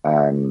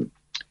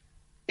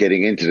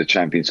 Getting into the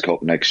Champions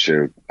Cup next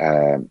year,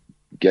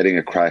 getting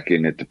a crack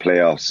in at the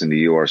playoffs in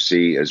the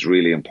URC is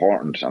really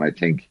important. And I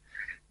think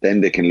then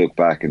they can look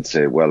back and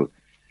say, well,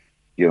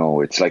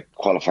 it's like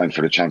qualifying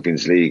for the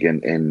Champions League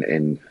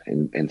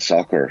in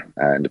soccer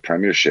and the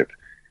Premiership.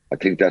 I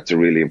think that's a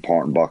really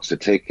important box to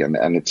tick,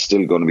 and it's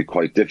still going to be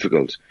quite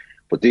difficult.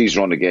 But these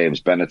run of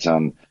games,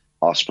 Benetton,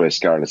 Osprey,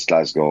 Scarlets,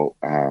 Glasgow,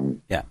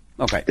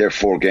 okay, they're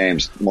 4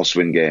 games,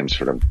 must-win games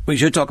for them. We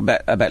should talk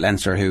about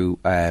Leinster, who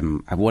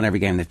have won every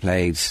game they've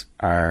played.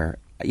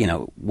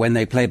 When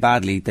they play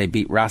badly, they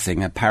beat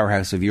Racing, a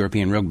powerhouse of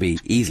European rugby,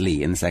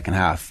 easily in the second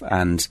half.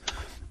 And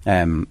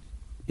some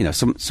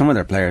of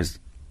their players,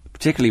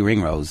 particularly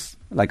Ringrose,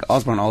 like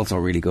Osborne, also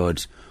really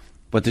good.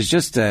 But there's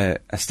just a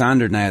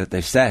standard now that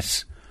they've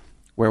set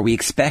where we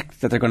expect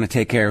that they're going to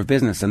take care of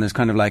business, and there's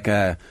kind of like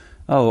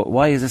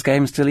why is this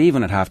game still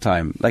even at half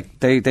time?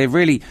 Like they've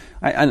really,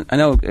 I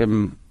know.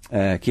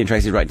 Cian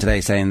Tracy's writing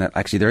today saying that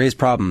actually there is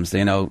problems.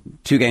 2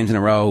 games in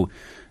a row,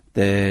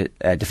 the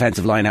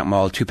defensive line out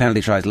maul, 2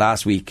 penalty tries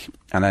last week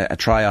and a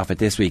try off it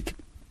this week,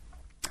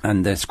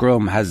 and the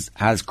scrum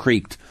has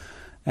creaked.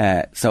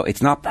 So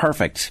it's not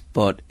perfect,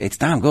 but it's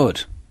damn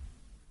good.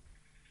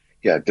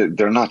 Yeah,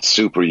 they're not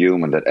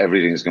superhuman that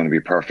everything's going to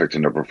be perfect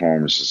in their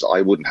performances.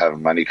 I wouldn't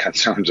have many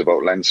concerns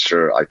about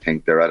Leinster. I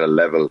think they're at a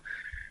level,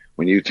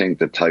 when you think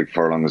that Tyke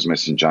Furlong is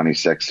missing Johnny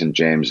Sexton,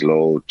 James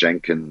Lowe,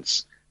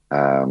 Jenkins,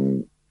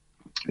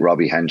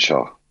 Robbie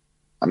Henshaw.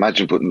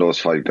 Imagine putting those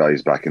 5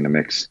 guys back in the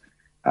mix.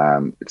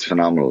 It's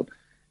phenomenal.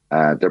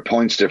 Their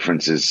points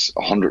difference is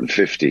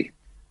 150.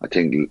 I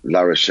think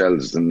La Rochelle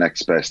is the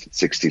next best at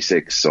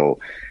 66. So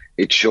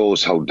it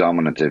shows how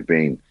dominant they've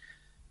been.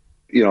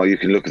 You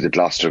can look at the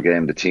Gloucester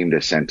game, the team they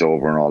sent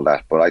over and all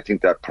that. But I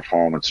think that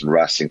performance in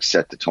Racing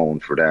set the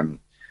tone for them.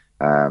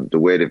 The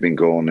way they've been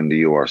going in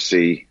the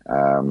URC.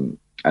 And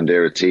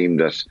they're a team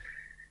that...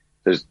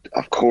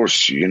 of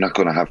course, you're not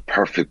going to have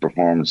perfect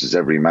performances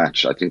every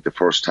match. I think the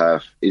first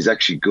half is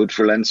actually good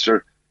for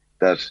Leinster,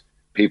 that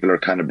people are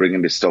kind of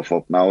bringing this stuff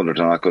up now, that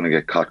they're not going to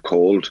get caught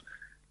cold.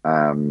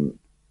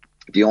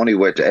 The only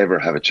way to ever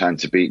have a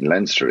chance of beating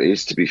Leinster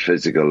is to be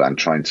physical and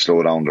try and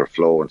slow down their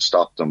flow and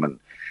stop them. And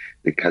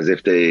because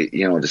if they,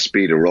 the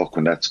speed of ruck,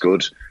 when that's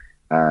good,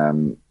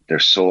 they're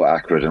so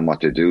accurate in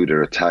what they do.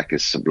 Their attack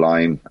is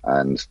sublime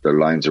and their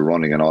lines are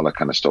running and all that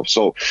kind of stuff.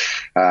 So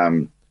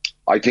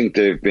I think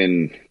they've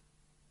been...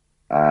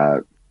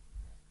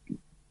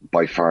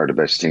 by far the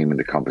best team in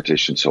the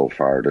competition so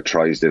far. The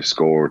tries they've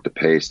scored, the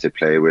pace they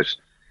play with,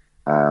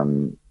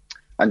 and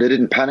And they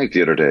didn't panic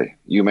the other day.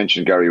 You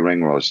mentioned Gary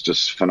Ringrose,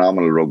 just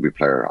phenomenal rugby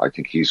player. I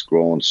think he's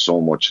grown so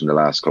much in the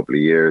last couple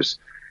of years.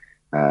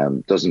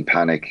 Doesn't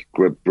panic,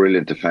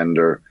 brilliant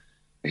defender.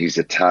 His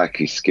attack,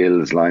 his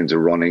skills, lines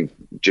of running.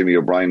 Jimmy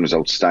O'Brien was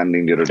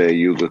outstanding the other day.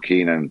 Hugo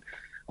Keenan,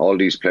 all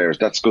these players.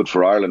 That's good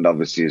for Ireland,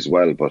 obviously, as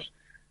well. But,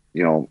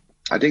 you know,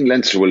 I think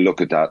Leinster will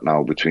look at that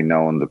now between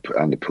now and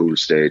the pool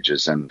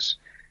stages.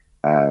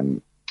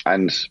 And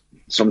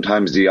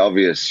sometimes the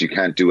obvious, you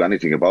can't do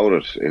anything about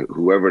it.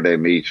 Whoever they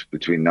meet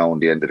between now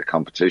and the end of the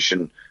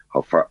competition,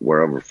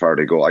 wherever far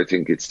they go, I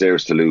think it's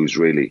theirs to lose,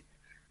 really.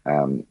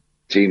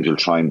 Teams will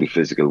try and be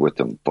physical with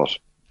them, but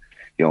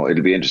you know,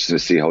 it'll be interesting to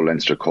see how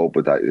Leinster cope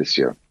with that this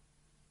year.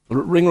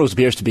 Ringrose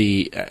appears to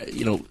be,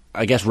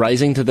 I guess,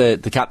 rising to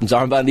the captain's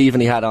armband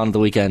even he had on the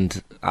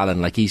weekend,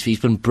 Alan. Like,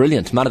 he's been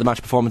brilliant. Man of the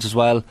match performance as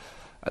well.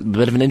 A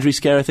bit of an injury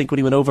scare, I think, when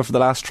he went over for the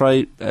last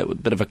try. A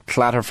bit of a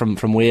clatter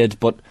from Wade,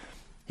 but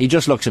he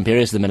just looks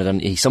imperious at the minute,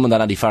 and he's someone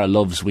that Andy Farrell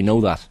loves. We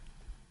know that.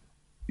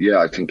 Yeah,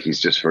 I think he's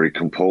just very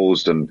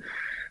composed and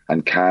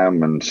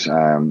calm,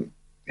 and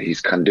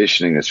his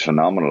conditioning is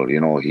phenomenal. You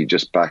know, he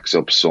just backs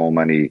up so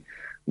many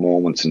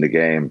moments in the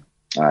game.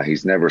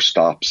 He's never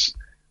stops,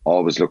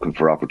 always looking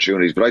for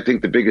opportunities. But I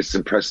think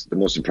the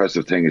most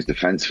impressive thing is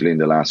defensively in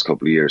the last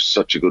couple of years.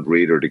 Such a good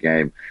reader of the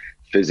game.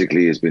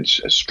 Physically, has been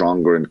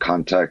stronger in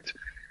contact,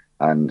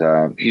 and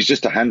he's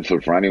just a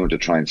handful for anyone to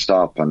try and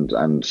stop. And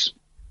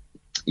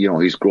you know,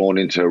 he's grown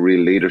into a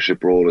real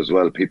leadership role as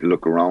well. People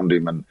look around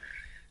him, and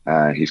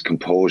his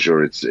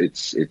composure. It's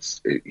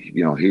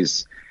you know,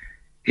 his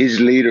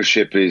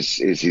leadership is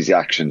his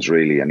actions,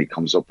 really, and he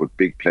comes up with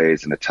big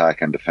plays in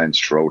attack and defence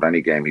throughout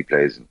any game he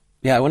plays in.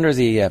 Yeah, I wonder, is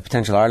he a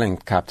potential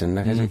Ireland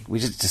captain? We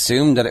just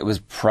assumed that it was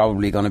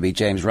probably going to be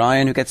James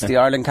Ryan who gets the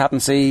Ireland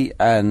captaincy,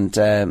 and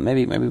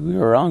maybe we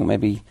were wrong.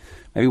 Maybe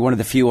one of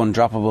the few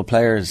undroppable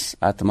players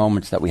at the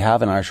moment that we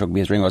have in Irish rugby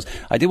is Ringrose.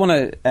 I do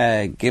want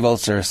to give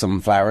Ulster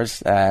some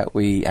flowers.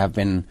 We have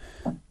been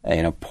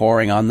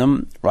pouring on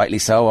them, rightly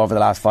so, over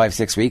the last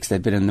 5-6 weeks.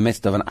 They've been in the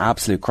midst of an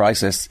absolute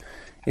crisis.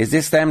 Is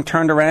this them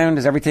turned around?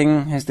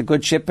 Has the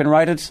good ship been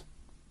righted?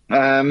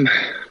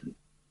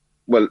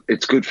 Well,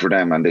 it's good for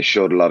them, and they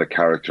showed a lot of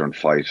character and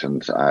fight,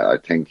 and I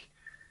think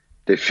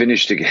they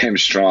finished the game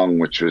strong,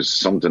 which was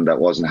something that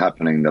wasn't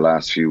happening the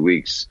last few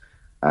weeks.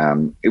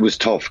 It was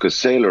tough because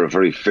Sale are a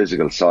very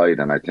physical side,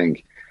 and I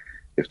think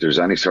if there's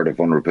any sort of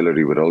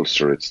vulnerability with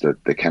Ulster, it's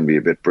that they can be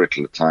a bit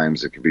brittle at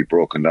times. It can be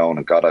broken down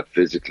and got at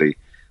physically.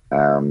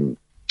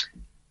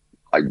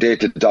 They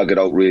had to dog it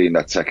out really in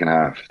that second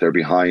half. They're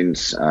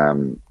behind.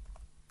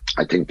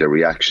 I think their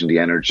reaction, the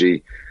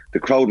energy, the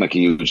crowd make a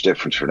huge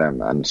difference for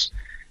them, and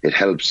it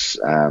helps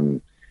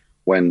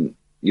when,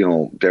 you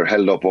know, they're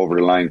held up over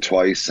the line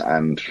twice,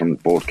 and from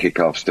both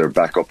kickoffs they're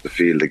back up the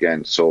field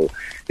again. So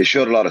they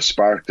showed a lot of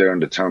spark there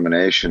and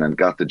determination and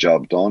got the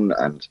job done.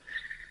 And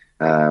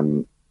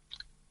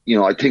you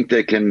know, I think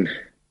they can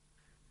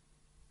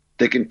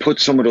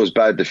put some of those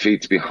bad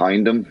defeats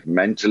behind them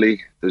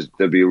mentally.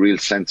 There'll be a real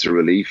sense of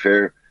relief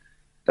here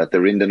that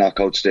they're in the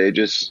knockout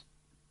stages.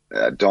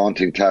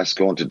 Daunting task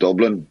going to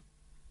Dublin,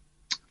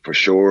 for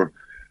sure.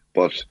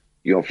 But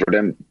you know, for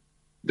them,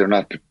 they're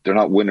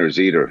not winners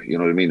either. You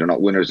know what I mean? They're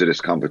not winners of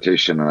this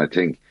competition, and I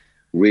think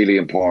really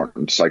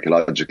important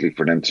psychologically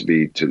for them to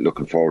be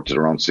looking forward to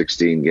the round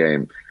 16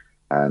 game.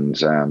 And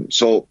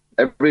so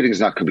everything's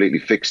not completely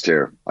fixed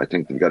here. I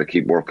think they've got to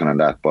keep working on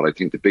that. But I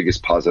think the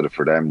biggest positive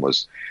for them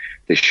was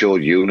they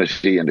showed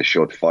unity and they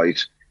showed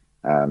fight.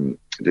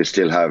 They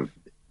still have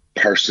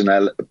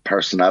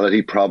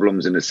personality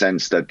problems in the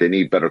sense that they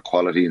need better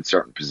quality in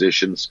certain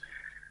positions,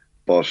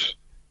 but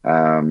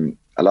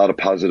a lot of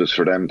positives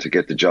for them to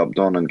get the job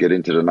done and get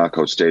into the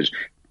knockout stage.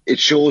 It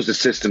shows the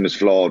system is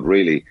flawed,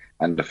 really,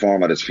 and the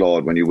format is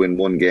flawed when you win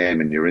one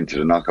game and you're into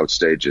the knockout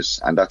stages,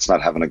 and that's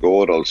not having a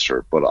go at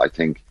Ulster. But I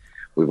think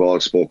we've all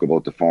spoke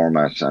about the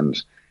format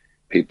and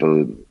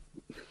people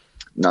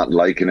not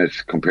liking it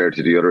compared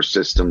to the other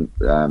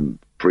system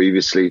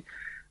previously,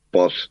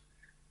 but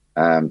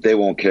they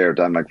won't care,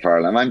 Dan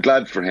McFarlane, and I'm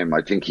glad for him.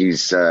 I think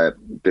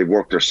they've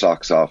worked their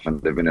socks off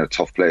and they've been in a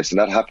tough place, and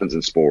that happens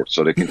in sport,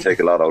 so they can take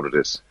a lot out of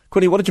this.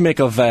 Quinny, what did you make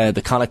of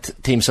the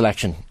Connacht team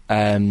selection?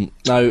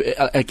 Now,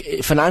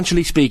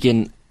 financially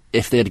speaking,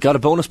 if they had got a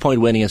bonus point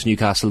win against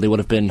Newcastle, they would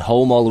have been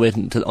home all the way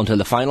until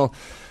the final.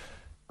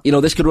 You know,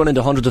 this could run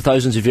into hundreds of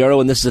thousands of euro,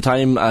 and this is a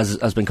time, as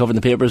has been covered in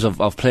the papers,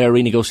 of player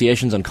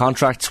renegotiations and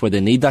contracts where they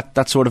need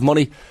that sort of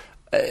money.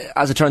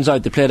 As it turns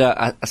out, they played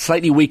a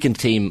slightly weakened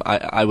team,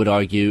 I would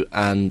argue,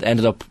 and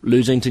ended up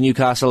losing to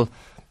Newcastle,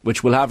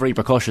 which will have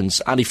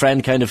repercussions. Andy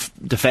Friend kind of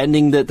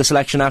defending the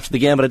selection after the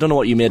game, but I don't know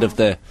what you made of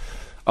the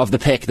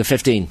pick, the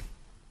 15.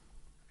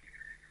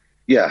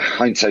 Yeah,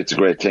 hindsight's a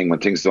great thing when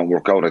things don't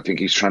work out. I think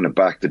he's trying to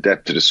back the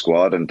depth of the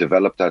squad and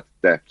develop that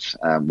depth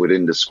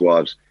within the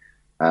squad.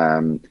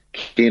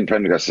 Cian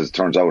Prendergast, as it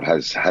turns out,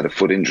 has had a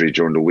foot injury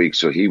during the week,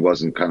 so he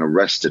wasn't kind of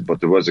rested, but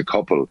there was a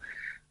couple.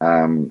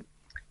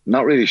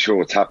 Not really sure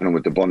what's happening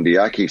with the Bundy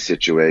Aki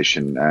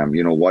situation,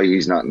 why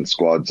he's not in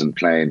squads and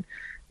playing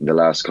in the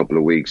last couple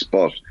of weeks.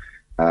 But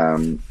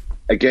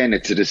again,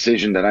 it's a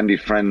decision that Andy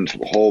Friend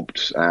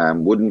hoped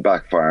wouldn't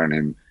backfire on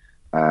him.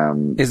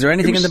 Is there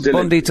anything in the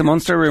Bundy to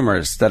Munster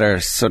rumours that are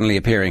suddenly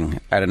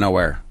appearing out of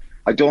nowhere?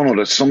 I don't know.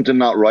 There's something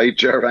not right,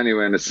 Jerv,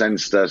 anyway, in the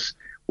sense that,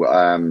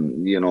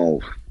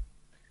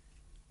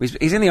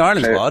 he's in the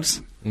Ireland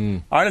squads.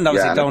 Ireland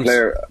obviously don't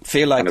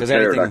feel like there's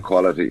anything. That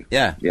quality.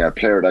 Yeah,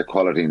 player of that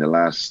quality in the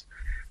last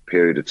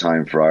period of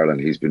time for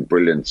Ireland. He's been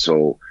brilliant.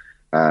 So,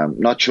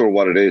 not sure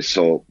what it is.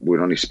 So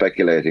we're only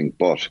speculating,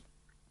 but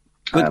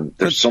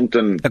there's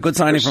something. A good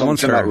signing from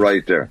Munster, not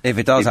right there. If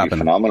it does happen,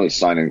 phenomenal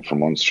signing from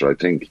Munster. I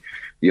think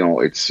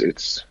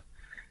it's.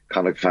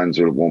 Connacht fans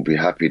won't be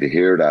happy to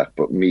hear that,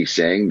 but me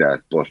saying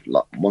that. But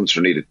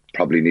Munster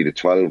probably needed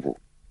 12.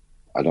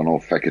 I don't know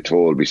if Fekito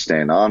will be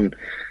staying on.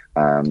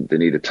 They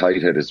need a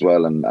tight head as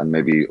well, and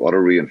maybe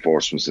other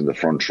reinforcements in the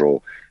front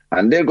row.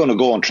 And they're going to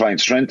go and try and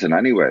strengthen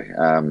anyway.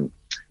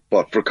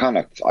 But for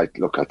Connacht, I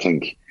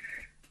think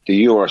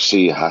the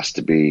URC has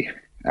to be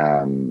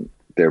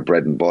their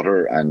bread and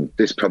butter. And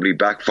this probably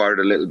backfired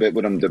a little bit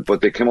with them,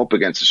 but they came up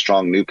against a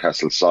strong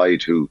Newcastle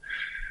side who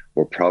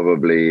were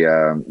probably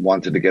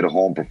wanted to get a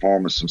home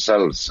performance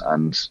themselves,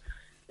 and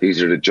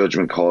these are the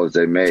judgment calls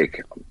they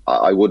make.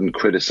 I wouldn't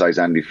criticise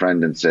Andy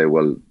Friend and say,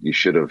 well, you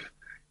should have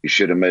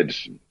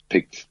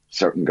picked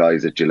certain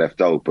guys that you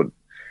left out, but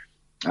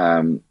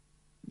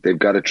they've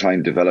got to try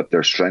and develop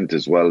their strength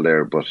as well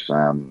there. But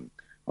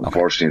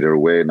unfortunately, they're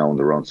away now in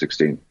the round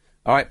 16.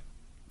 All right,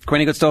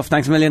 Quinny, good stuff.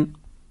 Thanks a million.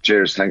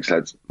 Cheers, thanks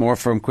lads. More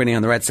from Quinny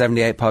on the Red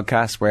 78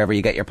 podcast, wherever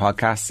you get your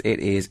podcasts. It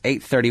is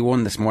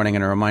 8:31 this morning,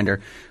 and a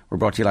reminder, we're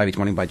brought to you live each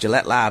morning by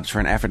Gillette Labs for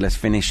an effortless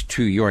finish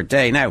to your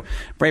day. Now,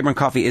 Braeburn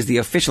Coffee is the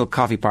official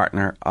coffee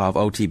partner of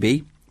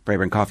OTB.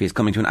 Braeburn Coffee is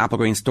coming to an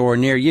Applegreen store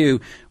near you,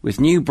 with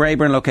new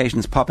Braeburn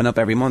locations popping up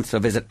every month. So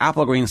visit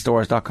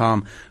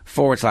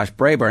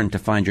applegreenstores.com/Braeburn to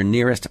find your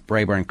nearest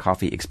Braeburn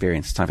coffee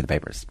experience. It's time for the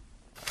papers.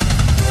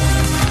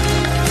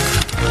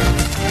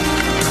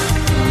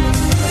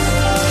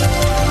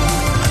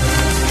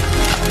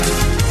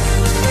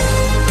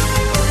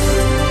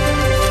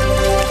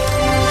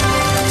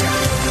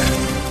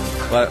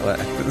 What?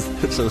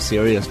 It's so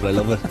serious, but I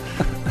love it.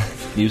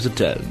 News at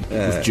 10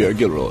 with Ger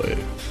Gilroy.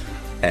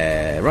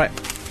 Right.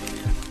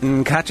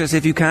 Catch us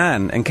if you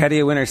can.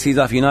 Enkedia winner sees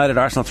off United,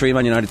 Arsenal 3,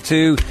 Man United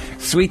 2.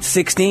 Sweet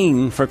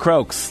 16 for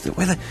Crokes.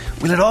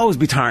 Will it always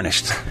be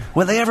tarnished?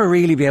 Will they ever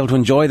really be able to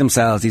enjoy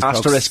themselves, these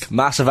asterisk, Crokes?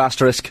 Massive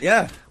asterisk.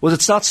 Yeah. Was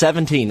it's not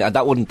 17?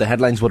 The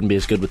headlines wouldn't be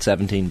as good with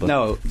 17, but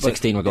no,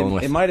 16 we're going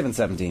with. It might have been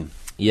 17.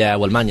 Yeah,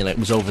 well, Man United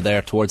was over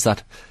there towards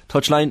that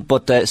touchline,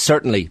 but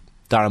certainly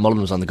Darren Mullen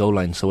was on the goal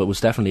line, so it was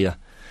definitely a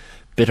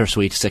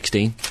bittersweet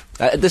 16.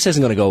 This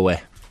isn't going to go away.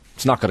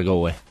 It's not going to go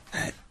away.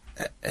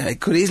 It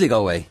could easily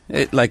go away.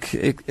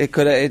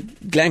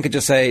 Glenn could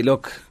just say,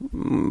 "Look,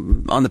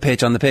 on the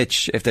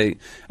pitch." If they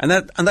and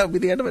that would be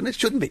the end of it. It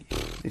shouldn't be.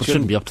 It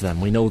shouldn't be up to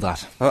them. We know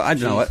that. Well, I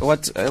don't know.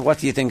 What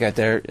do you think out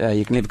there?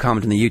 You can leave a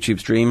comment in the YouTube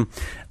stream.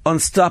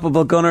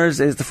 Unstoppable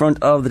Gunners is the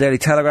front of the Daily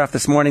Telegraph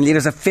this morning.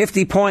 Leaders at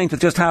 50 points with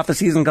just half the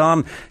season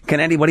gone. Can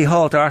anybody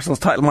halt Arsenal's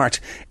title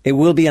march? It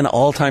will be an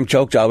all-time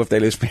choke job if they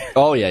lose.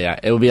 Oh yeah.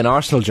 It will be an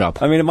Arsenal job.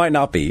 I mean, it might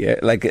not be.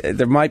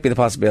 There might be the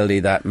possibility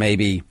that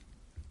maybe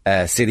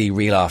City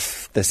reel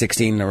off the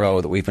 16 in a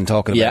row that we've been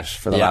talking about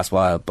for the last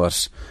while,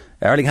 but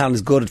Erling Haaland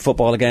is good at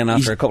football again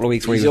after a couple of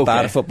weeks where he was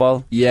bad at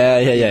football.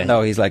 Yeah.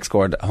 No, he's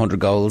scored 100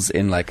 goals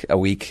in a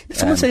week. Did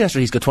someone say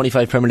yesterday he's got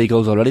 25 Premier League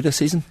goals already this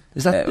season?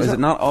 Is that it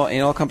not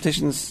in all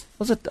competitions?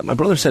 Was it? My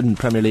brother said in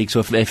Premier League, so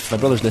if my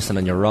brother's listening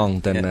and you're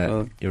wrong,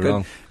 then you're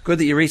wrong. Good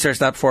that you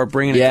researched that before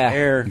bringing it to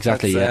air.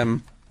 Exactly.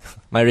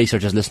 My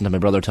research is listening to my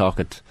brother talk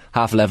at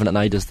 11:30 at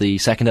night as the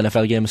second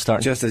NFL game is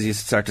starting. Just as you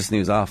start to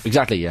snooze off.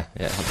 Exactly, yeah,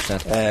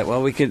 100%.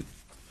 Well, we could...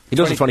 He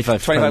does have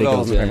 25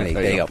 goals in the Premier League.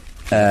 There you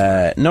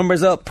go.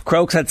 Numbers up.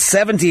 Crokes had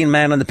 17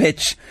 men on the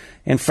pitch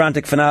in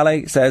frantic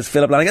finale, says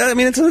Philip Lanigan. I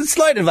mean, it's a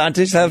slight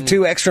advantage to have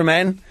two extra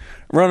men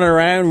running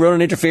around,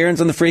 running interference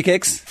on the free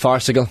kicks.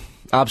 Farcical.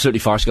 Absolutely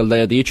farcical.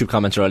 The YouTube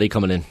comments are already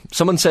coming in.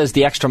 Someone says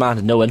the extra man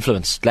had no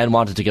influence. Glenn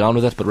wanted to get on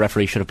with it, but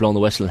referee should have blown the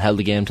whistle and held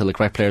the game till the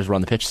correct players were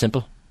on the pitch.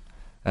 Simple.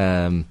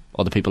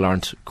 Other people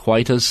aren't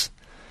quite as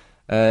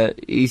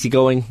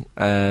easygoing.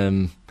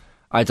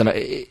 I don't know.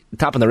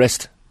 Tapping the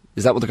wrist.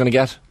 Is that what they're going to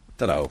get?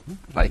 Don't know.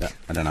 I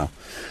don't know.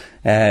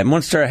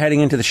 Munster heading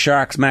into the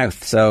Sharks'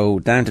 mouth, so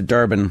down to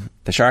Durban.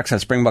 The Sharks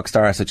have Springbok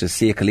stars such as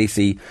Sia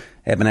Khaleesi,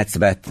 Eben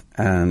Etzebeth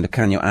and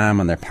Lucanio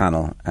Am on their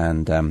panel,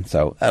 and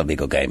so that'll be a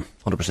good game.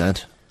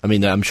 100%. I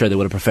mean, I'm sure they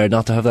would have preferred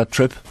not to have that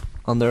trip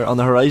on the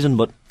horizon,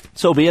 but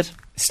so be it.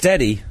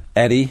 Steady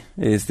Eddie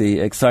is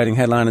the exciting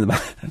headline in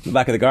the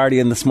back of the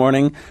Guardian this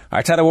morning.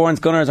 Arteta warns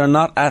Gunners are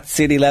not at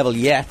City level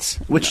yet.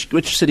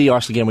 Which City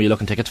Arsenal game were you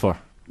looking tickets for?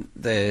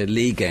 The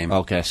league game.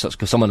 Okay, so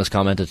because someone has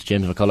commented,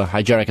 James McCullough.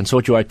 Hi Jerry, I can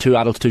sort you out 2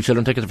 adults, 2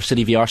 children tickets for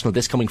City v Arsenal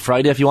this coming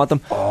Friday if you want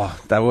them. Oh,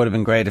 that would have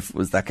been great if it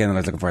was that game that I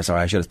was looking for. Sorry,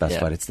 I should have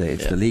specified. It's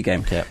the league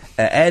game. Yeah.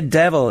 Ed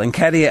Devil and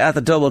Enkedia at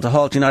the double to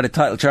halt United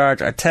title charge.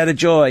 Arteta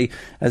joy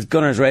as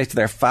Gunners race to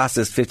their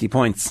fastest 50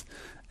 points.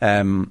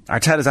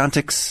 Arteta's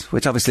antics,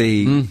 which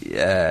obviously,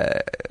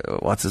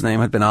 what's his name,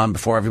 had been on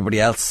before everybody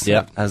else,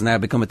 has now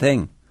become a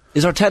thing.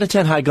 Is Arteta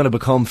Ten Hag going to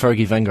become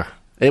Fergie Wenger?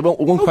 It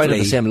won't quite have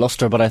the same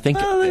lustre, but I think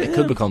it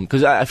could become,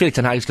 because I feel like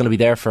Ten Hag's going to be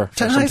there for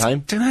some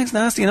time. Ten Hag's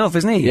nasty enough,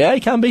 isn't he? Yeah,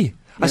 he can be.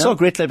 I saw a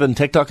great clip on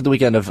TikTok at the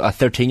weekend of a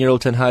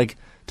 13-year-old Ten Hag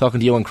talking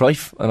to Johan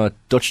Cruyff on a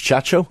Dutch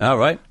chat show. Oh,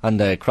 right. And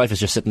Cruyff is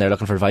just sitting there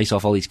looking for advice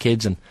off all these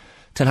kids, and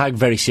Ten Hag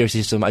very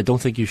seriously says to him, I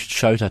don't think you should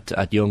shout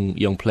at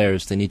young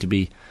players. They need to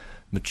be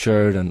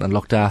matured and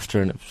looked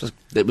after, and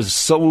it was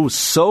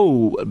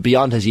so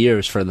beyond his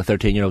years for the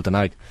 13-year-old Ten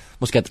Hag.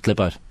 Must get the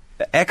clip out.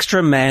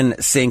 Extra men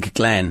sink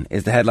Glen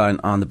is the headline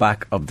on the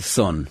back of the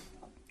Sun.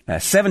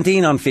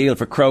 17 on field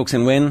for Crokes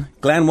and win.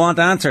 Glen want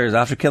answers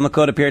after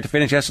Kilmacud appeared to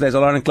finish yesterday's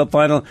All-Ireland Club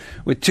final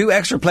with 2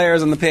 extra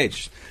players on the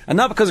pitch. And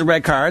not because of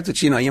red cards,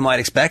 which you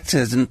might expect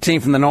as a team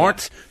from the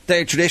north.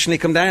 They traditionally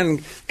come down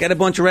and get a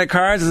bunch of red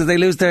cards as they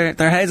lose their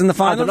heads in the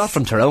finals. They're not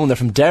from Tyrone, they're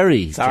from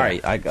Derry. Sorry,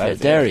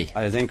 Derry.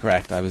 I was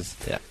incorrect. I was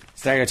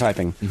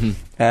stereotyping.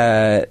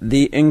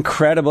 The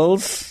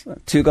Incredibles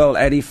 2-goal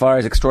Eddie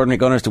fires extraordinary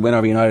gunners to win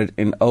over United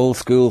in old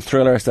school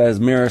thriller, says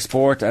Mirror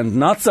Sport, and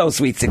not so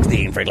sweet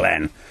 16 for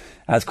Glen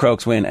as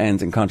Crokes win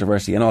ends in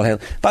controversy. And all hail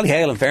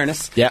Ballyhale, in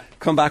fairness,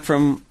 come back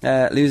from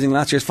losing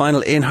last year's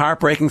final in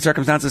heartbreaking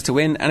circumstances to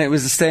win, and it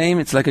was the same.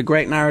 It's like a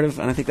great narrative,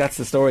 and I think that's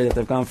the story that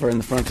they've gone for in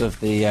the front of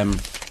the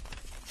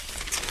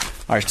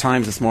Irish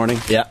Times this morning.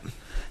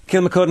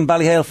 Kilmacud and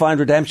Ballyhale find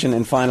redemption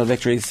in final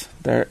victories.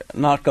 They're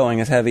not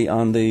going as heavy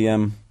on the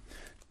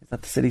is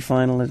that the city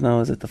final?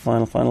 Is it the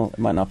final? It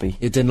might not be.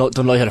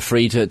 Dunloy had a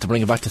free to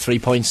bring it back to 3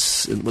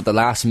 points with the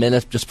last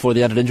minute just before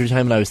the end of injury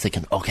time, and I was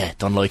thinking, okay,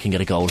 Dunloy can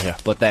get a goal here.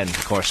 But then,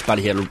 of course,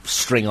 Ballyhale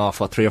string off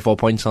 3 or 4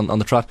 points on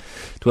the trot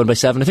to win by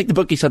 7. I think the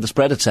bookies had the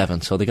spread at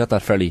 7, so they got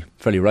that fairly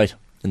right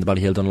in the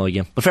Ballyhale Dunloy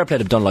game. But fair play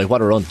to Dunloy,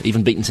 what a run!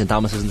 Even beating St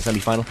Thomas's in the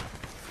semi-final,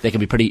 they can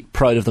be pretty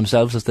proud of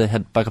themselves as they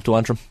head back up to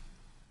Antrim.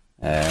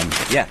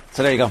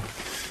 So there you go.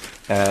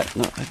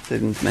 No, I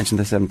didn't mention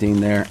the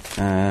 17 there.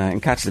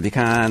 And catch it if you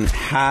can.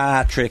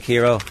 Hat-trick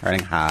hero.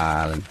 Erling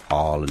Haaland.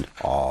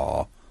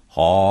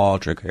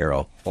 Hat-trick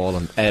hero.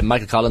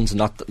 Michael Collins,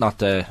 not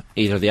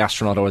either the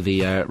astronaut or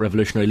the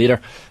revolutionary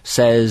leader,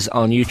 says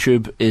on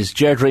YouTube, is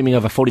Ger dreaming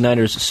of a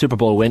 49ers Super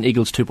Bowl win?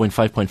 Eagles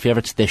 2.5 point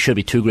favourites. They should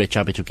be 2 great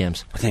championship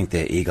games. I think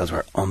the Eagles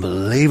were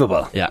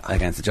unbelievable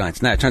against the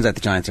Giants. Now, it turns out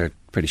the Giants are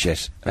pretty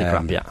shit.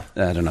 Crap,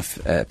 I don't know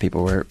if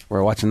people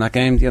were watching that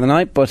game the other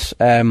night, but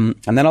and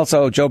then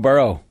also Joe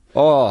Burrow.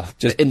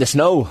 Just in the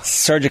snow,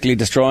 surgically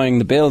destroying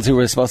the Bills, who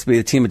were supposed to be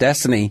the team of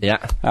destiny.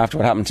 After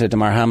what happened to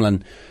Damar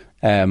Hamlin,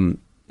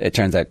 it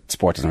turns out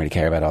sport doesn't really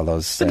care about all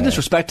those. Bit of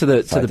disrespect to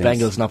the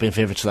Bengals not being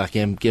favourites for that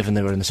game, given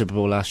they were in the Super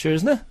Bowl last year,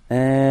 isn't it?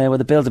 Well,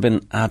 the Bills have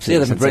been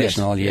absolutely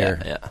sensational all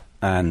year,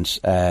 and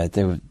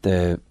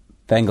the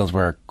Bengals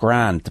were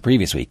grand the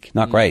previous week,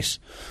 not great.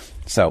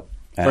 So.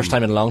 First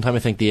time in a long time, I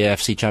think the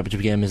AFC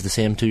Championship game is the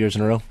same 2 years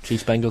in a row.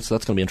 Chiefs Bengals, so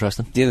that's going to be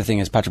interesting. The other thing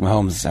is Patrick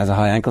Mahomes has a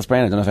high ankle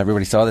sprain. I don't know if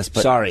everybody saw this,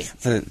 but sorry,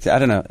 I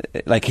don't know.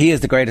 Like, he is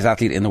the greatest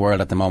athlete in the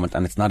world at the moment,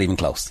 and it's not even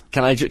close.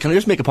 Can I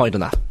just make a point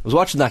on that? I was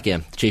watching that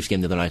game, the Chiefs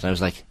game the other night, and I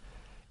was like,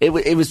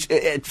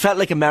 it felt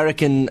like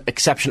American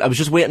exception. I was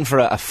just waiting for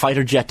a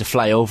fighter jet to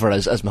fly over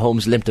as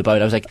Mahomes limped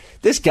about. I was like,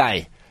 this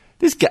guy.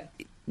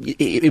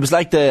 It was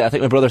like I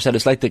think my brother said,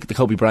 it's like the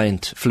Kobe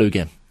Bryant flu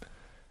game.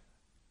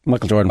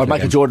 Michael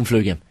Jordan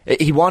flu game.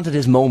 He wanted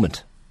his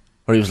moment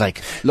where he was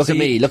like, look at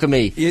me,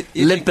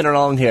 limping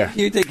along here.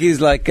 You think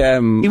he's like... he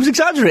was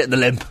exaggerating the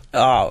limp.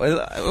 Oh,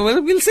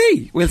 well, we'll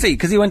see,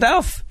 because he went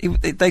off.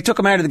 They took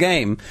him out of the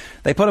game.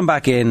 They put him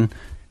back in.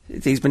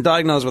 He's been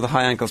diagnosed with a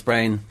high ankle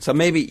sprain. So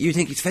maybe you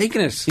think he's faking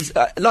it. He's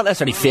not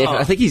necessarily faking it.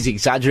 I think he's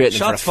exaggerating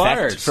Shots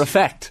fired. For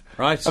effect.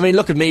 Right. I mean,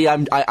 look at me.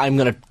 I'm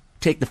going to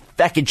take the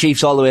feckin'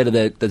 Chiefs all the way to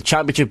the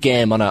championship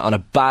game on a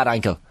bad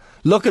ankle.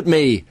 Look at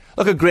me.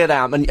 Look at great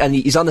arm. And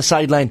he's on the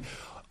sideline.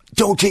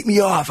 Don't take me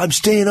off. I'm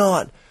staying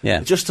on.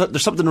 Yeah.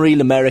 There's something real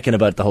American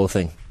about the whole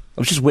thing.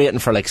 I was just waiting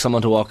for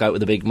someone to walk out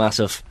with a big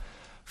massive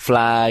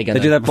flag and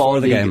they do that before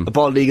the game. A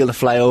bald eagle to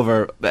fly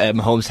over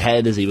Mahomes'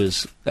 head as he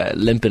was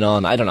limping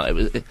on. I don't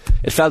know.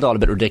 It felt all a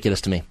bit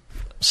ridiculous to me.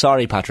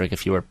 Sorry, Patrick,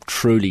 if you were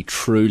truly,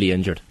 truly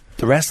injured.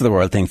 The rest of the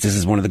world thinks this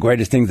is one of the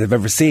greatest things they've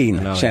ever seen.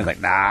 Shane's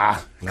like,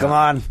 come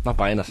on. Not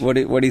buying it.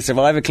 Would he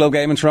survive a club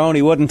game in Tyrone?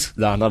 He wouldn't.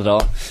 No, not at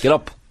all. Get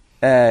up.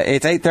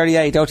 It's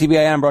 8:38.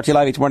 OTBAM brought to you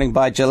live each morning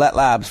by Gillette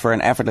Labs for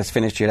an effortless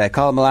finish to your day.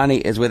 Carl Milani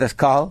is with us.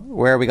 Carl,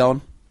 where are we going?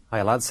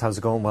 Hi lads, how's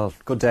it going? Well,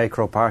 good day,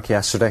 Croke Park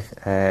yesterday.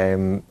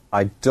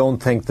 I don't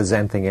think there's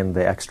anything in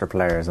the extra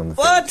players on the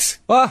field.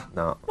 What?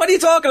 No. What are you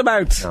talking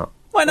about? No.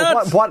 Why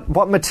not?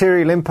 What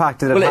material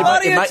impact did it have?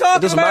 What are you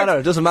talking about?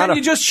 It doesn't matter. Can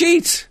you just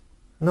cheat?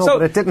 No,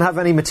 but it didn't have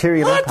any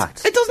material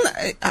impact. It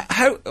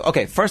doesn't.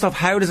 Okay, first off,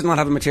 how does it not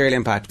have a material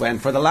impact when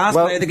for the last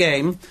play of the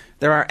game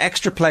there are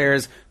extra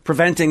players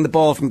preventing the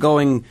ball from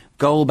going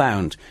goal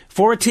bound?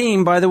 For a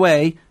team, by the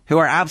way, who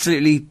are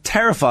absolutely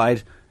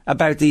terrified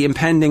about the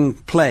impending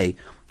play.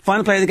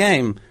 Final play of the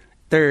game,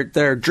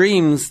 their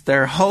dreams,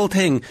 their whole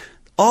thing.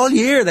 All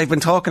year they've been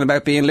talking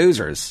about being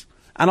losers.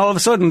 and all of a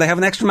sudden they have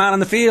an extra man on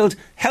the field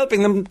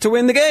helping them to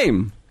win the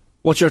game.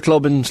 What's your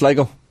club in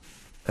Sligo?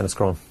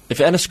 Enniscrone. If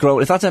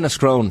that's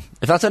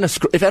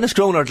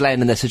Enniscrone or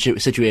Glen in this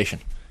situation,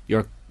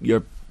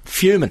 you're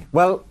fuming.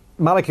 Well,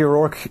 Malachy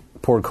O'Rourke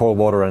poured cold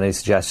water on any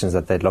suggestions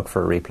that they'd look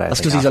for a replay. That's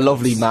because he's a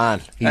lovely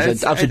man.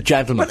 He's an absolute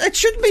gentleman. But it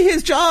shouldn't be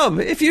his job.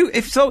 This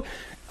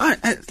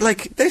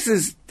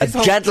is a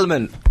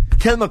gentleman.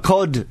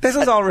 Kilmacud. This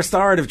is all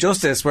restorative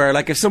justice, where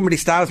like if somebody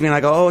stabs me and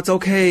I go, oh, it's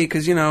okay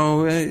because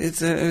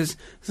it's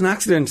an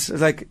accident.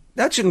 It's like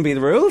that shouldn't be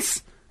the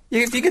rules.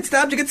 If you get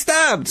stabbed, you get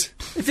stabbed.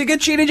 If you get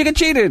cheated, you get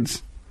cheated.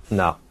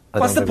 No.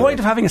 What's the point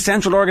of having a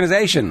central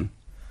organisation?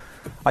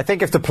 I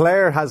think if the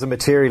player has a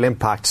material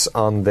impact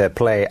on the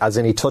play, as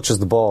in he touches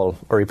the ball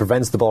or he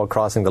prevents the ball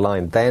crossing the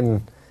line,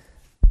 then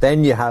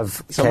you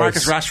have. So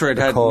Marcus Rashford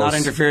had not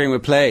interfering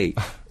with play.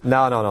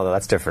 No,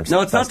 that's different.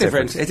 No, it's not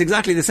different. It's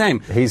exactly the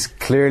same. He's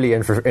clearly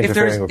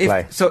interfering with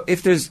play. So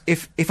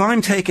if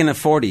I'm taking a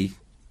 40,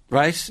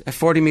 right, a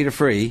 40-metre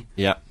free,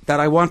 that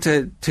I want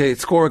to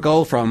score a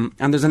goal from,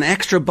 and there's an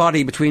extra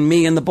body between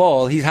me and the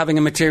ball, he's having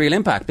a material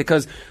impact,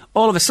 because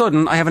all of a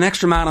sudden I have an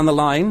extra man on the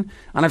line,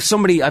 and I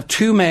have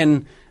two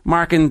men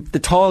marking the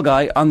tall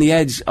guy on the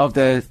edge of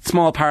the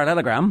small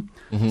parallelogram.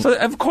 Mm-hmm. So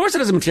of course it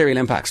has a material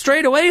impact.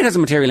 Straight away it has a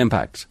material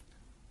impact.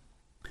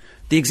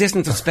 The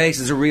existence of space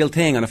is a real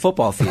thing on a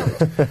football field.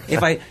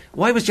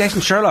 Why was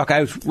Jason Sherlock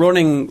out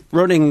running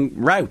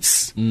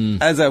routes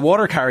as a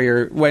water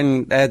carrier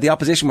when the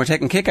opposition were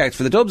taking kickouts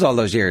for the Dubs all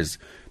those years?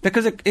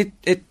 Because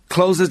it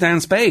closes down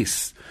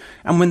space.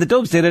 And when the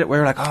Dubs did it, we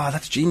were like, oh,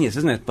 that's genius,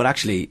 isn't it? But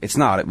actually, it's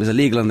not. It was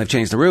illegal, and they've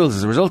changed the rules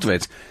as a result of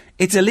it.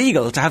 It's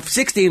illegal to have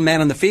 16 men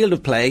on the field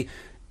of play.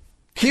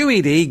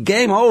 QED,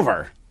 game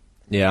over.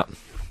 Yeah.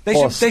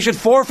 They should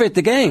forfeit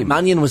the game.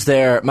 Mannion was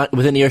there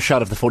within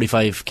earshot of the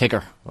 45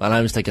 kicker, and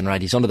I was thinking,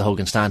 right, he's under the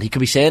Hogan stand. He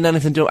could be saying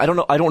anything to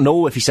him. I don't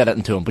know if he said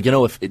anything to him, but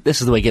if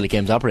this is the way Gaelic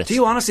games operates. Do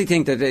you honestly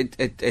think that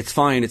it's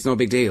fine? It's no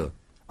big deal.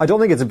 I don't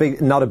think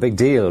it's not a big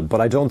deal,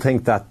 but I don't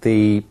think that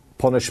the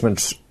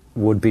punishment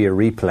would be a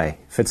replay.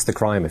 Fits the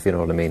crime, if you know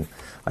what I mean.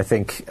 I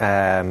think.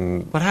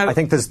 But how? I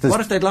think there's what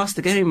if they'd lost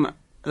the game?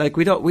 Like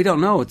we don't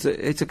know.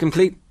 It's a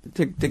complete.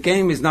 The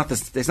game is not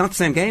it's not the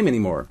same game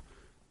anymore.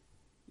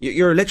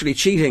 You're literally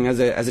cheating as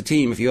a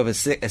team if you have a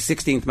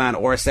 16th man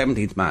or a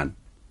 17th man.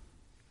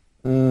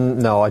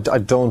 No, I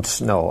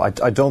don't. No,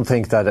 I don't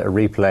think that a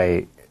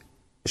replay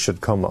should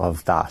come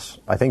of that.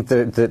 I think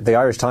the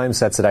Irish Times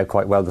sets it out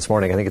quite well this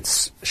morning. I think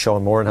it's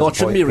Sean Moran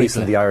has a piece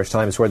in the Irish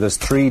Times where there's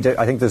three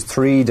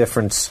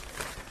different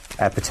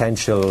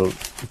potential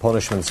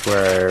punishments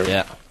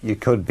where you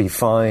could be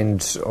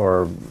fined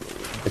or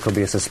there could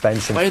be a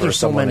suspension for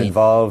someone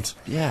involved.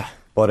 Yeah.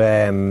 But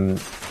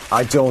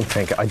I don't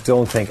think, I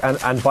don't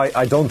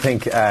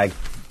think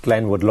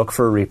Glenn would look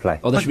for a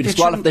replay. Oh, they should be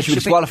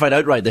disqualified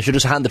outright. They should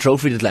just hand the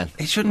trophy to Glenn.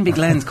 It shouldn't be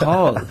Glenn's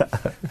call.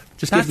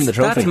 Just give him the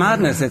trophy. That's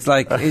madness. It's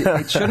like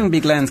it shouldn't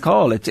be Glenn's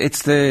call.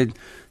 It's the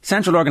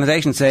central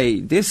organisation say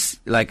this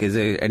is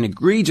an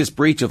egregious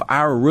breach of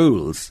our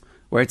rules,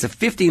 where it's a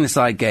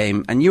 15-a-side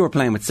game and you were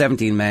playing with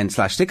 17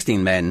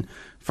 men/16 men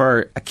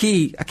for a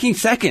key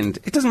second.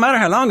 It doesn't matter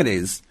how long it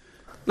is.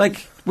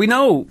 Like we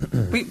know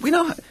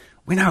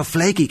how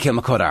flaky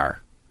Kilmacud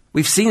are.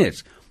 We've seen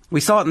it. We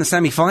saw it in the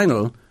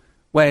semi-final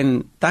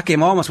when that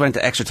game almost went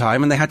to extra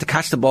time and they had to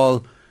catch the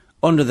ball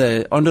under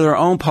their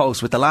own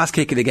post with the last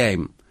kick of the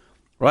game,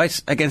 right,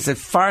 against a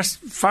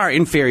far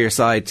inferior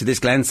side to this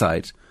Glen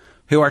side,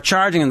 who are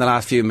charging in the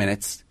last few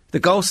minutes. The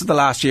ghosts of the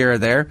last year are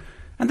there,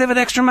 and they have an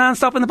extra man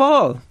stopping the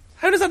ball.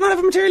 How does that not have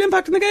a material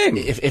impact in the game?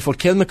 If what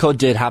Kilmacud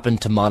did happen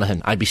to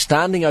Monaghan, I'd be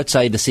standing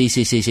outside the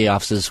CCCC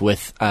offices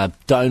with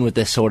down with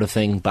this sort of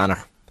thing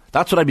banner.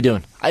 That's what I'd be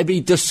doing. I'd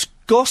be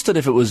disgusted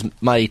if it was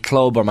my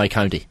club or my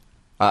county.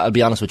 I'll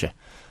be honest with you.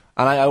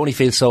 And I only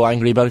feel so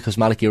angry about it because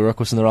Malachy O'Rourke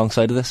was on the wrong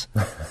side of this.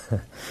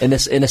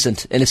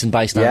 innocent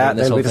bystander. Yeah, in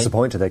this they'll whole be thing.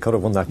 Disappointed. They could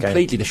have won that game.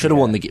 Completely. They should have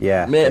won the game.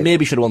 Yeah,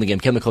 maybe should have won the game.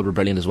 Kilmacud were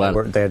brilliant as well.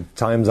 They had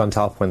times on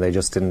top when they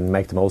just didn't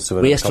make the most of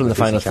it. Wasteful in the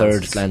final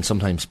third, Glenn,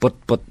 sometimes. But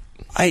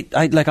I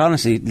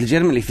honestly,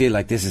 legitimately feel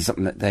like this is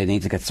something that they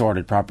need to get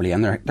sorted properly,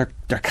 and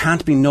there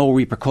can't be no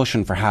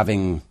repercussion for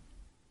having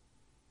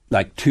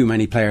too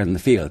many players in the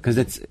field, because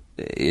it's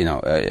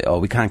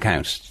we can't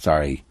count.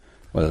 Sorry,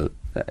 well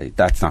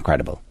that's not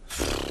credible.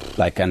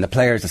 And the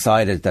players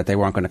decided that they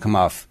weren't going to come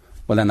off.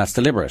 Well, then that's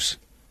deliberate,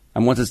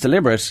 and once it's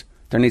deliberate,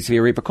 there needs to be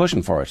a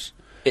repercussion for it.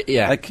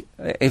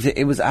 If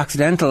it was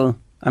accidental,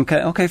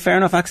 okay, fair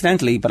enough,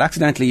 accidentally, but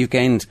accidentally you've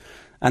gained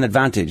an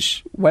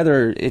advantage,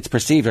 whether it's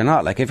perceived or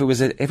not. If it was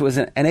an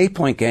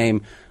 8-point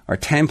game or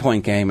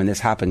 10-point game and this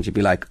happened, you'd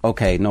be like,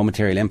 okay, no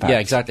material impact. Yeah,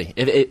 exactly.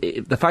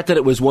 If the fact that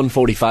it was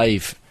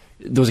 145,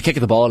 there was a kick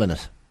of the ball in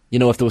it.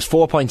 If there was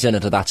 4 points in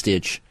it at that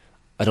stage,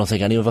 I don't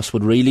think any of us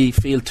would really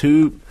feel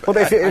too...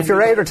 But if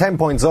you're 8 or 10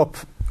 points up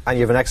and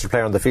you have an extra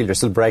player on the field, you're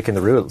still breaking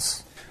the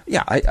rules.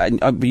 Yeah,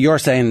 you're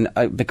saying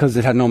because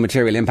it had no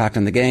material impact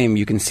on the game,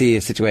 you can see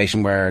a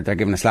situation where they're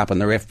given a slap on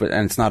the wrist,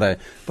 and it's not a...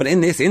 But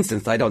in this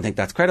instance, I don't think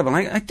that's credible.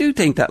 I do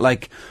think that,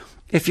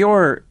 if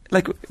you're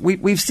like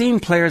we've seen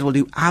players will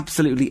do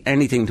absolutely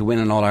anything to win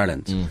an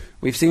All-Ireland.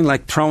 We've seen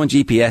like throwing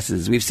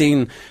GPSs. We've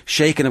seen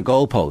shaking of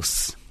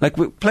goalposts. Like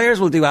players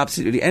will do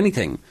absolutely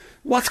anything.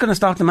 What's going to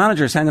stop the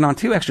manager sending on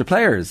 2 extra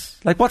players?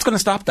 Like what's going to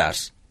stop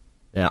that?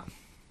 Yeah.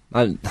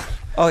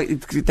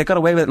 They got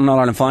away with it in an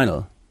All-Ireland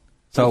final,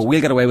 so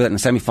we'll get away with it in the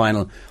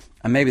semi-final,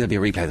 and maybe there'll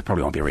be a replay. There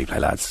probably won't be a replay,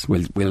 lads.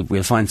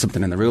 We'll find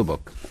something in the rule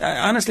book.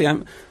 Honestly,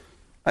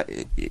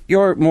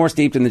 you're more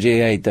steeped in the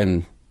GAA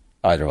than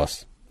either of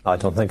us. I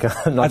don't think.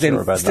 I'm not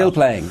sure about still that.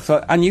 Playing.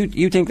 So, and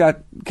you think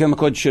that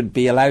Kilmacud should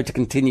be allowed to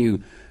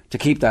continue to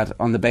keep that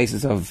on the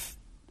basis of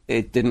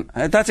it didn't.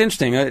 That's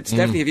interesting. It's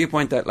definitely a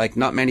viewpoint that like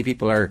not many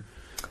people are.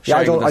 Yeah,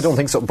 I don't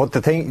think so. But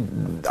the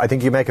thing, I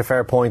think you make a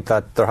fair point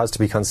that there has to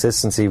be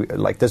consistency.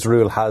 Like this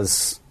rule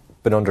has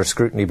been under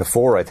scrutiny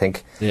before, I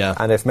think. Yeah.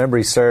 And if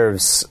memory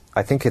serves,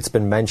 I think it's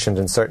been mentioned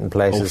in certain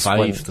places.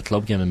 05, the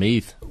club game in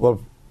Meath.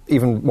 Well,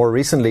 even more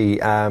recently,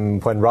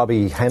 when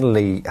Robbie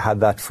Henley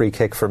had that free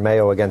kick for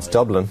Mayo against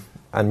Dublin,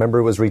 and remember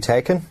it was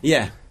retaken?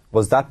 Yeah.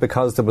 Was that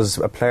because there was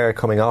a player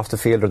coming off the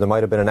field, or there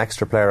might have been an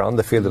extra player on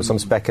the field? There was some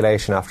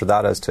speculation after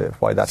that as to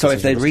why that. So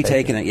if they'd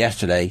retaken taken it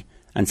yesterday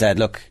and said,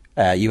 "Look,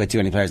 you had too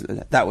many players,"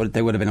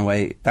 they would have been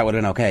away. That would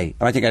have been okay.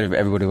 And I think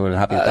everybody would have been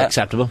happy with that.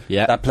 Acceptable.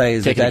 Yeah. That play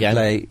is a dead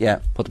play. Yeah.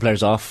 Put the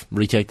players off.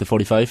 Retake the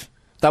 45.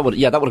 That would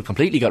have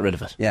completely got rid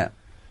of it. Yeah.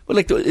 But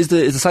like, is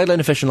the sideline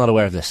official not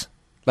aware of this?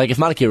 Like, if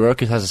Malachy O'Rourke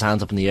has his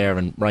hands up in the air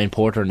and Ryan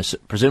Porter and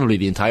presumably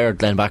the entire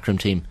Glen Backroom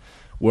team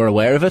were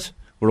aware of it,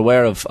 were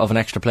aware of an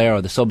extra player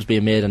or the subs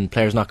being made and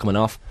players not coming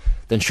off,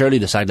 then surely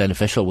the sideline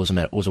official was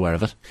aware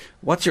of it.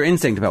 What's your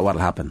instinct about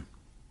what'll happen?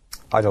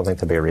 I don't think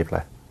there'll be a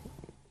replay.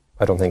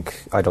 I don't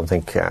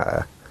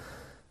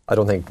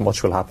think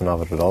much will happen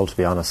of it at all, to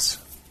be honest.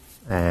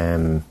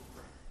 And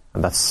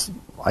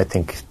I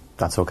think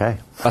that's okay.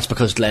 That's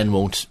because Glen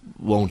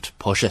won't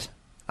push it.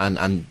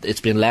 And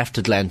it's been left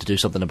to Glen to do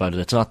something about it.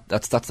 It's not.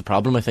 That's the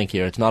problem, I think,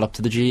 here. It's not up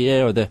to the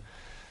GAA or the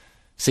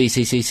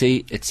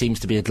CCCC. It seems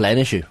to be a Glen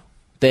issue.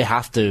 They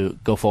have to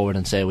go forward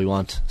and say we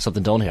want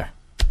something done here,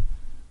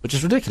 which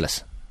is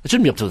ridiculous. It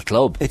shouldn't be up to the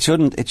club. It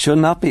shouldn't. It should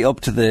not be up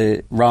to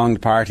the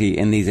wronged party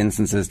in these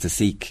instances to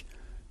seek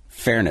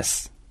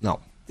fairness. No,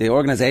 the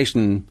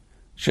organisation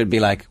should be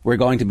like, we're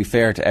going to be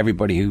fair to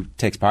everybody who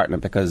takes part in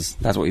it because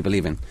that's what we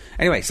believe in.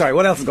 Anyway, sorry,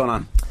 what else is going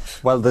on?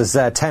 Well, there's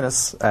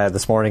tennis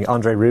this morning.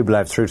 Andrei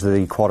Rublev through to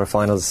the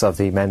quarterfinals of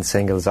the men's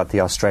singles at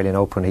the Australian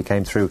Open. He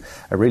came through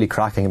a really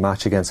cracking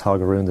match against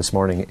Holger Rune this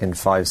morning in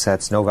 5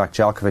 sets. Novak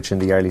Djokovic in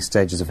the early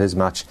stages of his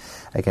match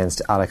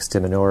against Alex de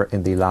Minaur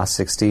in the last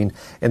 16.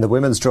 In the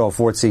women's draw,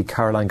 fourth seed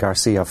Caroline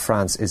Garcia of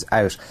France is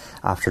out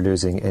after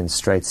losing in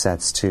straight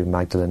sets to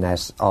Magdalene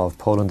of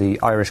Poland. The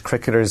Irish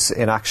cricketers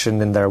in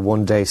action in their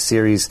one-day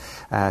series.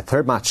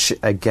 Third match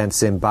against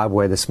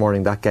Zimbabwe this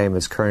morning. That game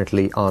is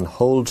currently on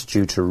hold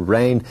due to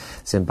rain.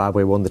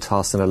 Zimbabwe won the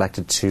toss and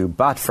elected to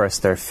bat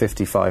first. They're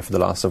 55 for the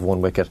loss of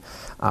 1 wicket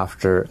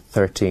after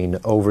 13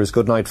 overs.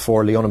 Good night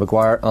for Leona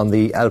Maguire on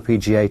the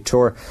LPGA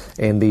Tour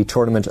in the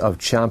Tournament of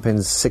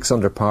Champions. 6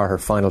 under par, her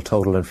final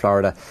total in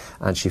Florida,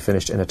 and she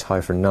finished in a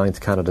tie for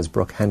 9th. Canada's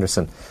Brooke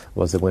Henderson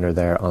was the winner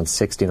there on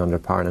 16 under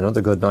par. And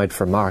another good night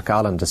for Mark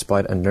Allen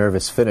despite a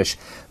nervous finish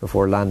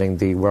before landing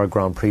the World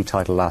Grand Prix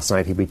title last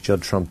night. He beat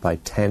Judd Trump by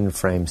 10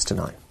 frames to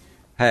 9.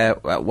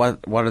 What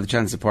are the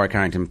chances of Pádraig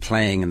Harrington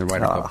playing in the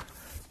Ryder Cup?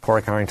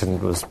 Pádraig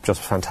Harrington was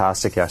just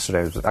fantastic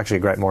yesterday. It was actually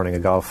a great morning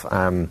of golf.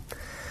 I mean,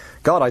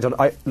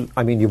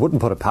 you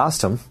wouldn't put it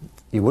past him.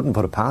 You wouldn't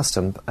put it past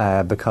him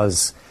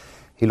because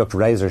he looked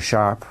razor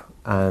sharp,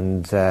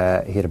 and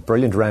he had a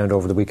brilliant round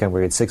over the weekend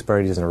where he had 6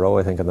 birdies in a row,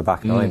 I think, on the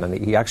back nine, and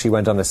he actually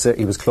went on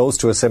he was close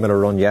to a similar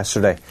run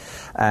yesterday.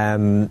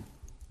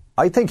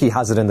 I think he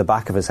has it in the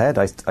back of his head.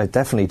 I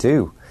definitely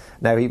do.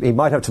 Now, he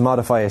might have to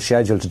modify his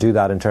schedule to do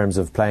that in terms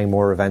of playing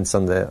more events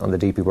on the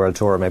DP World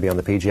Tour, or maybe on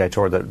the PGA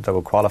Tour that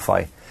will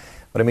qualify.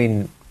 But I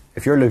mean,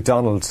 if you're Luke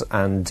Donald,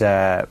 and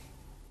I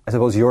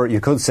suppose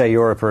you could say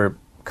Europe are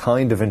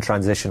kind of in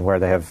transition where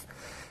they have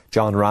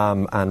John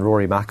Rahm and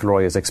Rory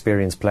McIlroy as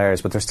experienced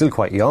players, but they're still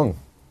quite young.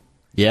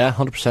 Yeah,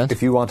 100%.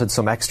 If you wanted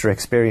some extra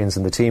experience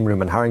in the team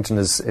room, and Harrington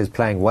is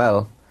playing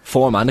well.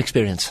 Form and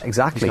experience.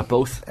 Exactly. He's got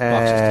both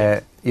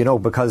boxes.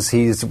 Because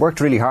he's worked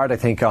really hard, I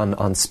think,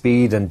 on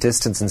speed and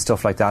distance and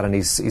stuff like that, and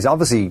he's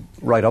obviously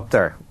right up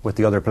there with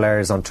the other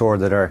players on tour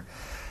that are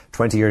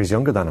 20 years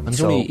younger than him. And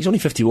he's only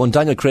 51.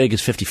 Daniel Craig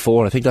is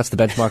 54. I think that's the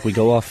benchmark we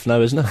go off now,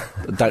 isn't it?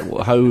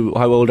 How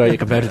old are you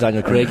compared to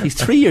Daniel Craig? He's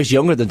 3 years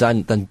younger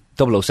than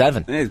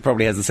 007. He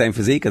probably has the same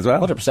physique as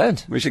well.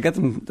 100%. We should get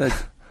them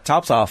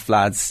tops off,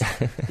 lads.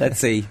 Let's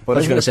see. I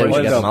was going to say we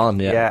should get them on.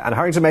 Yeah, and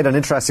Harrington made an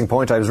interesting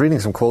point. I was reading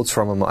some quotes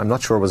from him. I'm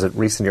not sure was it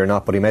recently or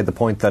not, but he made the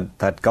point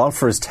that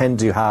golfers tend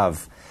to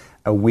have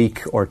a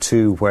week or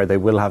two where they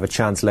will have a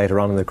chance later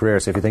on in their career.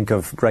 So if you think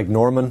of Greg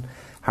Norman,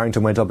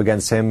 Harrington went up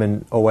against him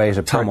in 08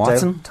 at Tom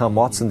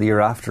Watson the year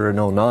after in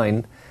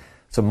 09.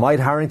 So might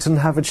Harrington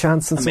have a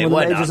chance in some of the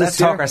majors Let's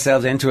talk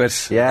ourselves into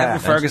it. Yeah. Evan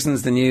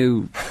Ferguson's the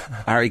new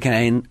Harry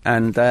Kane,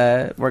 and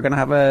we're going to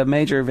have a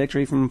major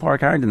victory from Pádraig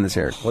Harrington this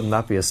year. Wouldn't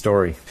that be a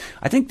story?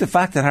 I think the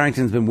fact that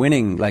Harrington's been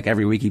winning like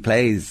every week he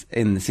plays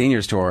in the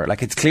Seniors Tour,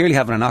 like it's clearly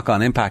having a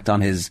knock-on impact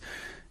on his...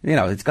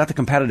 it's got the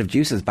competitive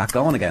juices back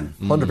going again.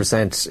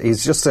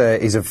 100%.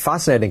 He's a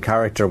fascinating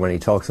character when he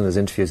talks in his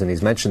interviews, and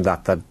he's mentioned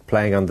that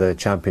playing on the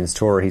Champions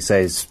Tour, he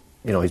says,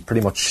 he's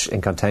pretty much in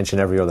contention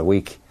every other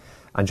week,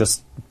 and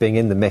just being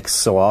in the mix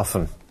so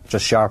often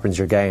just sharpens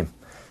your game.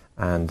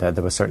 And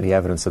there was certainly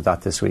evidence of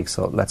that this week,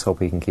 so let's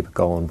hope he can keep it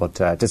going. But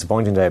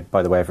disappointing day,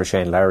 by the way, for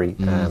Shane Lowry.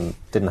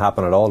 Didn't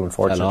happen at all,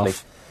 unfortunately,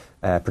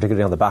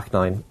 particularly on the back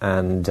nine.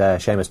 And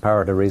Seamus Power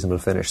had a reasonable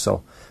finish,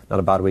 so not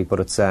a bad week. But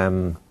it's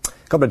a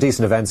couple of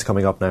decent events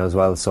coming up now as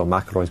well, so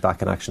McIlroy's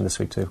back in action this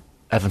week too.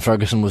 Evan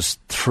Ferguson was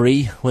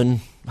 3 when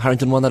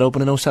Harrington won that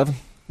Open in 07.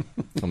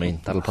 I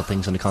mean, that'll put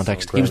things into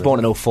context. He was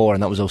born in 04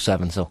 and that was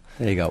 07, so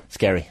there you go.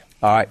 Scary.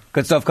 All right,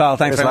 good stuff, Carl.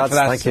 Thanks very much for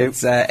that. Thank you.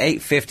 It's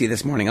 8:50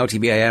 this morning.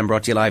 OTB AM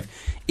brought to you live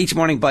each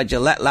morning by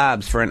Gillette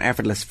Labs for an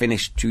effortless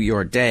finish to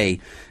your day.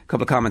 A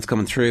couple of comments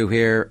coming through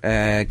here.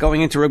 Going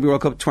into Rugby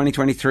World Cup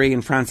 2023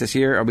 in France this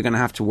year, are we going to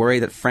have to worry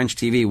that French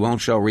TV won't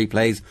show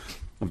replays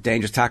of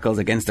dangerous tackles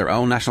against their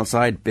own national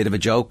side? Bit of a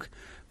joke,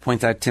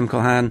 points out Tim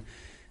Culhan.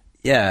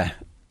 Yeah,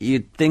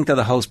 you'd think that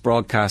the host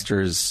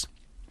broadcasters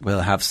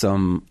will have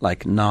some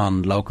like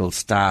non-local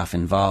staff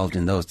involved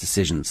in those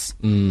decisions.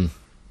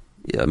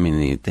 Yeah, I mean,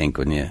 you'd think,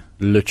 wouldn't you?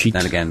 Le cheat.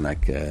 Then again,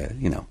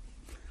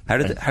 how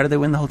did they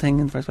win the whole thing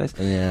in the first place?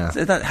 Yeah,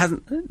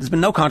 there's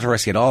been no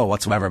controversy at all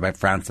whatsoever about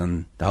France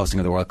and the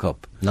hosting of the World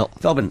Cup. No,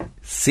 it's all been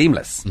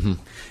seamless.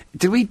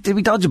 Did we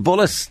dodge a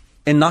bullet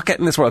in not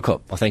getting this World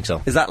Cup? I think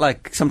so. Is that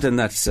like something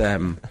that's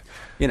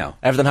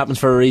everything happens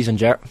for a reason,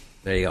 Ger?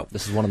 There you go.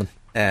 This is one of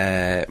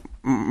them.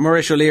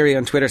 Maurice O'Leary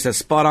on Twitter says,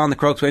 spot on, the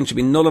Crokes win should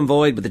be null and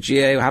void, but the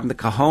GAA having the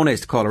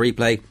cojones to call a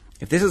replay.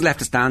 If this is left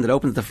to stand, it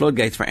opens the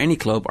floodgates for any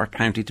club or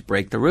county to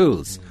break the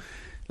rules.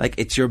 Like,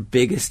 it's your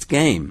biggest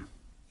game.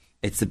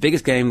 It's the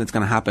biggest game that's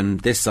going to happen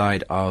this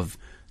side of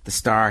the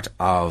start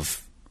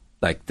of,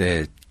 like,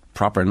 the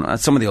proper...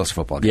 some of the Ulster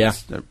football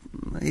games. Yeah.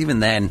 Even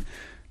then,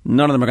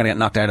 none of them are going to get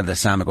knocked out of the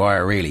Sam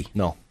Maguire, really.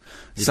 No.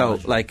 So,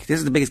 like, this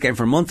is the biggest game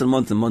for months and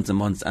months and months and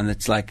months, and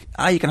it's like,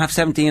 you can have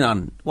 17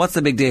 on. What's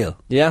the big deal?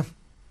 Yeah.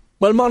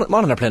 Well,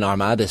 Monaghan are playing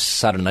Armagh this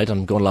Saturday night.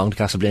 I'm going along to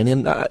Castleblaine,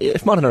 and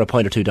if Monaghan are a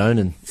point or two down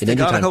in India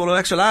got a couple of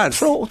extra lads.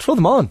 Throw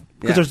them on,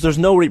 because there's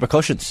no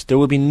repercussions. There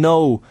will be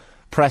no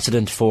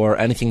precedent for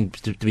anything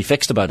to be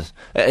fixed about it.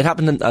 It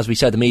happened in, as we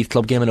said, the Meath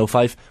club game in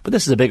 05, but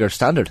this is a bigger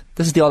standard.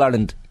 This is the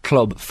All-Ireland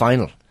club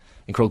final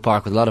in Croke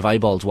Park with a lot of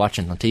eyeballs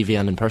watching on TV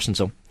and in person,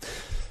 so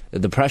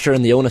the pressure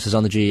and the onus is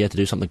on the GAA to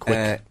do something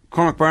quick.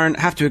 Cormac Byrne,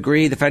 have to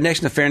agree. The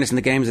foundation of fairness in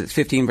the game is it's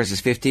 15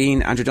 versus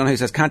 15. Andrew Donoghue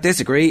says, can't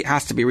disagree.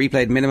 Has to be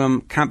replayed minimum.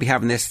 Can't be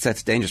having this.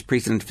 Sets a dangerous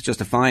precedent if it's just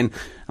a fine.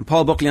 And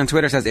Paul Buckley on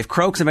Twitter says, if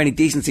Crokes have any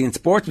decency and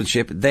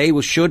sportsmanship, they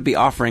should be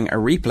offering a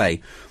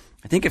replay.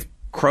 I think if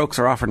Crokes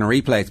are offering a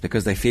replay, it's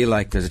because they feel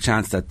like there's a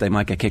chance that they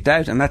might get kicked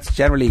out. And that's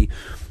generally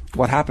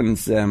what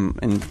happens.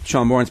 In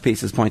Sean Moran's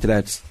piece is pointed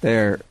out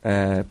there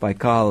by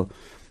Carl.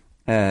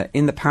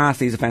 In the past,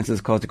 these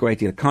offences caused a great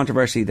deal of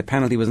controversy. The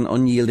penalty was an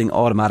unyielding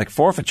automatic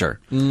forfeiture.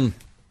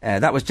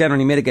 That was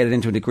generally mitigated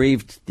into the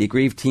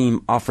aggrieved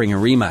team offering a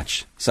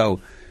rematch.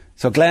 So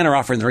Glen are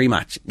offering the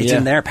rematch. It's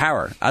in their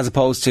power, as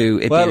opposed to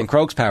it being in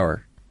Crokes'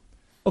 power.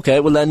 Okay,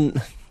 well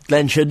then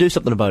Glen should do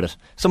something about it.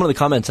 Some of the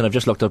comments, and I've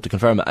just looked up to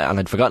confirm, and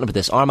I'd forgotten about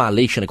this, Armagh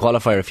Laois in a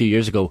qualifier a few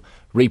years ago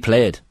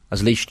replayed,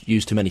 as Laois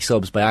used too many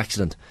subs by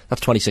accident. That's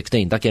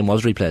 2016. That game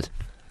was replayed.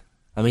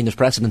 I mean, there's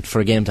precedent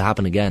for a game to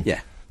happen again. Yeah.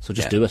 So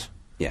just do it.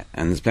 Yeah,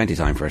 and there's plenty of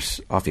time for it.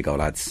 Off you go,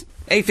 lads.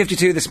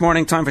 8:52 this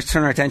morning. Time for us to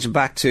turn our attention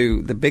back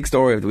to the big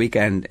story of the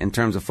weekend in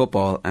terms of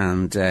football,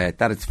 and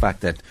that is the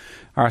fact that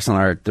Arsenal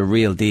are the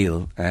real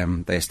deal.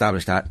 They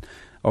established that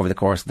over the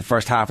course of the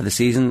first half of the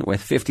season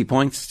with 50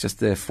 points, just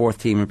the fourth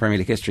team in Premier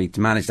League history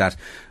to manage that.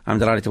 I'm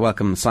delighted to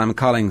welcome Simon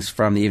Collings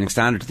from the Evening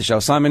Standard to the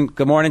show. Simon,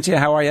 good morning to you.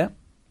 How are you?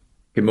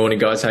 Good morning,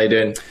 guys. How you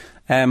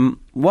doing?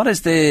 What are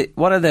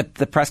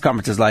the press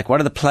conferences like?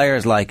 What are the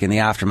players like in the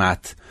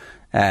aftermath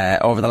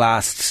over the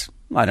last,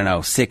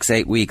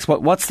 6-8 weeks?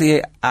 What's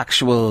the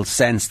actual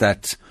sense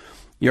that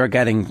you're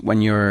getting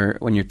when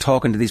you're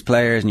talking to these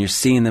players and you're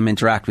seeing them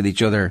interact with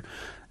each other?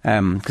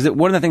 Because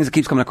one of the things that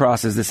keeps coming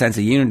across is the sense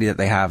of unity that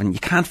they have, and you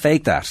can't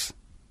fake that.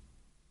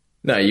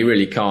 No, you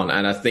really can't.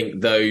 And I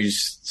think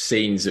those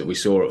scenes that we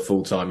saw at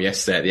full time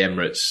yesterday at the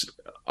Emirates,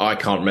 I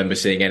can't remember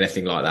seeing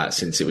anything like that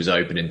since it was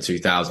open in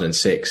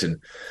 2006.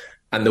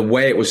 And the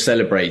way it was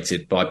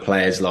celebrated by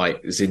players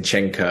like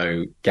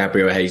Zinchenko,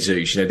 Gabriel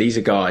Jesus, these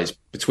are guys,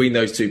 between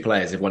those two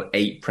players, they've won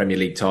 8 Premier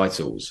League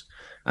titles.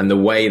 And the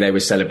way they were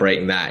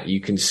celebrating that,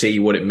 you can see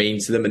what it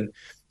means to them. And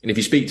if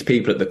you speak to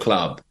people at the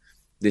club,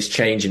 this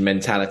change in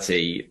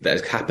mentality that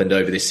has happened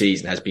over this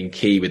season has been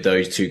key with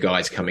those two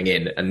guys coming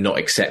in and not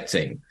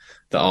accepting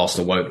that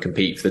Arsenal won't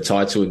compete for the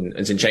title. And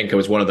Zinchenko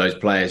was one of those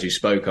players who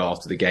spoke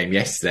after the game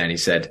yesterday, and he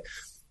said,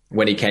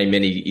 when he came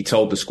in, he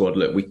told the squad,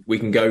 look, we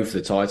can go for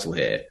the title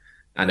here.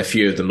 And a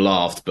few of them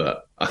laughed,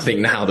 but I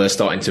think now they're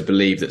starting to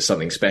believe that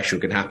something special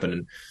can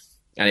happen.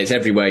 And it's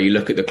everywhere. You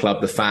look at the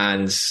club, the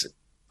fans,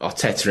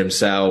 Arteta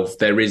himself,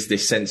 there is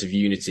this sense of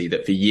unity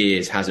that for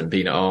years hasn't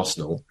been at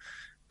Arsenal.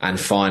 And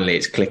finally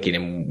it's clicking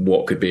in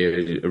what could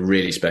be a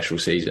really special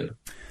season.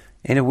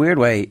 In a weird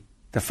way,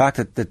 the fact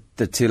that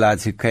the two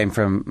lads who came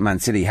from Man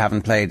City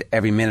haven't played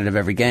every minute of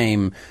every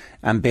game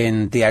and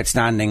been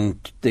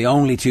the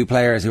only two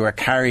players who are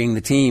carrying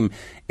the team,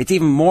 it's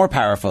even more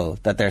powerful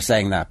that they're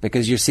saying that,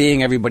 because you're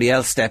seeing everybody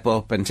else step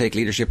up and take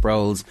leadership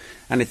roles,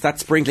 and it's that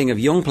sprinkling of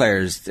young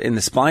players in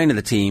the spine of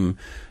the team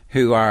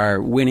who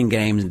are winning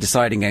games and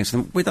deciding games,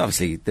 with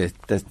obviously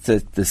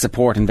the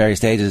support in various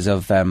stages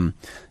of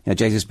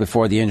Jesus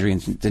before the injury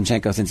and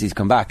Zinchenko since he's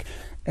come back.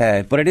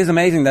 But it is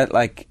amazing that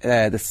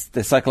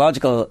the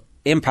psychological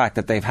impact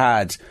that they've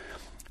had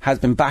has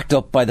been backed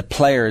up by the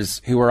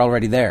players who are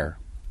already there.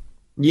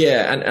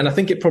 Yeah, and I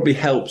think it probably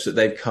helps that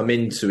they've come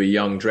into a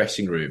young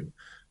dressing room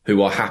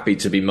who are happy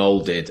to be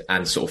moulded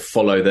and sort of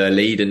follow their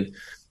lead. And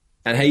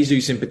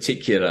Jesus in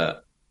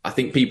particular, I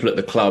think people at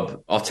the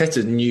club,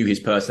 Arteta knew his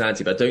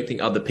personality, but I don't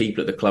think other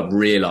people at the club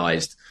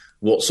realised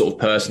what sort of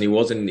person he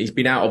was. And he's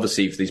been out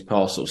obviously for these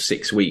past sort of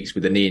 6 weeks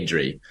with a knee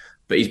injury,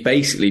 but he's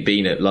basically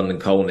been at London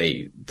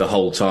Colney the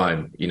whole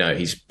time.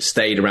 He's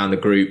stayed around the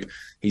group.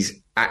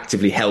 He's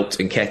actively helped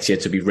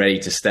Nketiah to be ready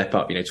to step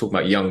up. Talking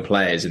about young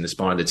players in the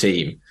spine of the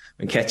team.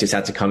 Nketiah's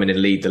had to come in and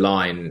lead the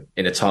line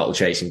in a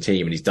title-chasing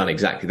team, and he's done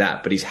exactly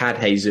that. But he's had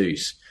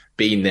Jesus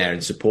been there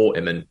and support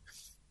him. And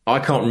I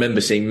can't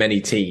remember seeing many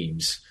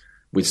teams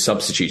with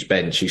substitutes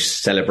bench who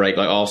celebrate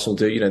like Arsenal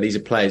do. These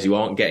are players who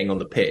aren't getting on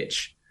the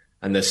pitch,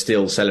 and they're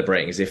still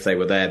celebrating as if they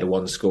were there, the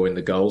ones scoring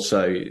the goal.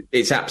 So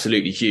it's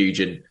absolutely huge.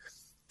 And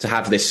to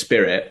have this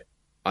spirit,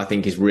 I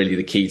think, is really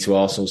the key to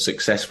Arsenal's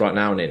success right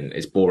now, and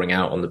it's boring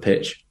out on the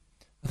pitch.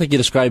 I think you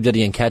described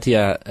Eddie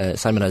Nketiah,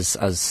 Simon,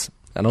 as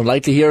an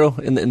unlikely hero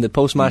in the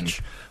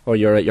post-match or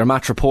your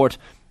match report.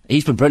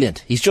 He's been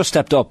brilliant. He's just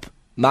stepped up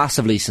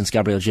massively since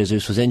Gabriel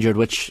Jesus was injured,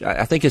 which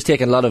I think has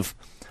taken a lot of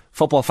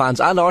football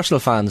fans and Arsenal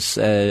fans,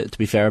 to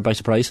be fair, by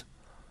surprise.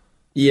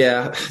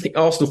 Yeah, I think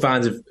Arsenal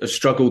fans have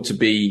struggled to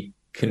be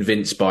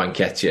convinced by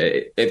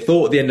Nketiah. It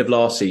thought at the end of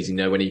last season,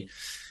 when he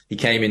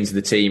came into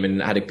the team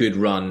and had a good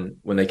run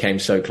when they came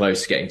so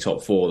close to getting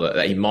top four,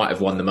 that he might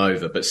have won them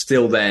over. But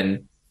still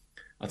then,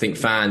 I think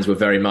fans were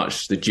very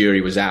much, the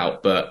jury was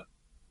out. But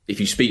if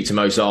you speak to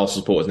most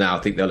Arsenal supporters now, I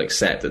think they'll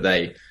accept that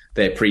they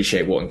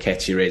appreciate what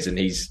Nketiah is, and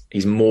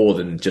he's more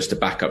than just a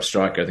backup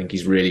striker. I think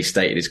he's really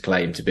stated his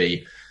claim to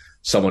be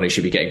someone who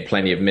should be getting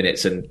plenty of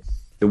minutes. And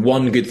the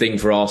one good thing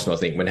for Arsenal, I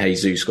think, when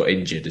Jesus got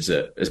injured, is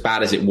that as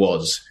bad as it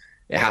was,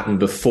 it happened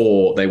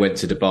before they went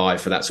to Dubai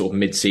for that sort of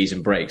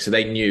mid-season break. So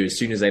they knew as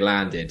soon as they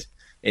landed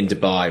in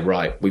Dubai,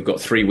 right, we've got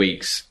 3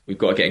 weeks, we've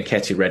got to get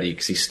Nketiah ready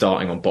because he's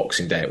starting on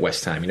Boxing Day at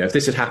West Ham. If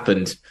this had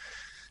happened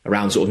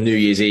around sort of New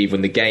Year's Eve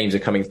when the games are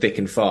coming thick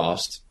and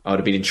fast, I would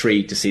have been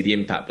intrigued to see the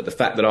impact. But the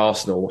fact that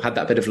Arsenal had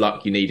that bit of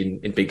luck you need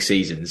in big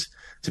seasons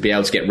to be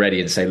able to get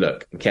ready and say,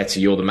 look, Nketiah,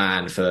 you're the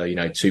man for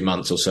 2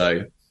 months or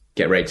so,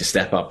 get ready to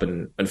step up,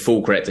 and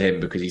full credit to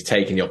him because he's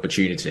taken the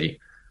opportunity,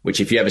 which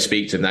if you ever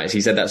speak to him,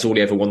 he said that's all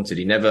he ever wanted.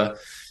 He never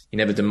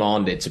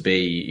demanded to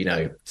be,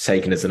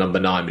 taken as the number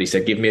 9, but he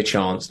said, give me a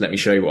chance, let me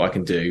show you what I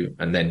can do,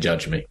 and then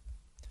judge me.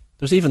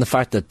 There's even the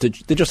fact that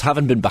they just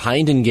haven't been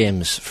behind in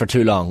games for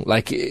too long,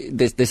 like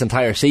this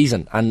entire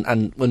season.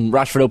 And when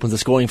Rashford opens the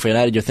scoring for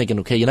United, you're thinking,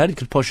 okay, United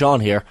could push on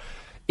here,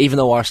 even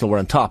though Arsenal were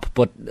on top.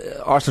 But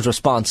Arsenal's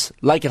response,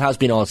 like it has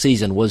been all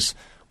season, was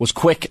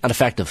quick and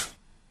effective.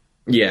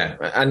 Yeah,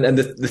 and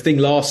the thing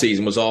last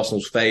season was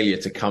Arsenal's failure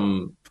to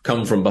come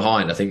from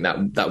behind. I think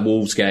that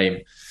Wolves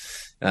game,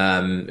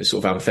 sort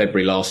of around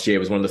February last year,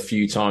 was one of the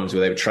few times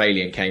where they were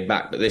trailing and came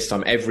back. But this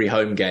time, every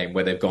home game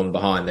where they've gone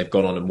behind, they've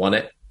gone on and won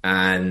it.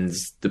 And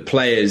the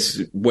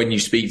players, when you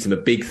speak to them,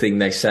 a big thing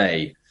they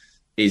say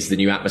is the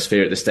new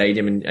atmosphere at the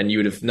stadium. And you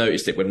would have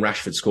noticed it when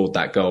Rashford scored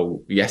that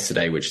goal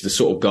yesterday, which is the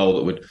sort of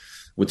goal that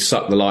would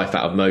suck the life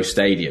out of most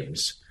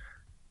stadiums.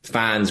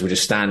 Fans were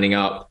just standing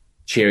up,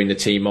 cheering the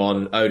team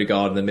on.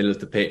 Odegaard in the middle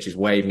of the pitch is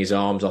waving his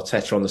arms.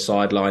 Arteta on the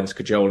sidelines,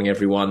 cajoling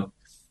everyone.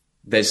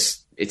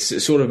 It's a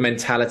sort of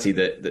mentality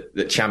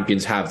that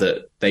champions have,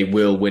 that they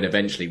will win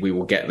eventually. We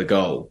will get the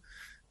goal.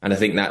 And I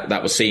think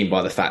that was seen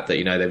by the fact that,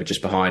 they were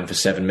just behind for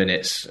 7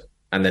 minutes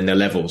and then they're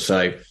level.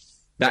 So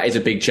that is a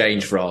big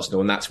change for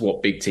Arsenal, and that's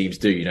what big teams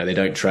do. They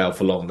don't trail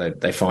for long.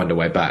 They find a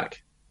way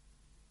back.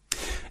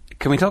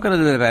 Can we talk a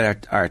little bit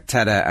about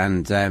Arteta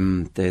and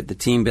the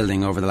team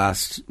building over the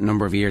last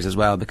number of years as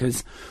well?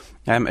 Because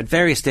at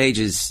various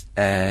stages,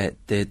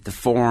 the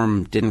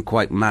form didn't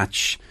quite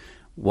match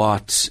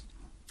what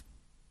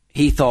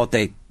he thought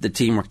the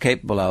team were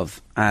capable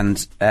of,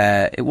 and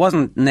it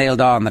wasn't nailed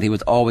on that he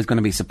was always going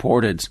to be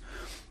supported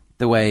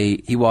the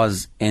way he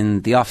was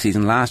in the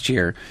off-season last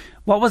year.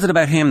 What was it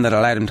about him that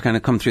allowed him to kind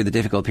of come through the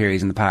difficult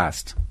periods in the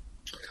past?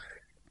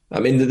 I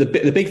mean,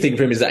 the big thing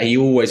for him is that he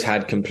always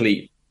had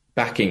complete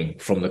backing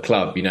from the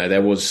club.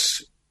 There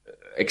was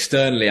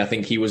externally, I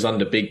think he was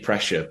under big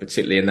pressure,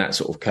 particularly in that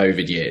sort of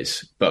COVID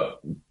years. But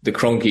the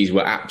Kroenkes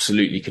were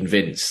absolutely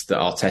convinced that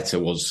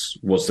Arteta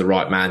was the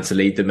right man to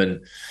lead them.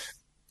 And,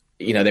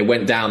 they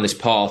went down this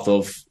path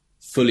of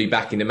fully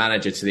backing the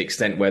manager to the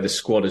extent where the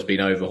squad has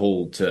been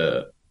overhauled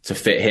to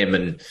fit him.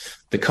 And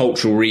the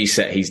cultural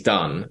reset he's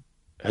done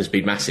has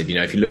been massive.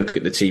 If you look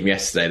at the team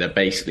yesterday, they're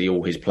basically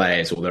all his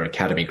players or their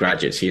academy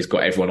graduates. He has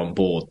got everyone on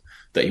board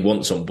that he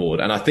wants on board.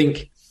 And I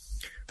think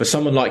for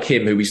someone like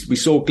him, who we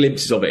saw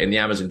glimpses of it in the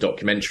Amazon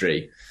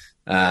documentary,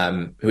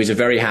 who is a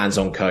very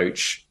hands-on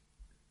coach,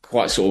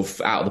 quite sort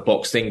of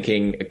out-of-the-box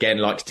thinking, again,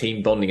 likes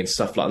team bonding and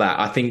stuff like that.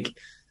 I think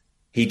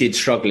he did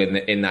struggle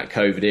in that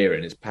COVID era,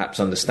 and it's perhaps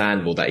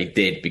understandable that he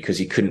did because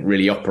he couldn't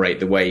really operate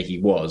the way he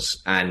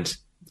was. And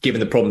given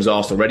the problems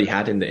Arsenal already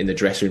had in the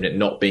dressing room, it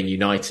not being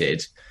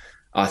united,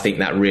 I think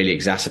that really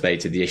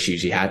exacerbated the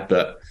issues he had.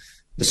 But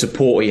the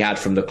support he had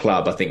from the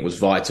club, I think, was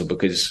vital,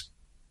 because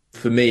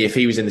for me, if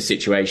he was in the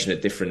situation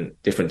at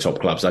different top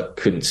clubs, I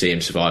couldn't see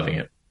him surviving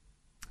it.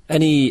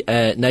 Any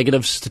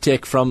negatives to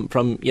take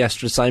from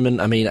yesterday, Simon?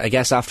 I mean, I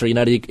guess after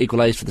United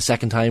equalised for the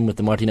second time with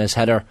the Martinez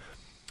header,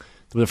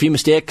 there were a few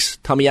mistakes.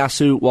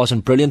 Tomiyasu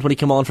wasn't brilliant when he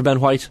came on for Ben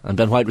White, and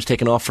Ben White was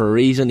taken off for a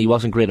reason. He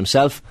wasn't great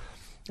himself.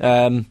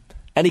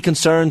 Any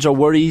concerns or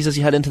worries as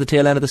you head into the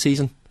tail end of the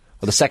season?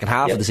 Or the second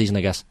half of the season,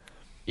 I guess.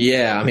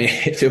 Yeah, I mean,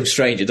 it feels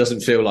strange. It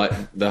doesn't feel like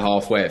the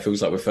halfway. It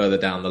feels like we're further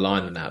down the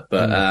line than that.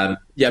 But I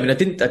mean, I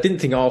didn't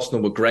think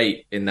Arsenal were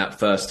great in that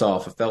first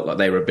half. I felt like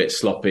they were a bit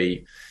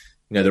sloppy.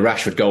 The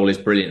Rashford goal is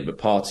brilliant, but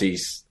Partey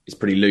is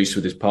pretty loose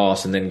with his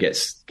pass and then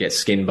gets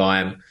skinned by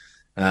him.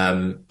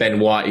 Ben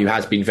White, who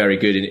has been very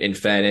good in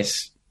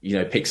fairness,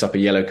 picks up a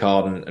yellow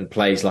card and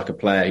plays like a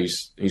player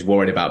who's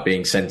worried about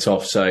being sent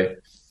off. So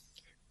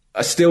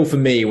still, for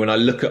me, when I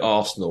look at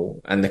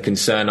Arsenal, and the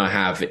concern I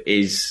have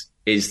is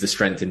the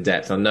strength in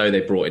depth. I know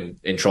they brought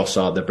in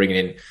Trossard, they're bringing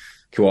in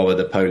Kouawa,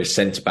 the Polish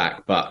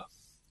centre-back, but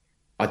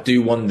I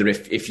do wonder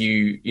if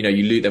you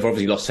lose, they've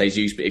obviously lost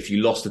Jesus, but if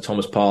you lost to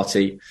Thomas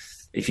Partey,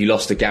 if you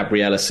lost to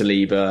Gabriella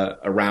Saliba,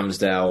 a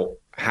Ramsdale,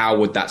 how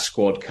would that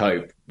squad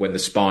cope when the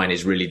spine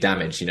is really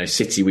damaged?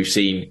 City, we've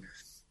seen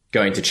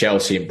going to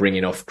Chelsea and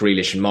bringing off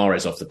Grealish and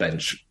Mahrez off the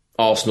bench.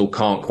 Arsenal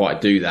can't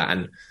quite do that.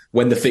 And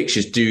when the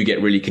fixtures do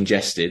get really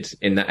congested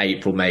in the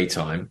April-May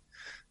time,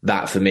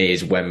 that for me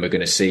is when we're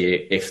going to see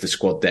if the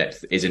squad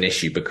depth is an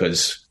issue,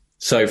 because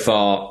so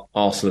far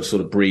Arsenal have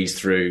sort of breezed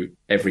through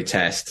every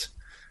test.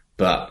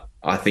 But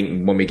I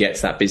think when we get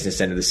to that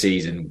business end of the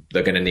season,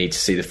 they're going to need to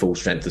see the full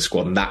strength of the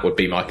squad, and that would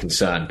be my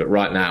concern. But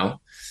right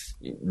now,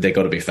 they've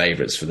got to be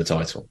favourites for the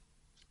title.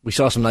 We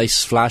saw some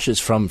nice flashes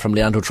from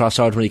Leandro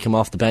Trossard when he came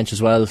off the bench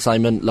as well.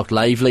 Simon looked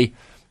lively.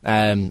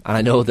 And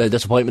I know the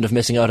disappointment of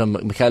missing out on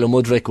Mykhailo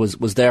Mudryk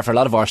was there for a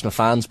lot of Arsenal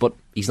fans, but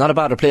he's not a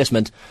bad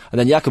replacement. And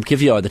then Jakub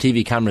Kiwior, the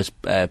TV cameras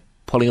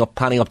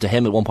panning up to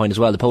him at one point as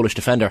well, the Polish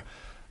defender.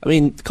 I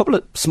mean, a couple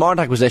of smart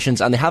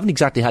acquisitions, and they haven't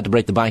exactly had to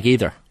break the bank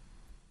either.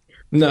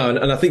 No,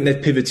 and I think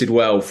they've pivoted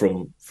well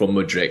from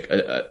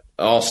Mudryk.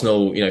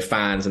 Arsenal,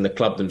 fans and the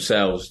club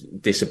themselves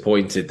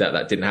disappointed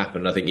that didn't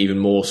happen. I think even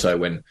more so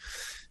when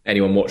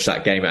anyone watched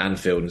that game at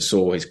Anfield and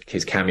saw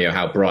his cameo,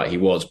 how bright he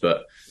was.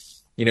 But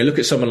look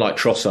at someone like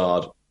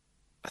Trossard.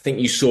 I think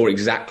you saw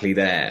exactly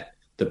there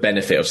the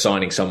benefit of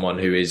signing someone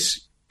who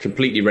is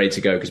completely ready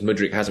to go, because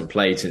Mudryk hasn't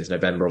played since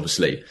November,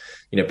 obviously.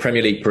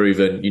 Premier League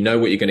proven, you know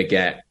what you're going to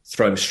get.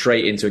 Throw him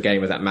straight into a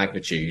game of that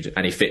magnitude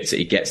and he fits it,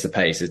 he gets the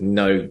pace. There's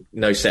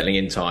no settling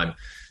in time.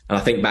 And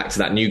I think back to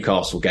that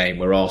Newcastle game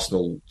where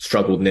Arsenal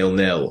struggled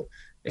 0-0.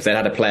 If they'd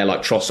had a player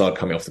like Trossard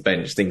coming off the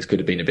bench, things could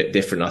have been a bit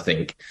different, I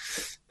think.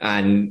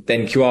 And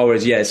then Kouawa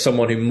is,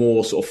 someone who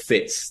more sort of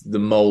fits the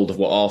mould of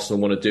what Arsenal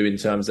want to do in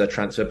terms of their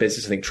transfer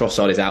business. I think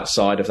Trossard is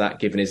outside of that,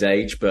 given his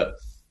age, but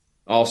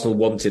Arsenal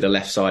wanted a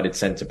left-sided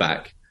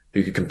centre-back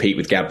who could compete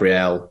with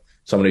Gabriel,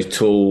 someone who's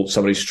tall,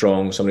 someone who's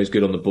strong, someone who's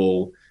good on the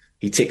ball.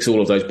 He ticks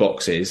all of those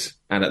boxes,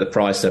 and at the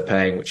price they're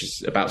paying, which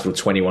is about sort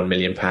of £21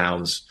 million,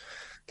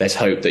 there's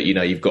hope that,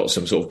 you've got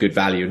some sort of good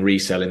value and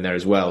resale in there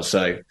as well.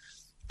 So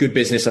good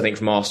business, I think,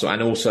 from Arsenal.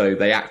 And also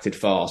they acted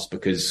fast,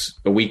 because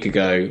a week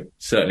ago,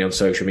 certainly on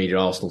social media,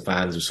 Arsenal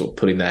fans were sort of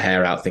pulling their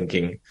hair out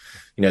thinking,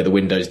 the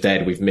window's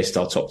dead, we've missed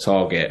our top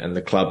target. And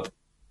the club,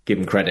 give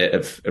them credit,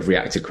 have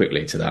reacted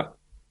quickly to that.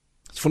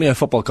 It's funny how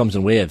football comes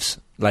in waves.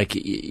 Like,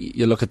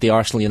 you look at the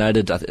Arsenal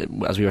United,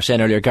 as we were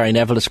saying earlier, Gary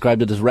Neville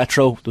described it as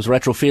retro. There was a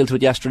retro feel to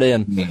it yesterday,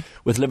 and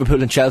with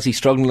Liverpool and Chelsea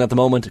struggling at the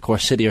moment, of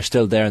course City are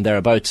still there and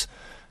thereabouts.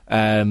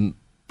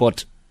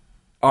 But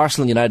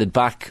Arsenal United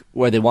back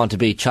where they want to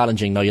be,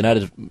 challenging. Now,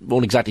 United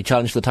won't exactly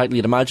challenge for the title,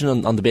 you'd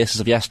imagine, on the basis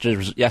of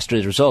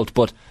yesterday's result,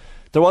 but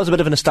there was a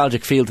bit of a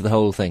nostalgic feel to the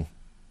whole thing.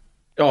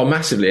 Oh,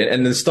 massively.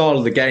 And the style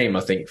of the game,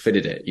 I think,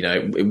 fitted it.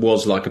 It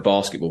was like a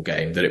basketball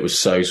game, that it was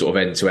so sort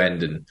of end to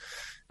end.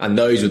 And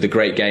those were the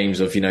great games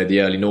of, the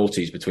early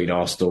noughties between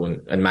Arsenal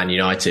and Man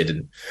United.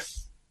 And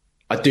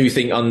I do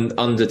think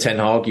under Ten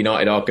Hag,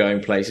 United are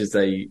going places.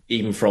 They,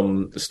 even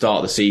from the start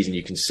of the season,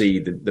 you can see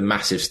the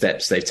massive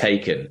steps they've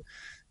taken.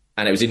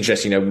 And it was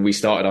interesting, when we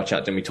started our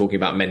chat, we talking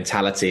about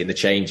mentality and the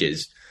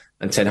changes.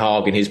 And Ten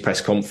Hag in his press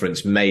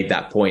conference made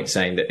that point,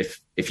 saying that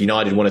if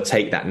United want to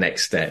take that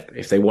next step,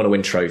 if they want to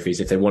win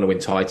trophies, if they want to win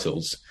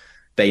titles,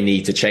 they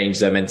need to change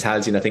their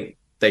mentality. And I think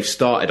they've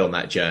started on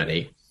that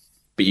journey.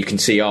 But you can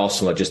see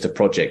Arsenal are just a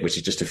project which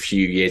is just a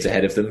few years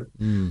ahead of them.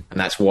 And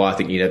that's why I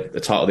think, the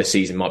title this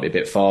season might be a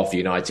bit far for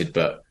United.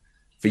 But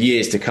for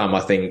years to come,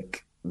 I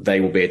think they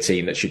will be a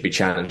team that should be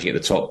challenging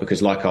at the top,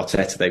 because like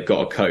Arteta, they've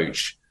got a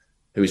coach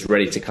who is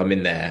ready to come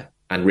in there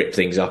and rip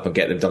things up and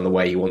get them done the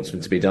way he wants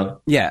them to be done.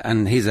 Yeah,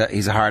 and he's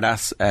a hard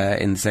ass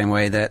in the same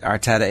way that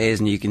Arteta is,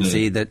 and you can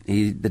see that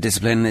the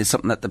discipline is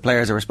something that the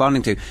players are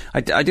responding to.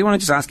 I do want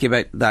to just ask you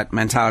about that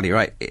mentality,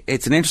 right?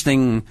 It's an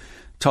interesting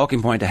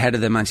talking point ahead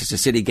of the Manchester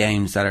City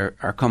games that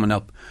are coming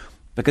up,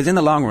 because in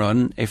the long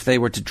run, if they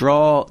were to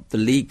draw the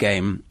league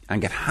game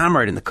and get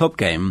hammered in the cup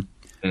game,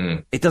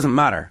 it doesn't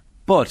matter.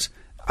 But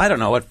I don't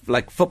know what,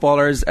 like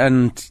footballers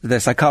and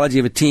the psychology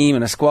of a team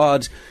and a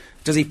squad,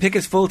 does he pick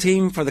his full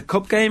team for the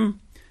cup game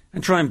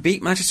and try and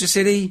beat Manchester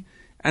City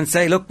and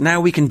say, look, now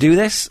we can do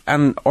this?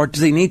 Or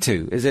does he need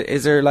to?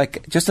 Is there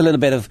like just a little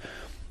bit of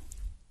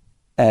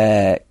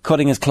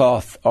cutting his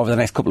cloth over the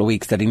next couple of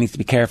weeks that he needs to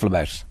be careful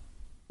about?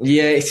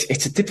 Yeah,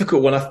 it's a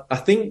difficult one. I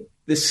think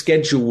the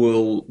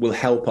schedule will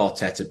help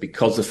Arteta,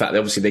 because of the fact that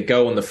obviously they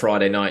go on the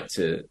Friday night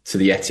to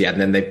the Etihad,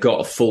 and then they've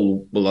got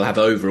they'll have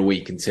over a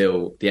week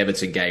until the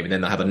Everton game, and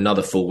then they'll have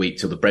another full week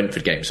till the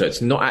Brentford game. So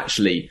it's not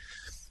actually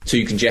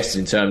too congested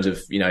in terms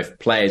of, if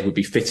players would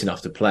be fit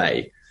enough to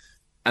play.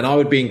 And I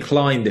would be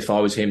inclined, if I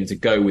was him, to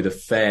go with a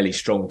fairly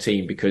strong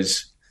team,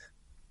 because,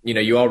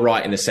 you are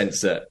right in the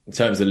sense that in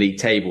terms of the league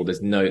table,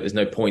 there's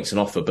no points on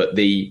offer, but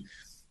the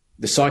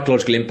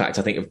psychological impact,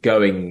 I think, of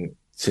going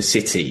to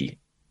City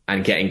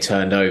and getting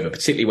turned over,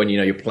 particularly when,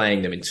 you're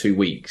playing them in 2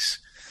 weeks,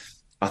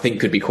 I think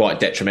could be quite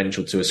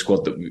detrimental to a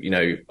squad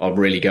that, are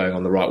really going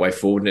on the right way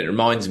forward. And it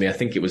reminds me, I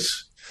think it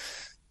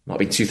might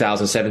be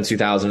 2007,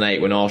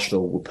 2008 when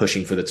Arsenal were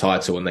pushing for the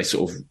title and they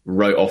sort of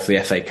wrote off the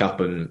FA Cup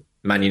and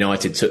Man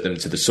United took them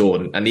to the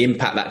sword. And the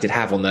impact that did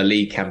have on their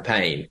league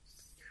campaign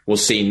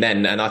was seen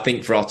then. And I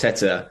think for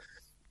Arteta,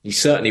 he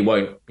certainly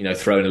won't,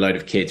 throw in a load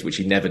of kids, which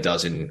he never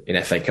does in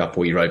FA Cup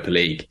or Europa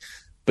League.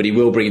 But he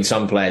will bring in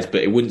some players.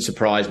 But it wouldn't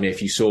surprise me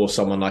if you saw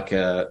someone like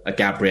a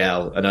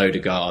Gabriel, an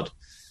Odegaard,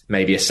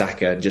 maybe a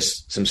Saka, and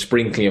just some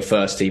sprinkling of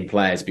first-team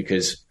players,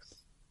 because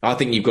I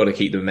think you've got to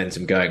keep the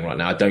momentum going right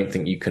now. I don't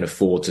think you can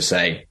afford to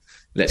say,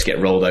 let's get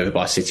rolled over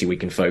by City, we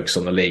can focus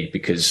on the league,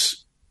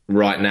 because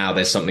right now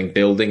there's something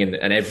building, and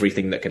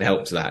everything that can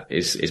help to that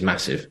is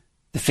massive.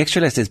 The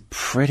fixture list is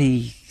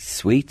pretty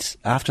sweet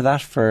after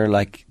that for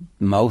like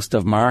most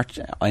of March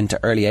into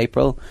early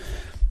April.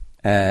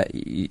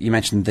 You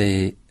mentioned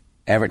the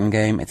Everton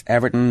game. It's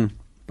Everton,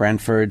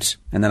 Brentford,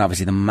 and then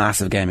obviously the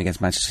massive game against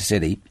Manchester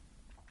City.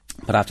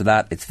 But after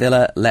that, it's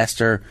Villa,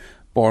 Leicester,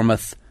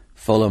 Bournemouth,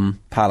 Fulham,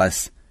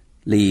 Palace,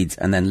 Leeds,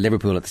 and then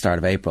Liverpool at the start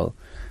of April.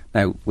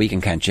 Now, we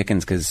can count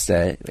chickens because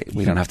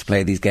we don't have to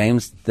play these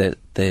games.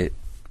 The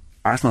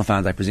Arsenal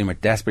fans, I presume, are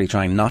desperately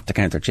trying not to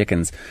count their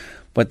chickens.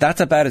 But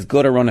that's about as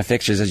good a run of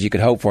fixtures as you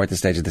could hope for at this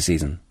stage of the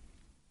season.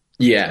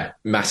 Yeah,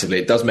 massively.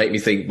 It does make me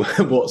think,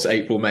 what's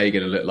April, May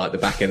going to look like, the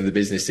back end of the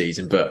business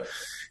season? But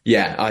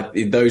yeah,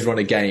 those run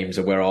of games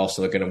are where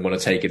Arsenal are going to want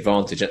to take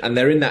advantage. And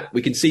they're in that,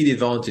 we can see the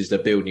advantage they're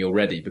building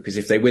already, because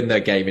if they win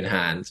their game in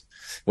hand,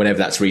 whenever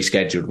that's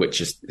rescheduled,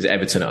 which is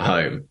Everton at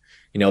home,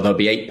 they'll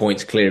be 8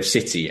 points clear of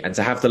City. And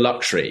to have the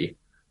luxury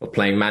of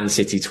playing Man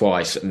City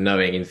twice and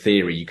knowing in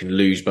theory you can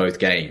lose both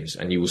games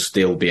and you will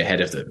still be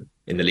ahead of them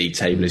in the league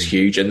table is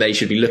huge. And they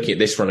should be looking at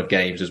this run of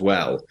games as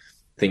well,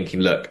 thinking,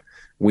 look,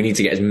 we need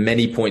to get as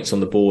many points on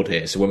the board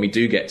here. So when we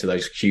do get to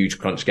those huge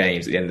crunch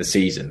games at the end of the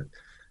season,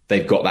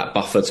 they've got that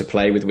buffer to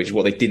play with, which is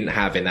what they didn't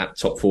have in that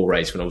top four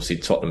race when obviously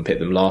Tottenham picked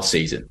them last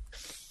season.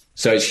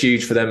 So it's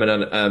huge for them.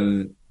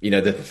 And,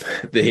 the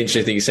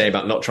interesting thing you say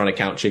about not trying to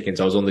count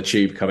chickens, I was on the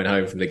tube coming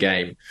home from the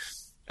game,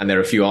 and there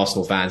are a few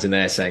Arsenal fans in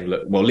there saying,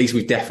 look, well, at least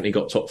we've definitely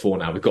got top four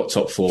now. We've got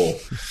top four.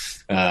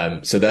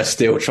 So they're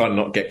still trying to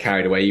not get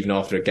carried away, even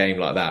after a game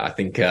like that. I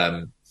think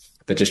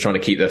they're just trying to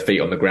keep their feet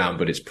on the ground,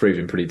 but it's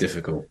proving pretty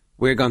difficult.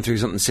 We're going through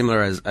something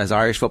similar as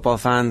Irish football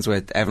fans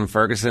with Evan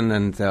Ferguson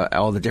and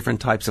all the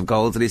different types of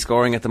goals that he's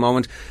scoring at the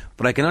moment.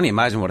 But I can only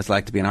imagine what it's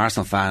like to be an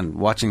Arsenal fan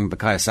watching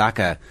Bukayo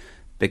Saka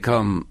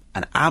become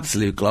an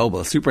absolute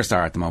global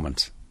superstar at the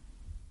moment.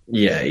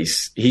 Yeah,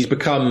 he's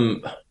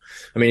become...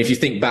 I mean, if you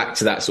think back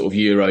to that sort of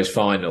Euros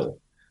final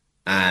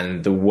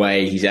and the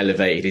way he's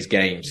elevated his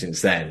game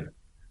since then,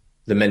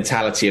 the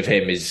mentality of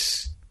him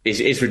is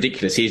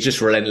ridiculous. He's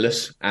just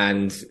relentless.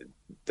 And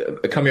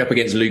coming up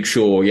against Luke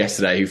Shaw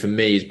yesterday, who for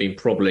me has been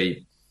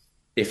probably,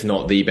 if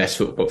not the best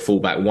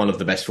fullback, one of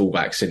the best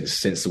fullbacks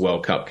since the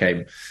World Cup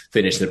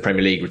finished and the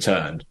Premier League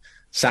returned.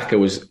 Saka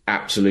was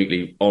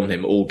absolutely on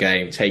him all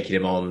game, taking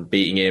him on,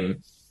 beating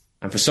him.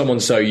 And for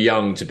someone so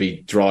young to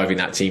be driving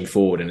that team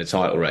forward in a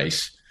title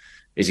race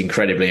is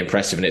incredibly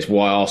impressive, and it's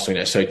why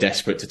Arsenal are so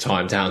desperate to tie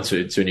him down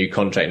to a new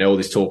contract. And all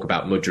this talk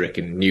about Mudryk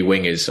and new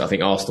wingers, I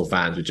think Arsenal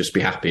fans would just be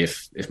happy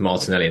if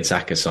Martinelli and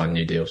Saka signed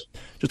new deals.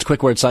 Just a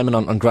quick word, Simon,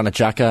 on Granit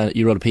Xhaka.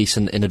 You wrote a piece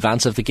in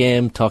advance of the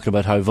game talking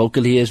about how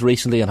vocal he is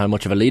recently and how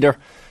much of a leader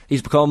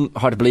he's become.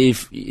 Hard to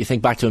believe. You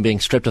think back to him being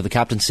stripped of the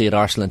captaincy at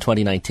Arsenal in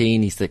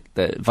 2019. He's the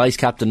vice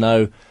captain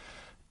now.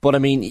 But I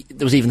mean,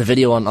 there was even the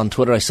video on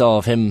Twitter I saw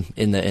of him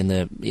in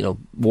the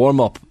warm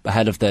up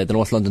ahead of the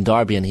North London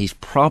derby, and he's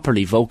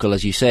properly vocal,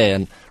 as you say,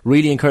 and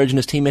really encouraging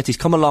his teammates. He's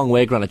come a long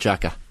way, Granit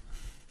Xhaka.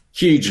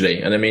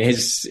 Hugely, and I mean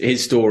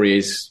his story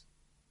is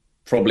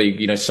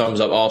probably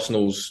sums up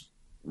Arsenal's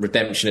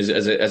redemption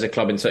as a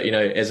club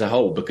as a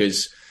whole,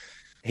 because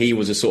he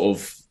was a sort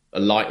of a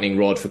lightning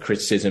rod for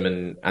criticism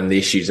and the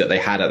issues that they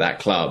had at that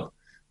club,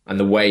 and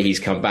the way he's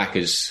come back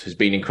has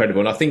been incredible.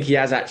 And I think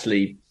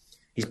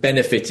he's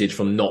benefited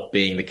from not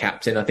being the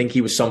captain. I think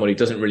he was someone who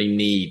doesn't really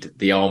need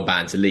the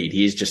armband to lead.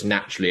 He is just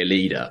naturally a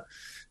leader.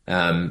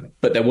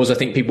 But there was, I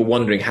think, people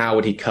wondering how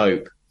would he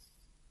cope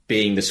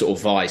being the sort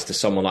of vice to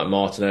someone like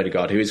Martin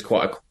Odegaard, who is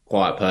quite a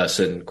quiet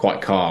person,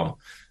 quite calm.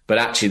 But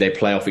actually they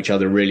play off each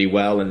other really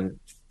well. And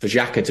for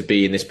Xhaka to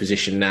be in this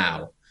position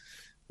now,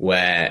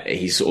 where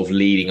he's sort of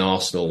leading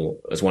Arsenal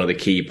as one of the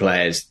key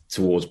players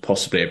towards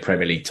possibly a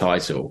Premier League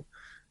title,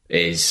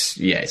 it's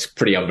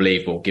pretty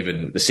unbelievable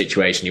given the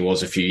situation he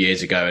was a few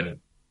years ago, and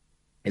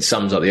it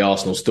sums up the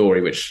Arsenal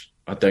story, which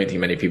I don't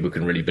think many people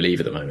can really believe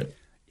at the moment.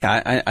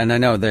 Yeah, and I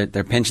know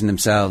they're pinching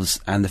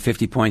themselves, and the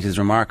 50 point is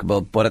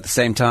remarkable, but at the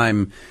same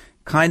time,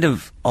 kind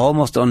of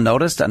almost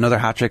unnoticed. Another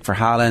hat-trick for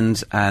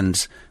Haaland,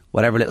 and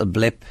whatever little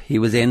blip he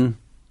was in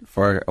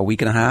for a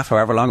week and a half,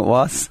 however long it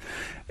was,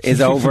 is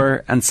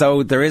over. And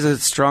so there is a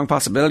strong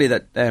possibility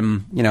that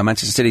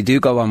Manchester City do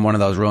go on one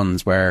of those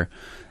runs where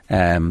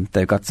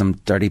they've got some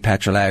dirty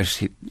petrol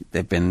out.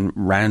 They've been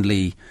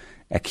roundly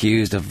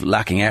accused of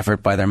lacking effort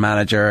by their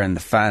manager, and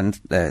the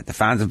fans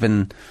have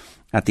been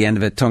at the end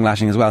of it tongue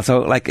lashing as well.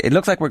 So it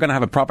looks like we're going to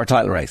have a proper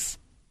title race.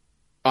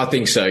 I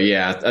think so,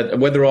 yeah.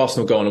 Whether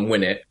Arsenal go on and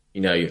win it,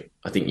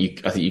 I think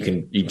you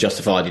can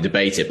justifiably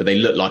debate it, but they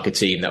look like a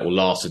team that will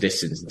last a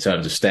distance in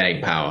terms of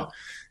staying power.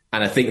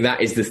 And I think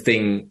that is the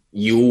thing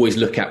you always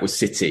look at with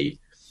City,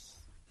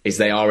 is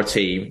they are a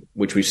team,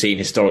 which we've seen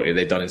historically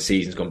they've done in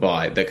seasons gone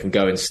by, that can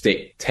go and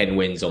stick 10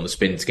 wins on the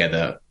spin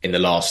together in the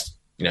last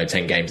 10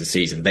 games of the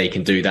season. They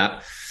can do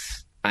that.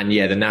 And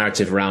yeah, the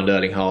narrative around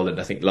Erling Haaland,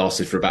 I think,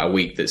 lasted for about a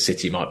week that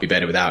City might be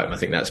better without him. I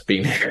think that's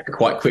been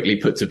quite quickly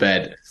put to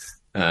bed.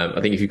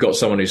 I think if you've got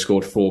someone who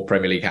scored 4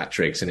 Premier League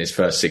hat-tricks in his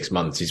first 6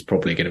 months, he's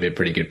probably going to be a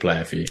pretty good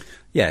player for you.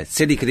 Yeah,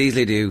 City could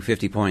easily do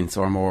 50 points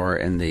or more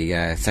in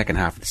the second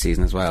half of the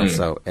season as well.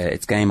 So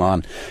it's game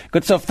on.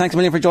 Good stuff. Thanks a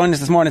million for joining us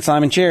this morning,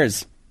 Simon.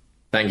 Cheers.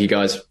 Thank you,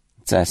 guys.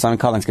 It's Simon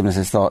Collins giving us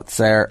his thoughts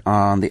there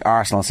on the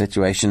Arsenal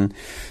situation.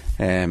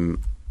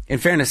 In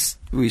fairness,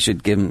 we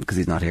should give him, because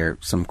he's not here,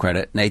 some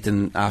credit.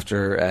 Nathan,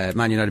 after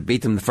Man United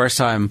beat them the first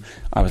time,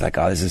 I was like,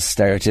 oh, this is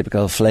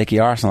stereotypical flaky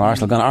Arsenal.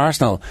 Arsenal gone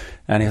Arsenal.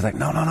 And he was like,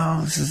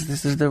 no, this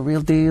is the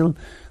real deal.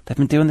 They've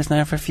been doing this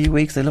now for a few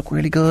weeks. They look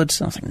really good.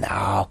 So I was like,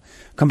 no,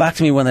 come back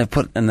to me when they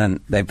put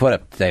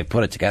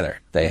it together.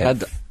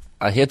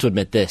 I hate to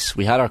admit this.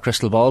 We had our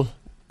crystal ball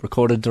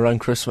recorded around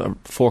Christmas,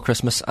 before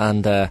Christmas,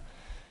 and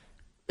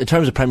in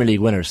terms of Premier League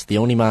winners, the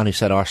only man who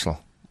said Arsenal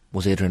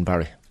was Adrian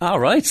Barry. All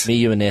right. Me,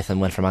 you and Nathan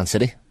went for Man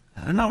City.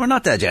 No, we're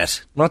not dead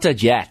yet. We're not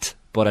dead yet,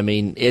 but I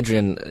mean,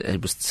 Adrian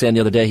was saying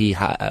the other day he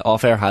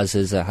off air has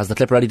the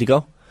clip ready to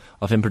go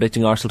of him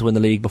predicting Arsenal to win the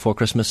league before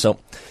Christmas, so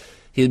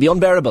he'll be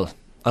unbearable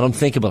and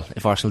unthinkable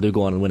if Arsenal do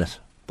go on and win it.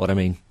 But I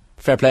mean,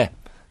 fair play.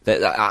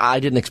 I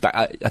didn't expect.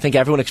 I think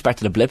everyone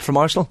expected a blip from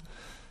Arsenal.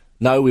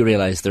 Now we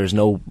realise there's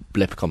no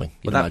blip coming.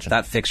 Well,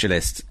 that fixture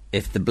list,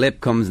 if the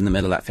blip comes in the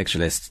middle of that fixture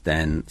list,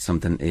 then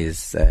something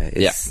is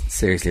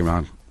seriously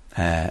wrong.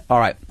 All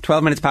right,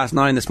 12 minutes past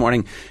 9 this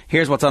morning.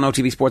 Here's what's on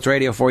OTB Sports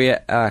Radio for you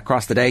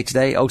across the day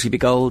today. OTB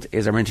Gold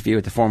is our interview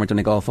with the former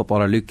Donegal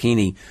footballer Luke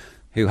Keaney,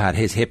 who had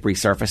his hip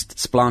resurfaced.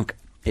 Splonk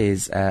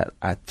is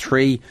at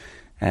 3.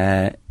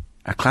 A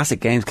classic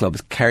games club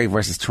is Kerry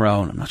versus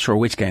Tyrone. I'm not sure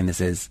which game this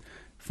is,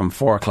 from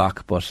 4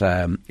 o'clock, but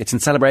it's in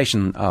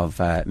celebration of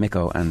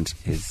Miko and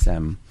his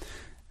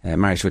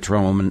marriage to a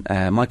Tyrone woman.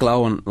 Michael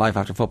Owen, Live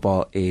After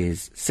Football,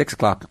 is 6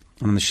 o'clock,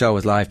 and the show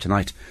is live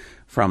tonight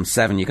from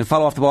 7. You can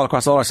follow Off the Ball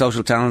across all our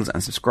social channels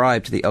and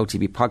subscribe to the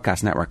OTB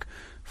Podcast Network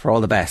for all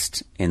the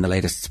best in the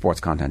latest sports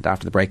content.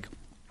 After the break,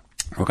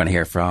 we're going to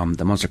hear from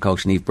the Munster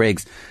coach Niamh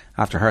Briggs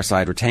after her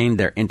side retained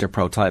their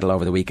Interpro title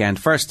over the weekend.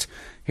 First,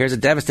 here's a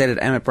devastated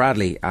Emmett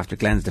Bradley after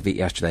Glenn's defeat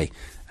yesterday,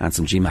 and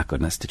some GMAC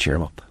goodness to cheer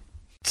him up.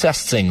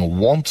 Testing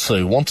 1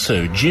 2 1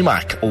 2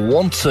 GMAC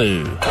 1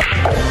 2.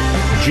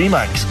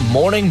 GMAC's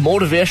morning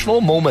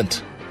motivational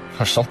moment,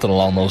 or something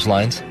along those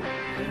lines.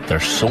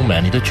 There's so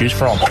many to choose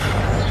from.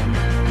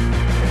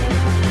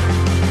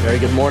 Very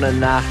good morning,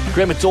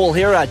 Graham McDowell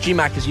here at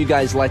GMAC, as you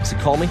guys like to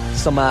call me.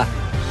 Some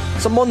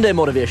Monday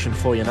motivation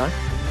for you now.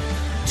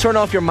 Turn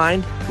off your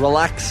mind,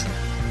 relax,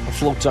 and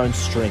float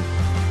downstream.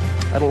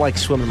 I don't like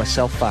swimming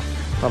myself,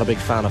 Not a big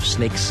fan of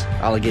snakes,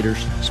 alligators,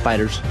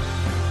 spiders.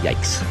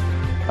 Yikes.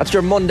 That's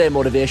your Monday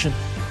motivation.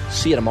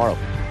 See you tomorrow.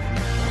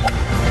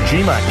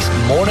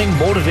 GMAC's morning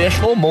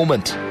motivational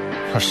moment,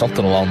 or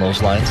something along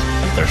those lines.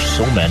 There's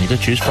so many to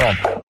choose from.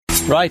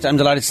 Right, I'm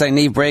delighted to say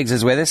Niamh Briggs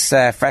is with us,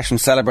 fresh from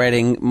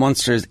celebrating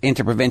Munster's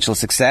interprovincial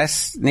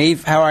success.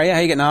 Niamh, how are you? How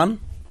are you getting on?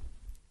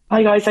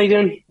 Hi guys, how you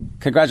doing?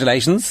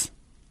 Congratulations.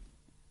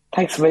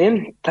 Thanks a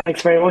million.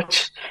 Thanks very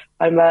much.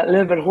 I'm a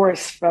little bit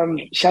hoarse from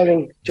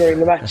shouting during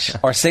the match.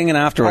 Or singing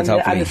afterwards,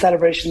 hopefully. And the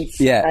celebrations.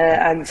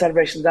 Yeah. And the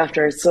celebrations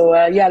after. So,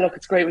 look,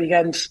 it's a great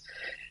weekend.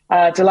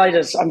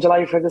 Delighted. I'm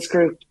delighted for this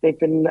group. They've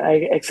been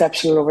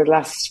exceptional over the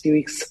last few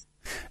weeks.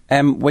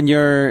 When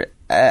you're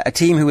a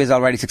team who is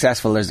already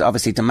successful, there's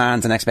obviously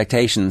demands and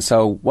expectations.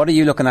 So what are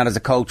you looking at as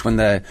a coach when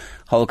the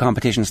whole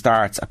competition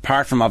starts,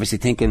 apart from obviously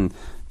thinking,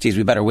 geez,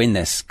 we better win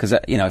this? Because,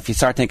 if you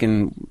start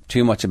thinking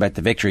too much about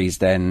the victories,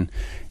 then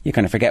you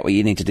kind of forget what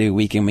you need to do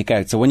week in, week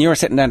out. So when you were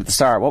sitting down at the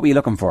start, what were you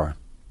looking for?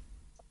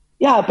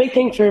 Yeah, a big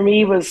thing for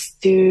me was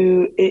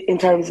in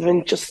terms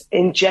of just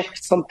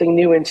inject something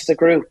new into the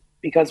group,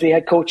 because we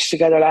had coached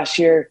together last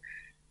year.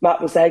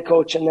 Matt was the head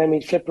coach, and then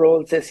we'd flip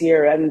roles this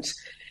year.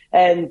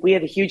 And we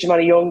had a huge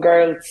amount of young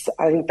girls.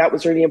 I think that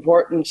was really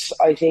important.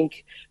 I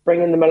think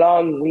bringing them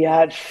along, we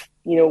had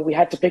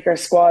to pick our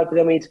squad, but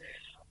then we'd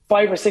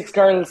 5 or 6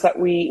 girls that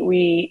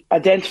we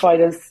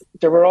identified as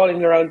they were all in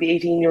and around the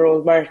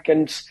 18-year-old mark,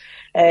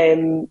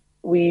 and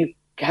we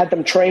had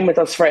them train with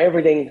us for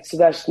everything, so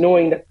that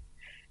knowing that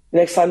the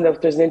next time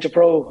that there's an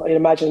Interpro, I'd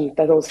imagine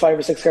that those 5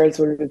 or 6 girls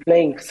will be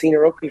playing senior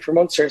rugby for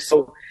Munster.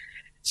 So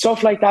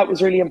stuff like that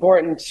was really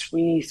important.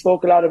 We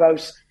spoke a lot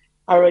about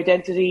our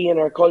identity and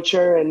our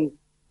culture and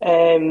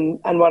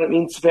what it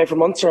means to play for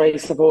Munster, I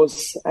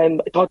suppose.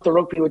 And I thought the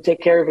rugby would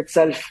take care of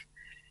itself.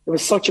 It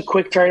was such a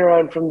quick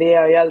turnaround from the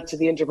AIL to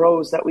the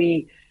Interpros that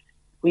we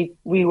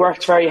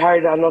worked very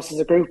hard on us as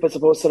a group as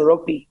opposed to the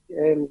rugby,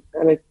 and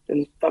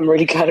I'm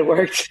really glad it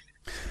worked.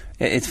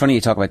 It's funny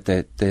you talk about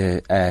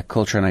the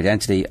culture and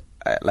identity.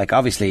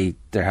 Obviously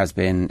there has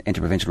been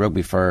interprovincial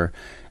rugby for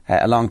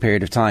a long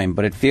period of time,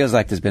 but it feels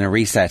like there's been a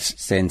reset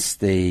since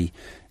the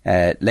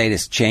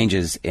latest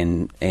changes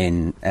in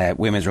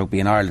women's rugby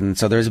in Ireland.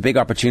 So there's a big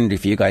opportunity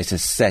for you guys to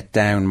set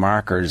down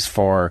markers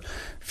for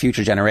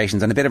future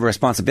generations, and a bit of a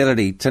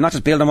responsibility to not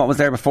just build on what was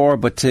there before,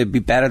 but to be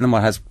better than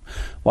what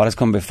has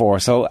come before.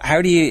 So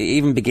how do you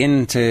even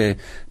begin to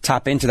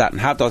tap into that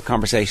and have those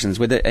conversations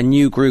with a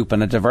new group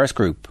and a diverse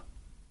group?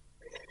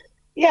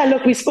 Yeah,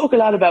 look, we spoke a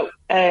lot about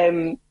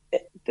the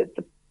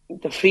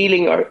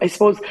feeling, or I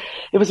suppose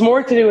it was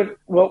more to do with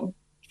what,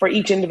 for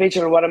each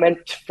individual, what it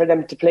meant for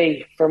them to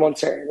play for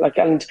Munster.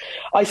 And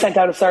I sent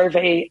out a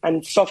survey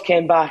and stuff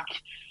came back.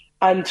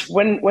 And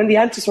when the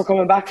answers were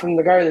coming back from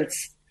the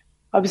girls,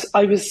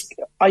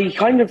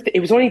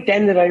 it was only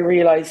then that I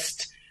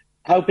realised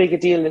how big a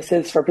deal this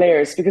is for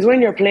players. Because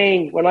when I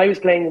was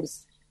playing, it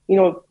was,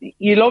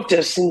 you loved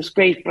it and it was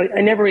great, but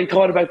I never really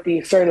thought about the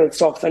external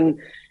stuff. And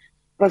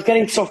I was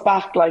getting stuff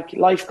back like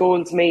life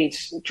goals made,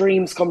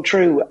 dreams come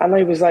true. And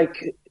I was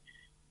like,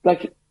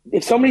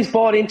 if somebody's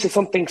bought into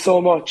something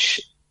so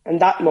much and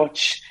that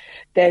much,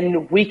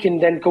 then we can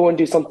then go and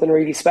do something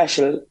really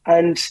special.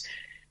 And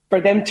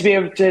for them to be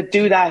able to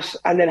do that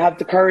and then have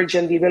the courage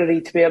and the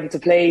ability to be able to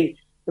play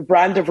the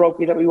brand of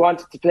rugby that we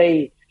wanted to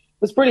play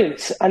was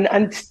brilliant.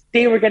 And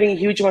they were getting a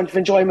huge amount of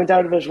enjoyment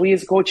out of it. We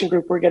as a coaching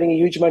group were getting a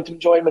huge amount of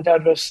enjoyment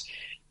out of it.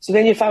 So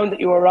then you found that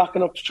you were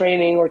rocking up to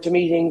training or to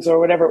meetings or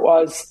whatever it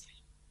was,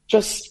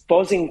 just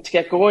buzzing to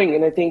get going.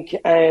 And I think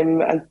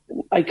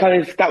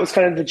that was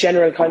kind of the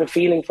general kind of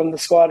feeling from the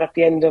squad at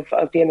the end of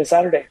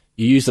Saturday.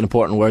 You used an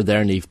important word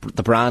there, Niamh,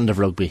 the brand of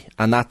rugby,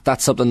 and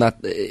that's something that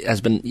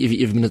has been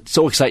you've been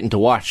so exciting to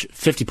watch.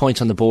 50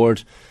 points on the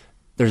board.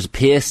 There's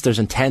pace, there's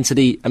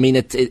intensity. I mean,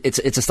 it's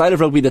a style of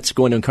rugby that's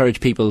going to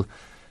encourage people,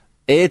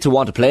 A, to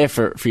want to play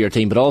for your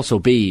team, but also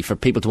B, for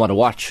people to want to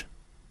watch.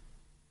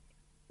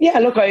 Yeah,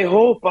 look, I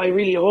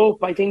really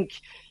hope. I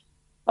think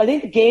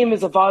the game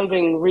is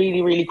evolving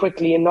really, really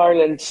quickly in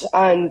Ireland.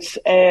 And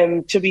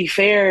to be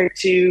fair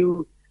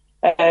to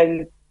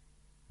the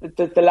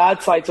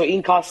lad side, so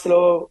Ian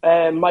Costello,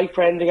 Mike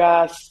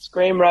Prendergast,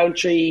 Graham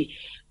Roundtree,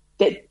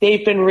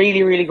 they've been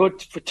really, really good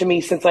to me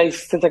since I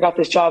got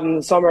this job in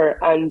the summer.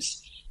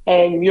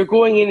 And you're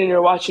going in and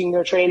you're watching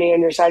their training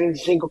and you're starting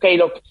to think, okay,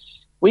 look,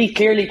 we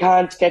clearly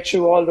can't get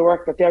through all the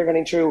work that they're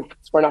getting through.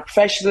 We're not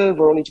professional.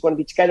 We're only going to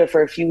be together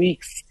for a few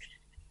weeks.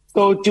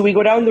 So do we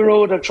go down the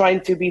road of trying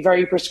to be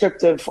very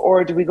prescriptive,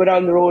 or do we go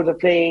down the road of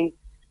playing,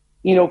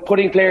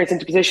 putting players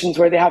into positions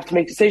where they have to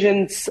make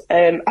decisions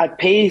at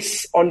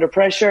pace, under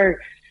pressure?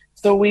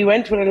 So we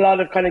went with a lot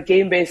of kind of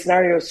game-based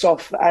scenario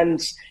stuff,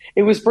 and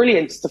it was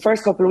brilliant. The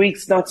first couple of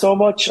weeks, not so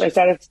much. I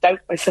started to doubt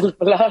myself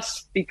a lot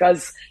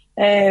because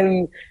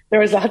there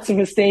was lots of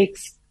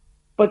mistakes,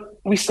 but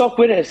we stuck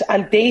with it,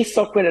 and they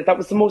stuck with it. That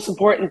was the most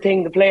important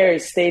thing. The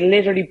players, they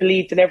literally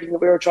believed in everything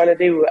that we were trying to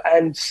do,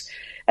 and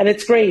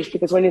it's great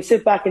because when you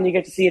sit back and you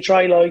get to see a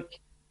try like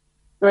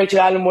Rachel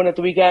Allen won at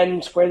the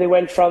weekend, where they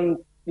went from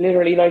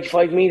literally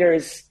 95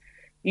 metres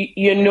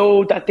you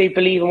know that they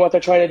believe in what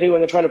they're trying to do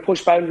and they're trying to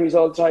push boundaries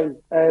all the time.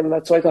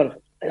 That's what I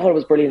thought it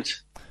was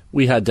brilliant.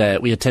 We had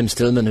Tim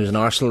Stillman, who's an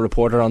Arsenal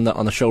reporter, on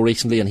the show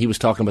recently, and he was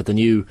talking about the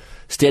new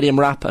stadium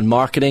wrap and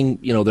marketing.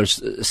 You know, there's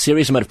a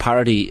serious amount of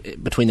parity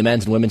between the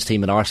men's and women's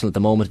team at Arsenal at the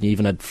moment, and you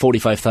even had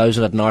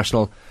 45,000 at an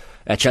Arsenal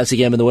Chelsea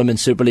game in the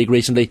Women's Super League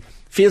recently.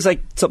 Feels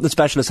like something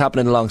special is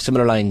happening along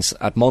similar lines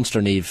at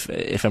Munster, Niamh,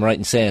 if I'm right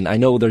in saying. I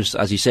know there's,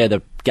 as you say,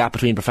 the gap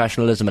between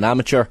professionalism and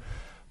amateur,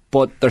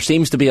 but there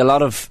seems to be a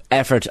lot of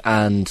effort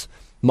and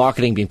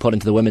marketing being put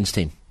into the women's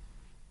team.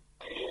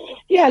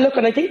 Yeah, look,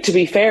 and I think, to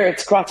be fair,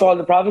 it's across all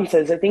the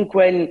provinces. I think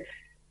when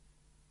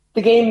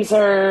the games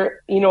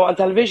are, on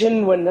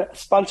television, when a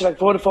sponsor like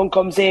Vodafone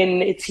comes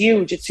in, it's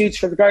huge. It's huge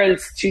for the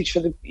girls. It's huge for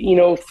the,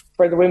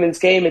 for the women's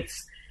game.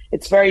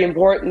 It's very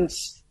important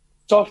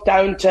stuff,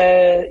 down to,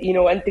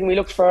 anything we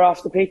looked for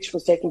off the pitch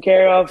was taken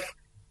care of.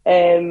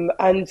 And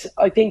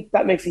I think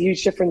that makes a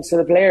huge difference to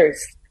the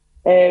players.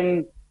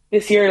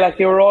 This year,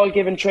 they were all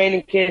given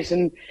training kit,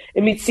 and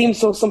it seems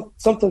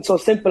something so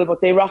simple,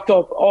 but they rocked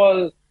up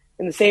all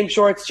in the same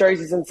shorts,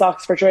 jerseys and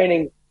socks for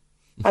training.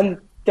 And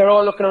they're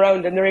all looking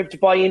around and they're able to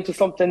buy into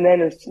something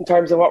then in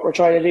terms of what we're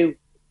trying to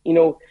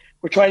do.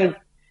 We're trying to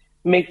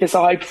make this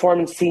a high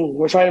performance team.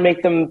 We're trying to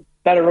make them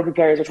better rugby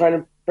players. We're trying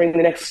to bring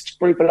the next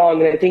group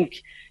along. And I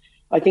think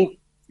the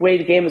way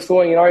the game is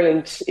going in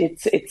Ireland,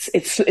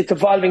 it's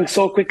evolving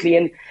so quickly,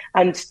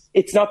 and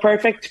it's not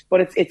perfect,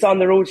 but it's on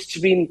the road to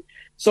being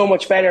so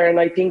much better. And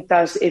I think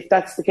that if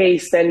that's the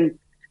case, then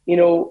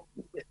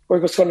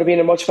we're just going to be in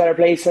a much better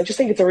place. And I just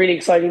think it's a really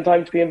exciting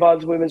time to be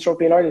involved in women's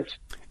rugby in Ireland.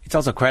 It's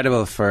also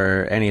credible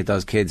for any of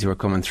those kids who are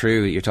coming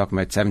through, you're talking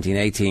about 17,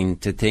 18,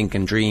 to think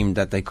and dream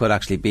that they could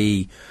actually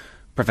be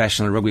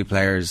professional rugby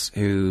players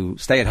who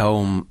stay at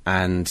home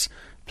and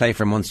play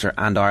for Munster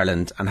and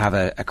Ireland and have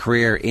a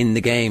career in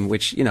the game,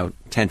 which,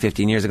 10,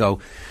 15 years ago,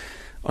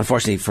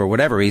 unfortunately, for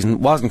whatever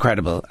reason, wasn't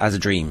credible as a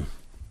dream.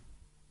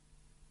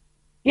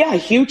 Yeah,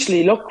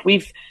 hugely. Look,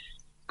 we've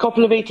a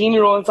couple of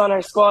 18-year-olds on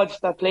our squad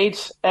that played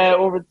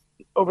over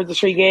the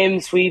 3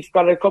 games. We've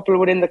got a couple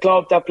within the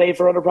club that play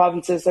for other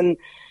provinces, and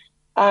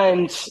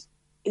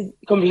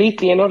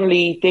completely and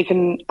utterly, they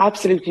can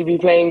absolutely be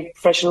playing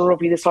professional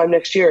rugby this time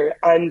next year.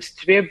 And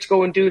to be able to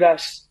go and do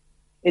that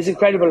is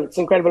incredible. It's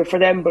incredible for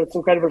them, but it's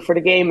incredible for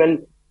the game.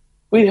 And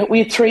we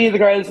had 3 of the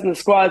girls in the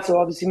squad, so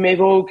obviously Maeve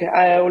Ogue,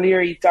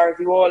 O'Leary,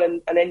 Dorothy Wall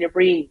and Enya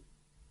Breen.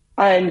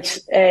 And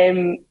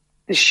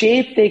the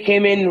shape they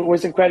came in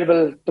was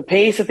incredible. The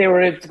pace that they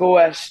were able to go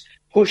at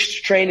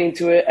pushed training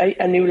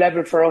to a new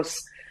level for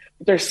us.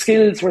 Their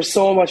skills were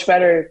so much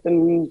better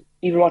than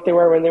even what they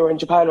were when they were in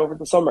Japan over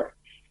the summer.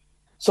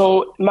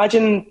 So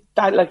imagine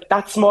that,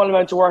 that small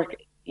amount of work,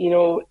 in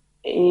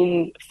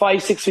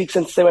 5-6 weeks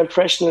since they went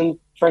professional in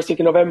first week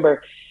in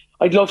November.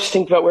 I'd love to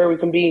think about where we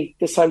can be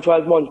this time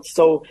 12 months.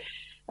 So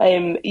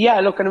and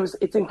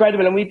it's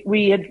incredible. And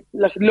we had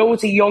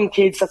loads of young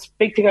kids. That's a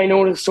big thing I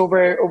noticed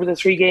over the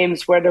 3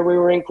 games, whether we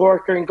were in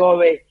Cork or in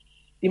Galway.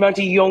 The amount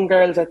of young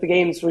girls at the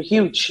games were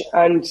huge,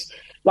 and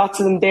lots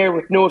of them there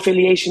with no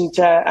affiliation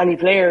to any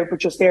player, but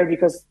just there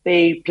because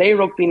they play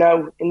rugby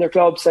now in their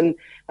clubs, and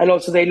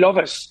also they love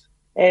it.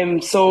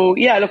 It's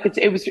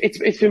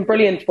been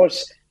brilliant,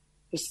 but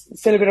there's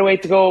still a bit of way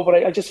to go. But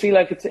I just feel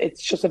like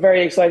it's just a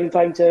very exciting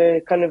time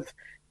to kind of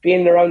be in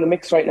and around the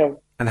mix right now.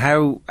 And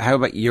how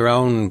about your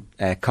own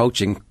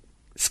coaching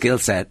skill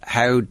set?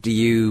 How do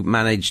you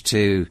manage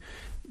to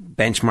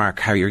benchmark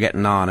how you're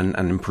getting on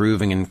and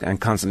improving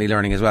and constantly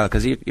learning as well?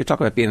 Because you're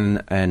talking about being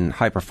in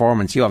high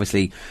performance. You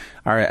obviously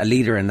are a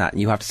leader in that,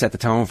 and you have to set the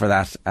tone for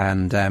that.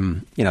 And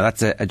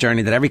that's a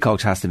journey that every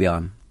coach has to be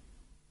on.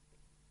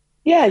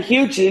 Yeah,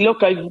 hugely.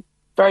 Look,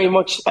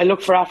 I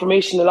look for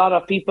affirmation. A lot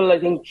of people, I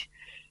think,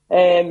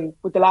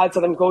 with the lads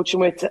that I'm coaching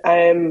with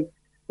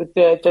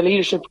the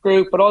leadership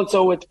group, but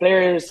also with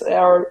players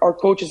or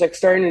coaches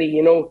externally.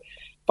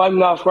 If I'm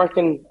not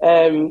working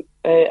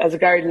as a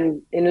guard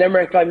in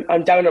Limerick,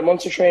 I'm down at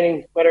Munster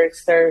training, whether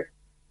it's their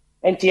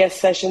NTS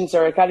sessions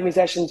or academy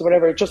sessions or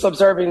whatever, just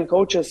observing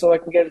coaches so I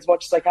can get as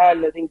much as I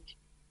can. I think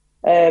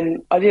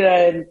I did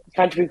a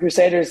Canterbury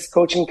Crusaders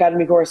coaching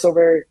academy course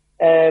over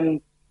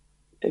in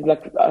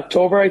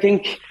October, I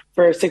think,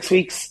 for 6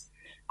 weeks.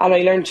 And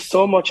I learned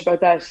so much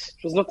about that.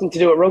 It was nothing to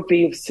do with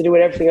rugby, it was to do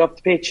with everything off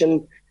the pitch.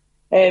 And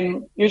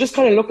you're just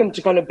kind of looking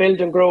to kind of build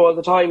and grow all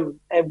the time.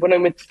 When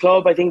I'm with the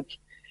club, I think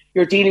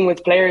you're dealing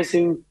with players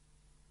who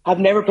have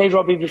never played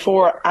rugby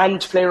before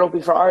and play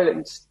rugby for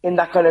Ireland in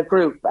that kind of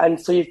group. And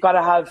so you've got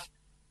to have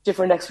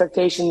different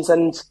expectations,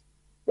 and,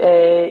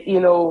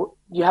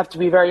 you have to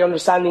be very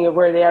understanding of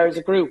where they are as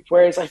a group.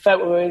 Whereas I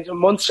felt when we went to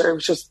Munster, it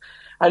was just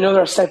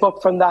another step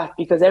up from that,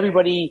 because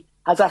everybody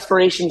has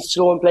aspirations to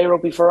go and play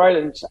rugby for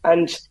Ireland.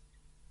 And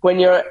when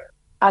you're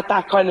at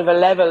that kind of a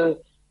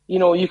level,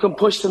 you can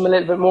push them a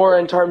little bit more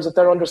in terms of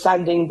their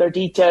understanding, their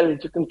detail.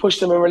 You can push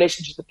them in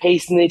relation to the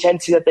pace and the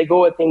intensity that they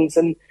go at things.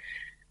 And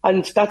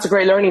that's a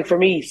great learning for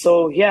me.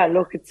 So, yeah,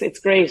 look, it's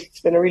great. It's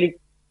been a really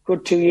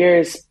good 2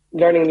 years.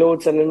 learning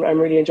loads, and I'm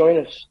really enjoying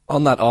it.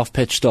 On that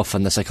off-pitch stuff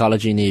and the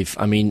psychology, Niamh,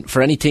 I mean,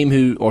 for any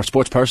team or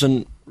sports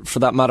person for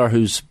that matter,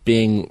 who's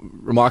being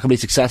remarkably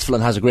successful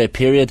and has a great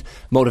period,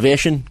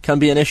 motivation can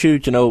be an issue.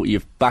 You know,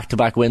 you've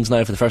back-to-back wins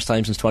now for the first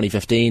time since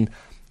 2015,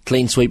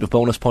 clean sweep of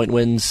bonus point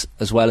wins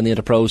as well in the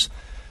Interpros.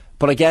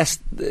 But I guess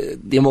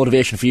the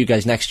motivation for you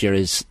guys next year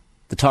is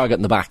the target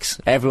and the backs.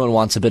 Everyone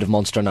wants a bit of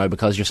Munster now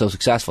because you're so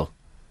successful.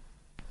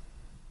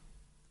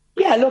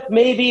 Yeah, look,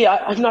 maybe.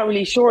 I'm not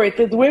really sure.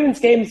 The women's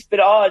game's a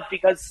bit odd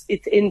because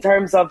it's in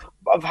terms of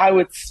how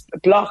it's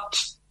blocked.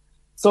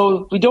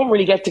 So we don't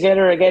really get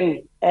together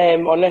again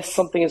unless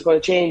something is going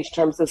to change in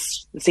terms of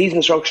the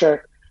season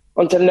structure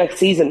until next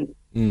season.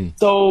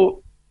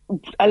 So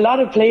a lot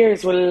of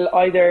players will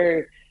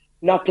either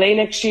not play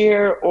next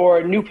year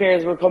or new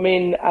players will come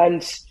in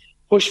and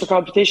push for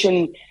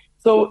competition.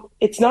 So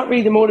it's not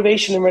really the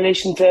motivation in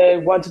relation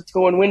to wanting to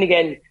go and win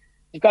again.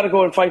 You've got to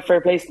go and fight for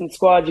a place in the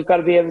squad. You've got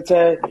to be able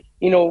to,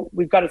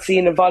 we've got to see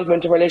an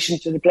involvement in relation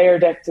to the player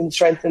depth and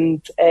strength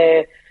and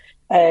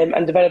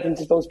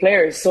development of those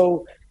players.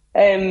 So,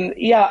 it's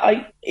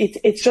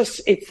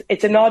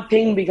an odd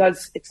thing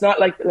because it's not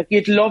like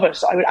you'd love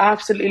it. I would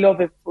absolutely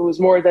love it if it was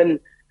more than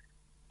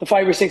the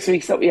 5 or 6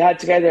 weeks that we had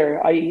together.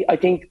 I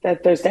think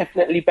that there's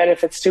definitely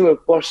benefits to it,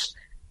 but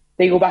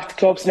they go back to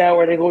clubs now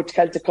or they go to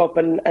Celtic Cup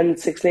and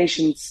Six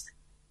Nations.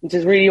 It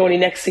is really only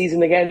next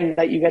season again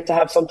that you get to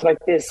have something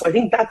like this. So I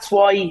think that's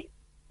why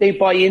they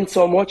buy in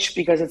so much,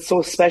 because it's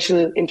so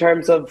special in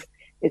terms of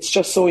it's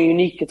just so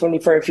unique. It's only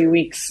for a few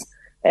weeks.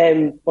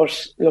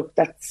 But look,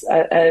 that's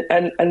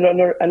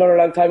another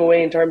long time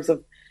away in terms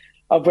of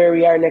where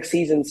we are next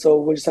season. So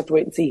we'll just have to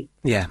wait and see.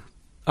 Yeah.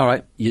 All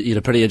right.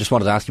 I just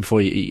wanted to ask you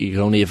before,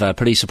 you only have a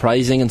pretty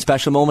surprising and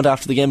special moment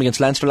after the game against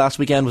Leinster last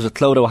weekend. Was it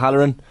Claude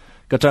O'Halloran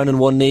got down on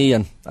one knee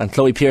and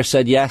Chloe Pearce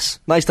said yes?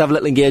 Nice to have a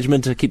little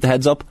engagement to keep the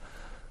heads up.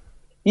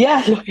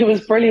 Yeah, look, it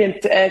was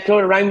brilliant.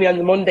 Claude rang me on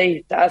the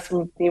Monday to ask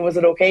me was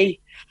it okay.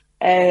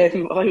 I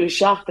was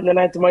shocked, and then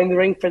I had to mind the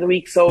ring for the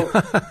week, so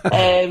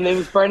it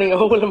was burning a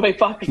hole in my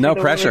pocket. No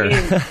pressure.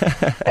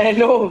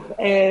 No,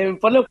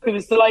 but look, I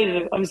was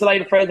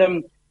delighted for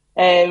them.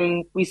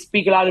 We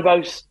speak a lot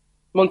about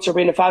Munster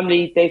being a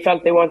family. They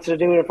felt they wanted to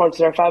do it in front of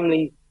their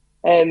family,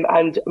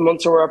 and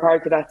Munster were a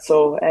part of that.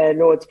 So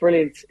no, it's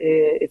brilliant.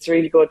 It's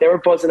really good. They were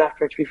buzzing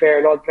after it, to be fair,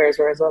 and all the players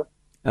were as well.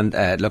 And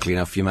luckily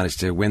enough, you managed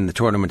to win the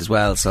tournament as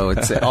well, so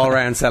it's an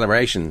all-round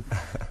celebration.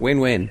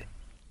 Win-win.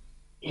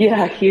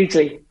 Yeah,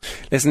 hugely.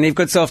 Listen, Niamh,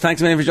 good stuff.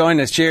 Thanks a million for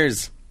joining us.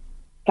 Cheers.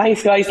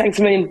 Thanks, guys. Thanks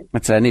a million.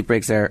 That's Niamh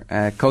Briggs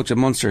there, coach of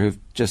Munster,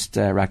 who've just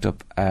racked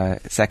up a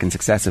second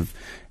successive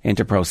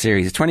Interpro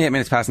series. It's 28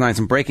 minutes past 9.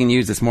 Some breaking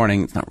news this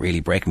morning. It's not really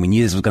breaking. We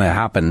knew this was going to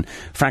happen.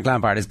 Frank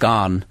Lampard is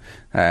gone.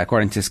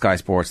 According to Sky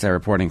Sports, they're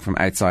reporting from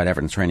outside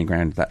Everton's training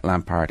ground that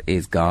Lampard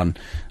is gone.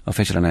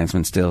 Official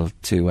announcement still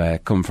to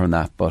come from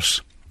that,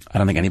 but I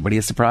don't think anybody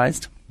is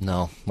surprised.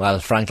 No. Well,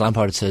 Frank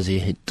Lampard says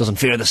he doesn't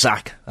fear the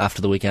sack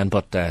after the weekend,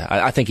 but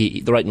I think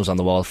the writing was on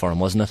the wall for him,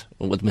 wasn't it?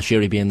 With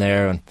Moshiri being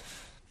there and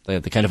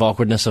the kind of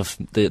awkwardness of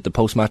the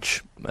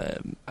post-match,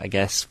 I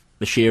guess,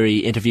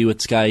 Moshiri interview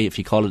with Sky, if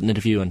you call it an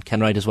interview, and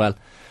Ken Wright as well.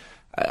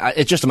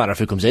 It's just a matter of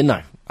who comes in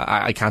now.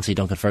 I can't see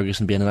Duncan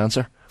Ferguson being an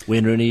answer.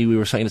 Wayne Rooney, we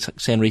were saying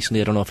recently,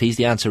 I don't know if he's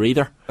the answer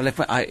either. Well,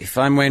 if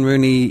I'm Wayne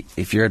Rooney,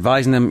 if you're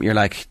advising them, you're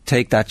like,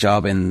 take that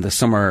job in the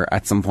summer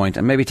at some point,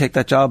 and maybe take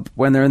that job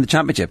when they're in the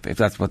Championship, if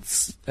that's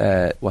what's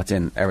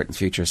in Everton's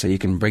future, so you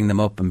can bring them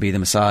up and be the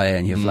Messiah,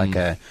 and you have like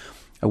a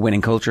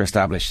winning culture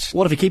established.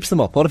 What if he keeps them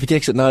up? What if he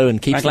takes it now and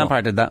keeps Frank them Lampard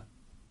up? did that.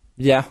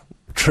 Yeah,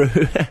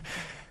 true.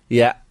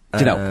 Yeah. Do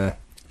you know?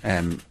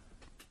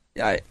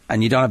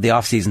 And you don't have the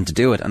off season to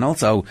do it, and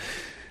also,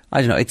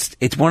 I don't know.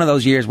 It's one of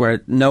those years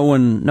where no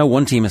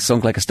one team has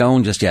sunk like a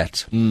stone just yet.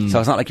 So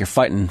it's not like you're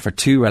fighting for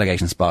 2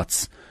 relegation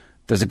spots.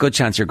 There's a good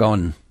chance you're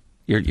going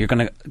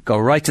to go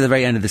right to the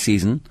very end of the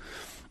season.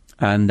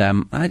 And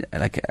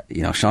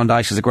Sean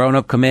Dyche as a grown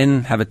up come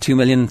in, have a 2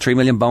 million, 3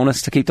 million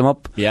bonus to keep them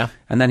up. Yeah,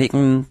 and then he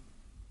can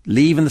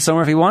leave in the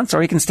summer if he wants,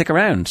 or he can stick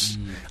around.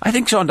 I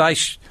think Sean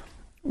Dyche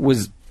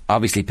was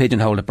obviously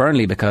pigeonholed at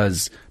Burnley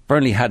because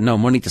Burnley had no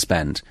money to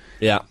spend.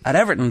 Yeah, at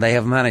Everton they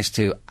have managed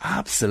to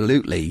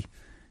absolutely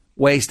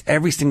waste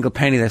every single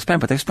penny they've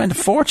spent, but they've spent a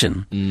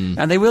fortune,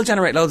 and they will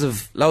generate loads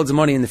of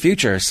money in the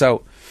future.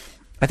 So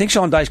I think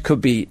Sean Dyche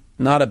could be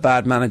not a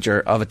bad manager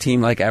of a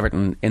team like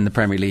Everton in the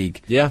Premier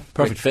League. Yeah,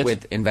 perfect fit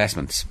with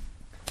investments.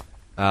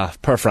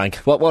 Per Frank.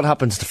 What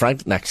happens to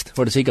Frank next?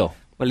 Where does he go?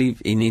 Well,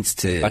 he needs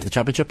to back to the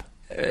Championship.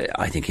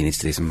 I think he needs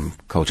to do some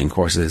coaching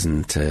courses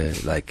and to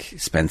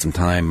spend some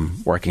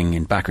time working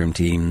in backroom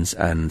teams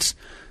and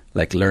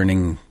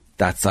learning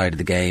that side of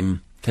the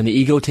game. Can the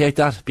ego take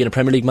that? Being a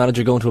Premier League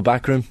manager, going to a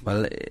backroom?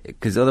 Well,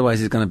 because otherwise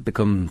he's going to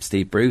become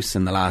Steve Bruce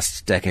in the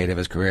last decade of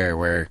his career,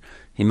 where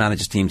he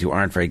manages teams who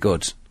aren't very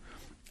good,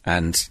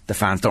 and the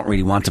fans don't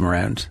really want him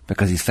around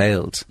because he's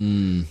failed.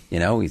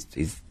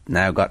 He's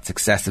now got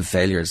successive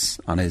failures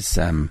on his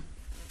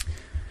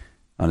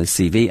on his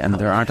CV, and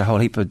there aren't a whole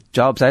heap of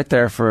jobs out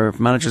there for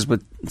managers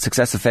with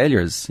successive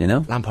failures, you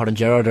know. Lampard and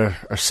Gerrard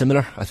are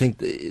similar. I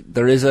think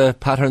there is a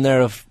pattern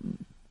there of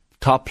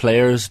top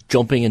players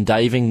jumping and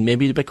diving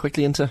maybe a bit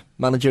quickly into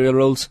managerial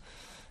roles.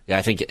 Yeah,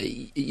 I think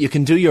you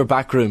can do your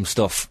backroom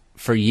stuff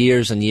for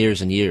years and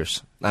years and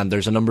years, and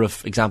there's a number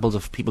of examples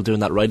of people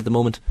doing that right at the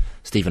moment.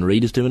 Stephen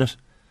Reid is doing it.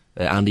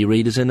 Andy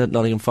Reid is in it,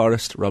 Nottingham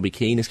Forest. Robbie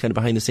Keane is kind of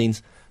behind the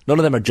scenes. None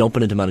of them are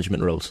jumping into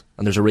management roles,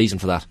 and there's a reason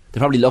for that. They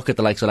probably look at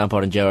the likes of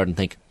Lampard and Gerrard and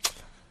think,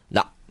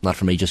 nah, not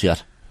for me just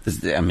yet.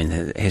 I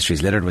mean,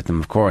 history's littered with them,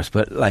 of course,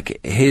 but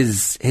like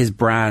his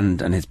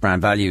brand and his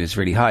brand value is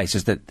really high. It's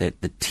just that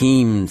the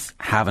teams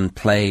haven't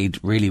played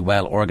really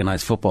well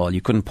organised football.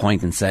 You couldn't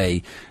point and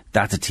say,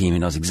 that's a team who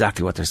knows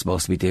exactly what they're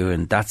supposed to be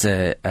doing. That's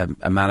a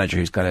manager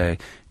who's got a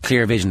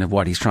clear vision of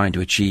what he's trying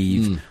to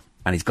achieve.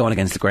 And he's going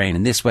against the grain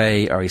in this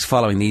way, or he's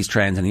following these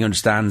trends and he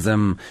understands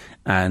them,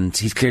 and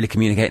he's clearly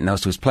communicating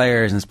those to his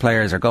players, and his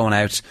players are going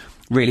out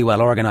really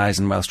well organised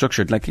and well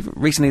structured. Like,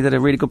 recently did a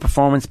really good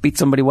performance, beat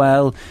somebody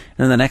well, and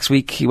then the next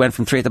week he went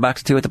from 3 at the back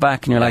to 2 at the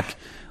back, and you're like,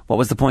 what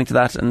was the point of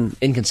that? And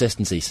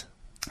inconsistencies.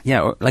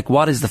 Yeah, like,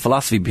 what is the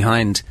philosophy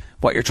behind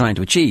what you're trying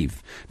to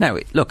achieve? Now,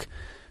 look,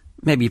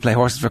 maybe you play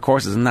horses for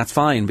courses and that's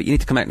fine, but you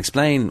need to come out and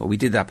explain, well, we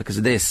did that because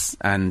of this,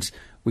 and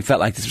we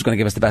felt like this was going to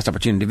give us the best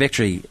opportunity of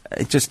victory.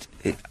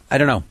 I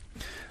don't know.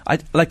 I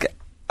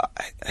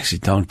actually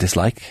don't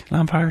dislike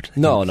Lampard.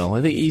 No,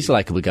 I think he's a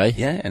likeable guy.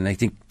 Yeah, and I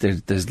think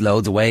there's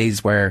loads of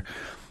ways where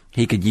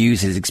he could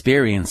use his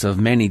experience of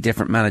many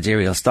different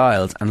managerial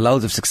styles and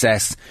loads of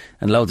success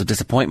and loads of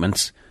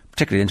disappointment,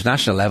 particularly at the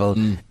international level,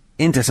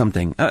 into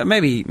something.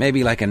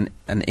 Maybe like an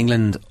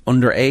England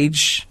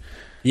underage.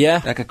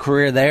 Yeah. Like a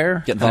career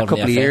there. Get and a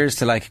couple of years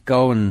to like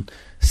go and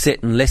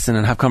sit and listen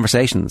and have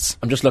conversations.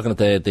 I'm just looking at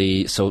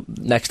the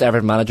next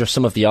Everton manager,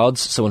 some of the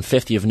odds. So in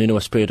 50 of Nuno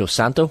Espirito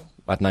Santo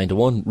at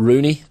 9-1,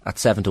 Rooney at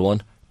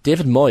 7-1,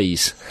 David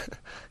Moyes,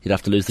 he'd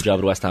have to lose the job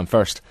at West Ham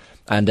first,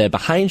 and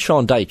behind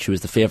Sean Dyche, who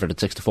is the favourite at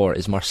 6-4,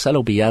 is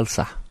Marcelo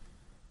Bielsa,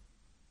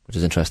 which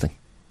is interesting.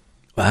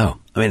 Wow.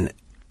 I mean,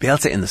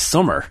 Bielsa in the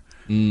summer,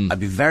 I'd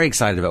be very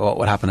excited about what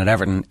would happen at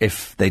Everton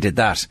if they did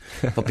that.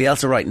 But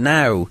Bielsa right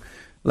now,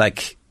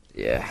 like,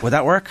 would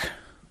that work?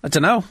 I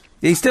don't know.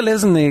 He still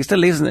isn't. He still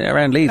lives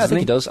around Leeds. I think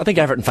he does. I think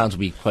Everton fans would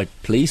be quite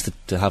pleased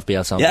to have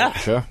Bielsa on. Yeah,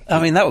 sure.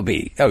 I mean, that would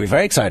be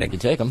very exciting. You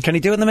take him. Can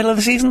he do it in the middle of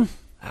the season?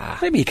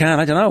 Maybe he can.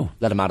 I don't know.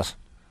 Let him at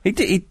it.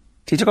 He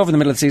took over in the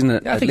middle of the season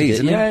at Leeds.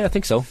 Didn't he? Yeah, I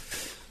think so.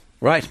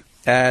 Right.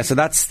 So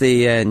that's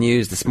the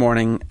news this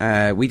morning.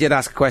 We did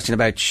ask a question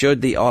about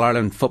should the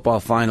All-Ireland football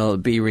final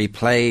be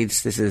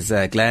replayed. This is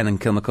Glenn and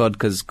Kilmacud,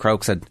 because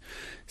Crokes had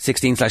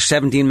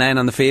 16/17 men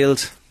on the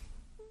field.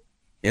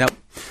 You know.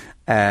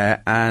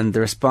 And the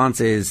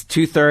response is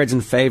 2/3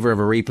 in favour of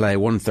a replay,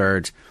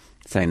 1/3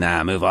 saying,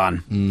 nah, move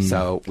on.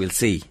 So we'll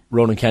see.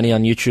 Ronan Kenny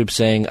on YouTube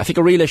saying, I think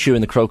a real issue in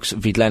the Crokes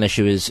v Glen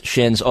issue is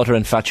Shane's utter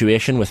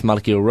infatuation with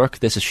Malachy O'Rourke.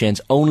 This is Shane's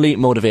only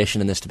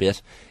motivation in this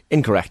debate.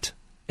 Incorrect.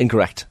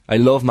 I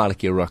love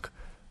Malachy O'Rourke,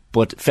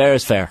 but fair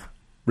is fair.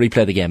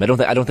 Replay the game. I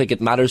don't think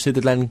it matters who the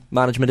Glen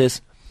management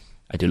is.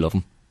 I do love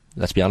him.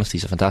 Let's be honest,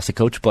 he's a fantastic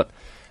coach, but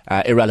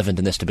irrelevant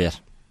in this debate.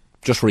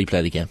 Just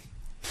replay the game.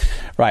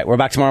 Right, we're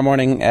back tomorrow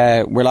morning.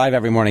 We're live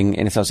every morning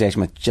in association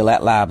with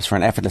Gillette Labs for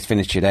an effortless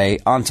finish today.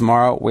 On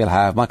tomorrow, we'll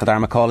have Michael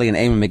Darmacaulay and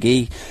Eamon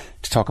McGee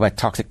to talk about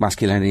toxic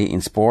masculinity in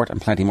sport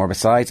and plenty more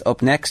besides.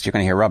 Up next, you're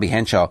going to hear Robbie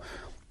Henshaw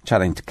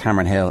chatting to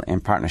Cameron Hill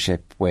in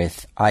partnership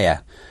with Aya.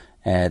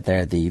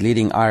 They're the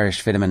leading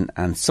Irish vitamin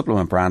and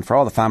supplement brand for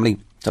all the family.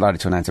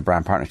 Delighted to announce a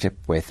brand partnership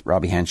with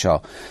Robbie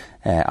Henshaw.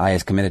 Aya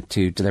is committed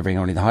to delivering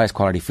only the highest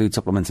quality food,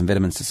 supplements and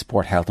vitamins to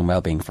support health and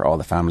well-being for all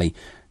the family.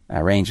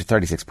 A range of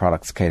 36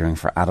 products catering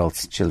for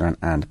adults, children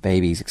and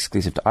babies,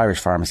 exclusive to Irish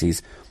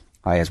pharmacies.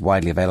 Aya is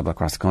widely available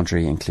across the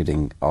country,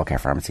 including Allcare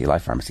Pharmacy,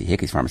 Life Pharmacy,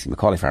 Hickey's Pharmacy,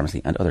 Macaulay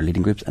Pharmacy and other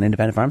leading groups and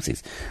independent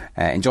pharmacies.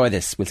 Enjoy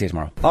this. We'll see you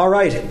tomorrow.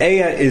 Alright,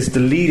 Aya is the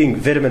leading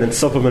vitamin and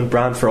supplement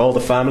brand for all the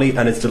family,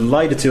 and is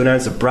delighted to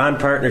announce a brand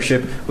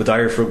partnership with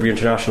Irish Rugby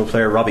International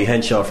player Robbie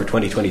Henshaw for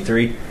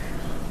 2023.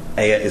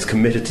 Aya is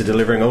committed to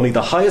delivering only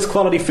the highest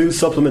quality food,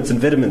 supplements and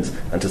vitamins,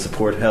 and to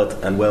support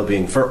health and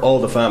well-being for all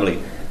the family.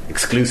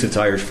 Exclusive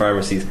to Irish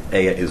pharmacies,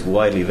 Aya is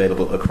widely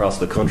available across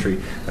the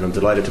country, and I'm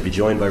delighted to be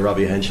joined by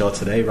Robbie Henshaw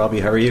today. Robbie,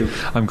 how are you?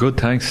 I'm good,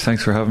 thanks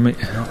for having me.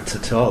 Not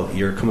at all.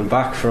 You're coming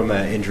back from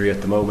injury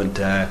at the moment.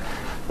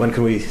 When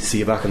can we see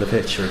you back on the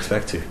pitch, or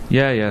expect to?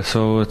 Yeah,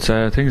 so it's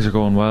things are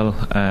going well.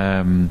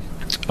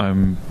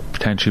 I'm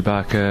potentially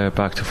back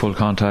to full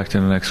contact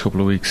in the next couple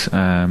of weeks.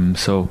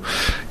 Things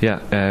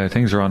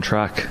are on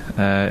track.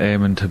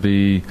 Aiming to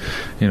be,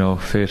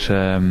 fit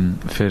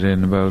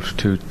in about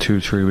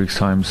 2-3 weeks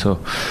time. So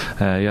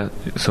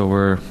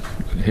we're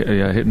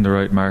hitting the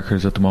right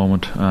markers at the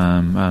moment,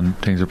 and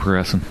things are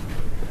progressing.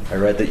 I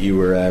read that you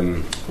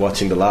were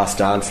watching The Last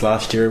Dance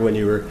last year when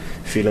you were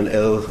feeling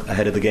ill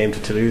ahead of the game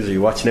to Toulouse? Are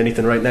you watching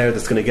anything right now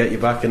that's going to get you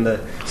back in the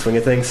swing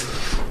of things?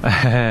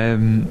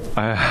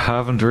 I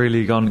haven't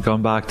really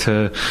gone back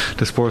to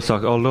sports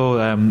talk, although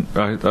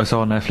I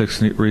saw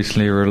Netflix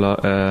recently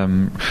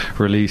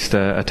released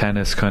a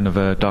tennis kind of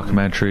a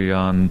documentary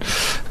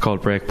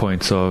called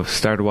Breakpoint, so I've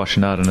started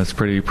watching that, and it's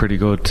pretty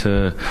good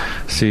to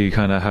see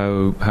kind of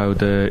how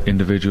the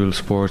individual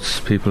sports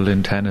people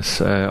in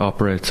tennis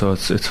operate, so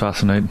it's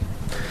fascinating.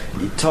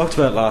 You talked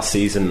about last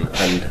season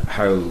and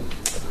how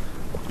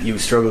you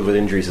struggled with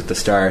injuries at the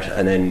start,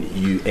 and then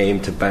you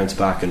aimed to bounce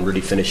back and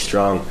really finish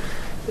strong.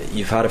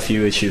 You've had a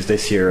few issues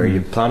this year. Are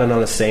you planning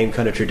on the same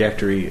kind of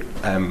trajectory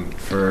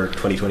for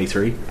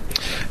 2023?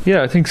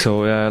 Yeah, I think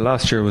so.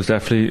 Last year was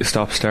definitely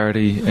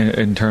stop-starty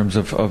in terms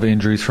of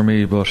injuries for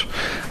me, but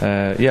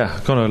going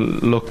to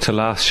look to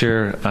last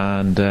year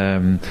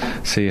and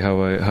see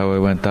how I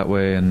went that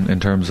way in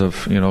terms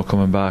of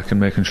coming back and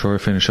making sure I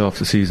finish off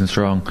the season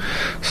strong.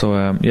 So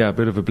a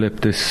bit of a blip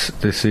this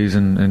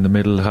season in the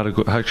middle.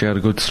 Actually had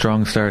a good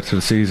strong start to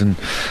the season,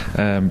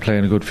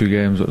 playing a good few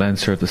games with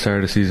Leinster at the start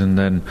of the season.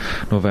 Then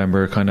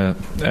November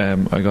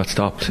I got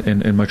stopped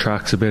in my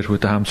tracks a bit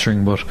with the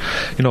hamstring, but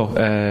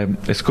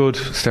it's good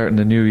starting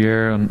the new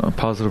year on a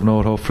positive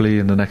note, hopefully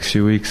in the next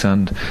few weeks,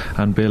 and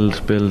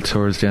build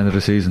towards the end of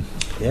the season.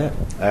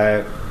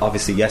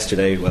 Obviously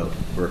yesterday, well,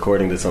 we're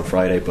recording this on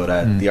Friday, but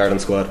the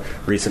Ireland squad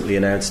recently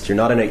announced. You're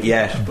not in it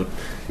yet, but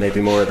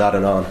maybe more of that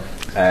and on.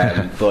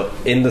 But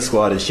in the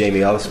squad is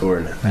Jamie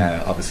Osborne,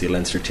 obviously a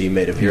Leinster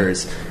teammate of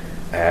yours.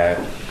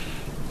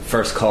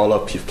 First call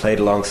up, you've played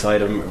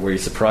alongside him. Were you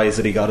surprised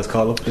that he got his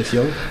call up this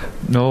young?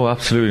 No,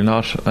 absolutely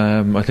not.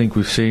 I think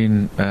we've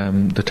seen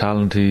the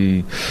talent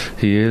he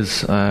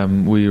is.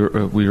 We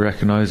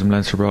recognise him.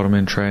 Leinster brought him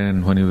in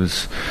training when he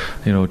was,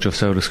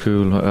 just out of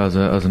school as a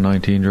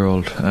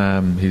 19-year-old.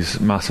 He's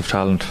massive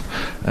talent.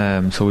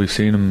 So we've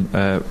seen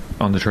him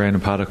on the training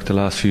paddock the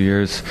last few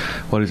years,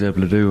 what he's able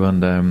to do,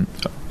 and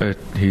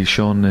he's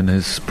shown in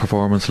his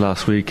performance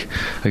last week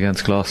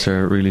against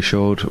Gloucester. It really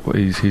showed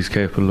he's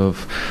capable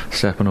of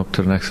stepping up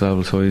to the next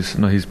level. So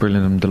he's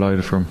brilliant. I'm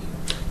delighted for him.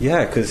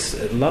 Yeah, because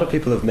a lot of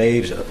people have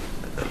made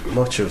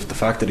much of the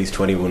fact that he's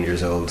 21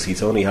 years old.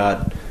 He's only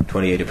had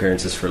 28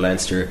 appearances for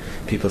Leinster.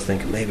 People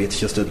think maybe it's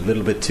just a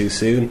little bit too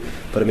soon,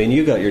 but I mean,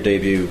 you got your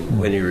debut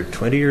when you were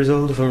 20 years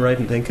old, if I'm right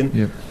in thinking.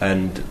 Yep.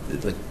 And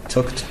it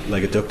took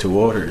like a duck to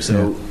water.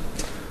 So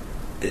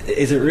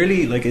is it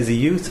really is a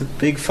youth a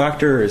big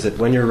factor, or is it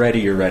when you're ready,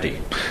 you're ready?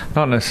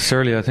 Not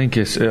necessarily. I think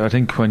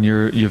when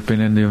you've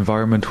been in the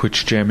environment,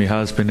 which Jamie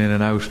has been in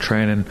and out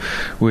training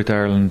with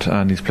Ireland,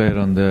 and he's played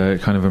on the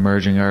kind of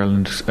emerging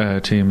Ireland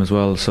team as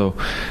well. So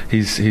he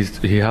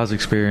has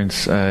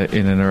experience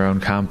in and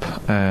around camp,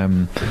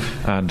 and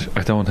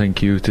I don't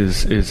think youth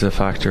is a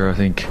factor. I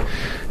think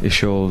it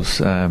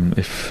shows.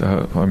 If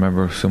I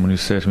remember someone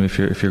used to say to me,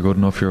 if you're good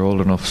enough, you're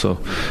old enough. So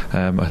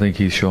I think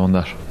he's shown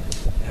that.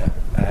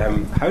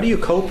 How do you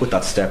cope with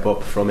that step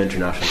up from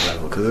international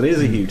level? Because it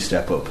is a huge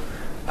step up,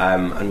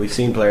 and we've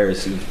seen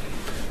players who've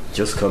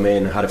just come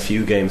in, had a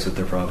few games with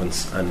their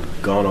province and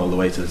gone all the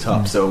way to the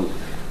top. So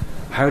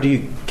how do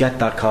you get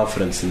that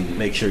confidence and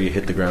make sure you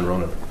hit the ground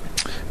running?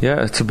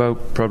 Yeah, it's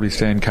about probably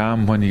staying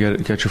calm when you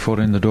get your foot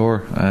in the door.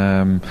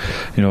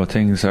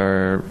 Things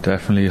are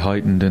definitely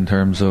heightened in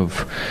terms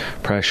of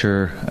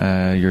pressure,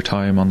 your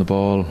time on the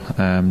ball,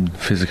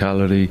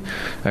 physicality,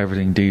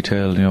 everything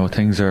detailed.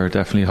 Things are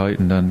definitely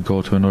heightened and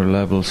go to another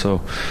level.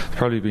 So it's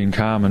probably being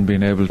calm and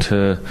being able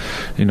to,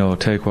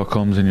 take what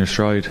comes in your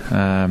stride.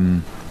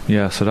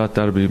 So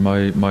that'll be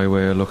my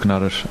way of looking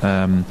at it.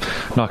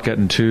 Not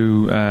getting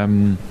too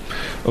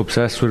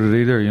obsessed with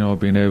it either.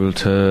 Being able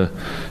to,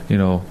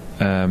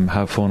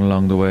 have fun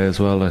along the way as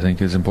well, I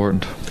think is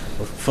important.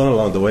 Well, fun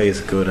along the way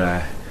is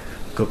a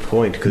good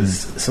point, because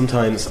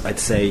sometimes I'd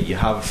say you're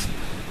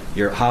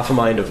half a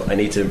mind of I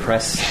need to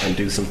impress and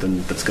do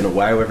something that's going to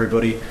wow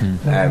everybody,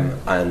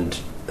 and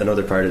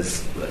another part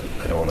is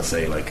I don't want to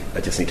say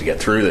I just need to get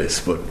through this,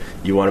 but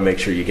you want to make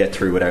sure you get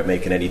through without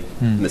making any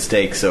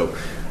mistakes. So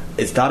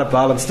is that a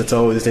balance that's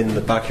always in the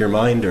back of your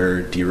mind,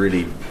 or do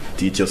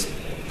you just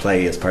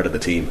play as part of the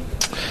team?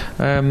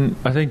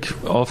 I think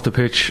off the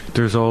pitch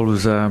there's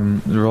always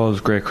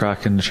great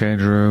crack in the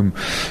changing room,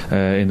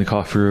 in the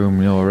coffee room,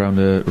 around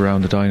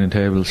the dining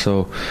table.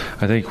 So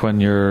I think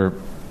when you're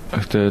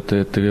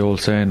the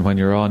old saying, when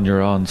you're on,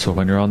 you're on. So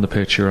when you're on the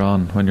pitch, you're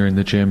on. When you're in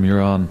the gym,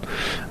 you're on.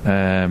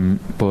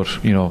 But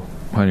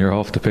when you're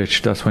off the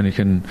pitch, that's when you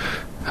can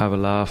have a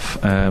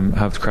laugh,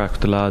 have the crack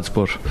with the lads,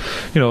 but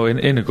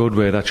in a good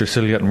way, that you're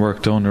still getting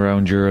work done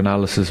around your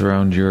analysis,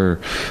 around your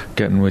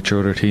getting with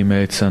your other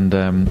teammates, and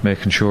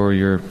making sure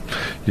you're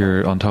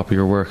on top of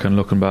your work and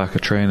looking back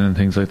at training and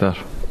things like that.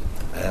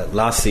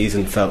 Last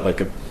season felt like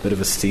a bit of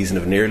a season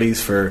of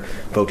nearlies for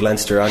both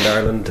Leinster and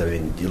Ireland. I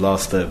mean, you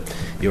lost the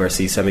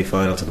URC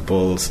semi-final to the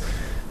Bulls,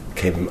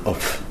 came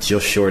up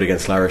just short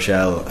against La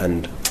Rochelle,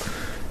 and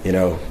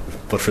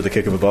but for the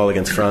kick of a ball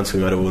against France, we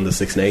might have won the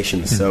Six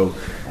Nations. So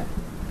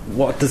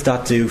what does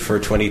that do for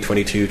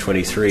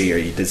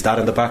 2022-23? Is that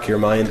in the back of your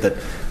mind that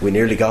we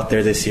nearly got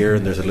there this year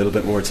and there's a little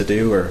bit more to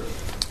do, or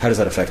how does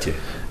that affect you?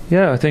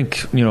 Yeah, I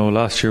think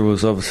last year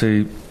was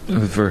obviously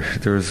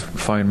there was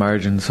fine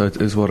margins,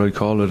 is what I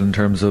call it, in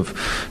terms of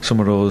some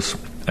of those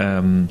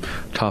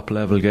top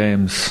level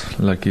games,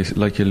 like you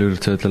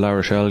alluded to, the La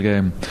Rochelle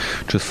game.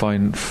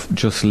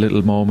 Just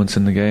little moments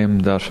in the game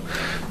that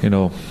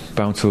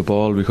bounce of a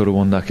ball, we could have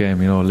won that game,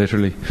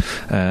 literally.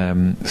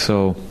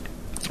 So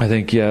I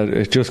think,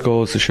 it just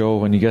goes to show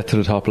when you get to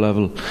the top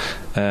level,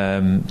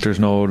 there's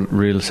no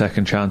real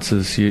second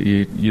chances.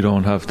 You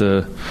don't have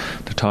the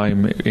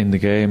time in the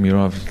game. You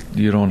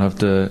don't have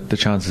the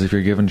chances. If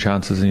you're given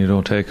chances and you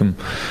don't take them,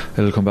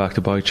 it'll come back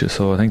to bite you.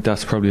 So I think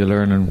that's probably a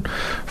learning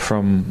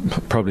from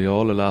probably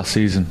all of last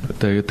season.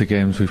 The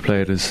games we've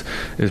played is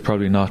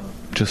probably not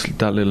just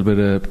that little bit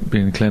of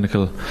being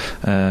clinical,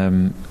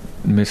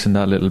 missing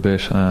that little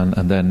bit,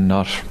 and then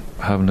not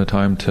having the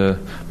time to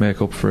make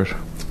up for it.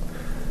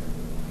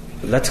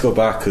 Let's go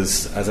back,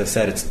 because as I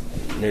said, it's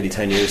nearly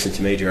 10 years since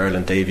you made your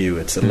Ireland debut.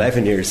 It's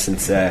 11 years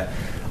since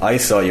I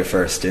saw you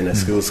first in a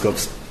Schools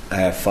Cups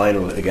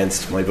final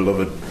against my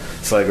beloved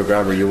Sligo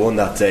Grammar. You won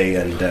that day,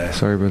 and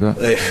sorry about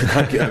that.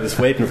 Thank you. I was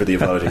waiting for the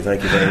apology.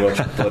 Thank you very much.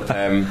 But do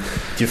you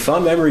have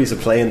fond memories of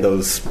playing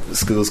those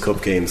Schools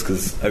Cup games?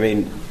 Because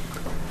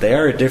they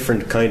are a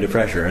different kind of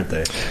pressure, aren't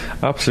they?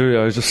 Absolutely.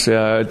 I was just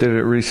I did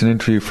a recent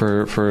interview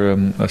for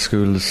a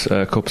school's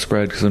cup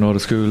spread, because I know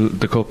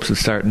the cups is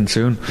starting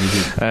soon,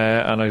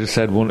 and I just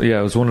said it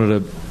was one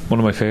of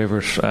my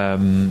favourite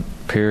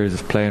periods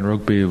of playing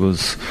rugby.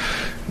 Was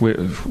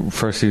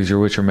firstly, you're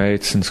with your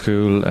mates in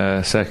school.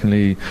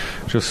 Secondly,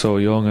 just so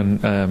young,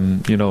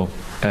 and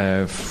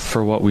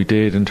for what we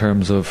did in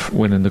terms of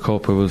winning the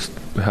cup, it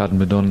hadn't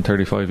been done in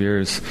 35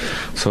 years.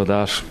 So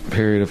that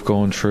period of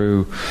going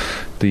through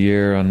the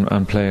year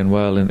and playing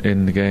well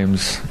in the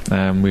games,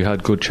 we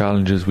had good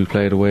challenges. We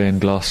played away in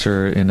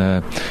Gloucester in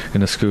a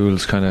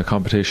schools kind of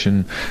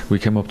competition. We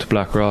came up to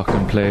Blackrock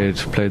and played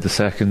the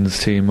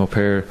seconds team up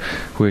here,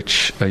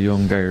 which a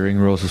young Gary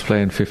Ringrose was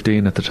playing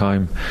 15 at the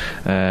time.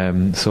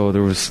 So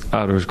there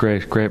was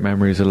great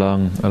memories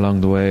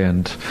along the way,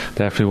 and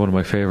definitely one of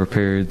my favourite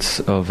periods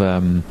of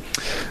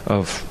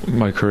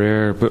my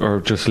career,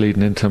 or just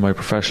leading into my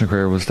professional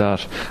career, was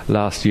that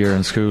last year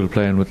in school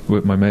playing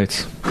with my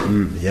mates.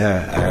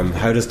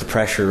 How does the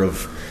pressure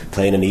of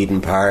playing in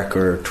Eden Park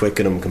or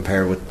Twickenham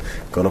compare with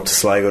going up to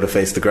Sligo to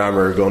face the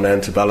Grammar, or going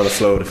down to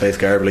Ballinasloe to face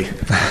Garbally?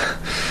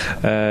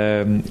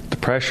 The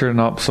pressure,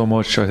 not so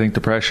much. I think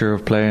the pressure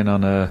of playing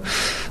on a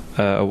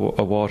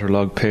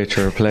waterlogged pitch,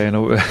 or playing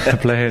up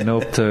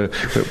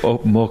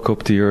muck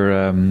up to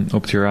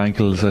your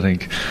ankles, I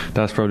think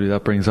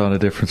that brings on a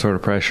different sort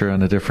of pressure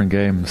and a different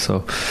game.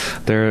 So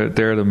they're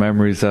the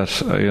memories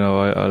that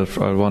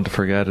I'll want to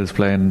forget, is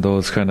playing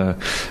those kind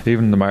of,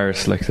 even the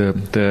Maris, like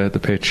the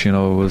pitch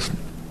was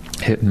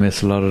hit and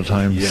miss a lot of the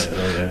times.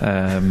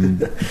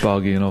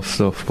 Boggy enough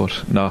stuff,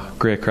 but no,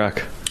 great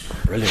crack.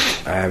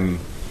 Brilliant.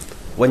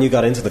 When you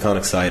got into the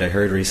Connacht side, I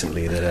heard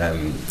recently that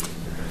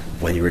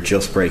when you were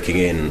just breaking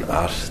in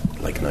at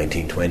like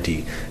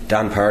 1920,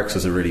 Dan Parks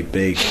was a really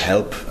big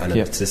help and an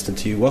assistant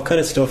to you. What kind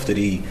of stuff did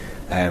he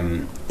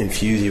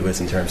infuse you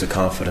with in terms of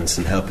confidence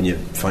and helping you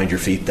find your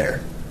feet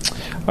there?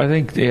 I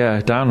think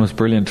Dan was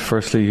brilliant.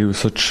 Firstly, he was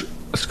such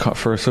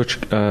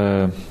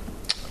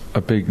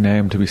a big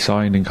name to be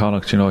signed in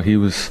Connacht. He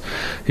was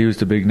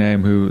the big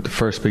name, the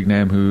first big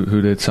name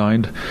who they'd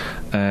signed,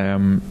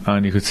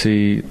 and you could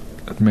see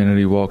the minute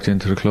he walked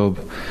into the club,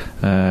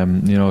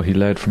 he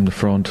led from the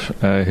front.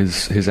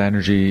 His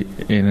energy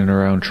in and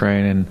around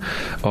training,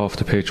 off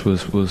the pitch,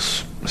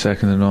 was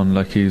second to none.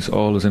 Like, he's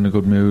always in a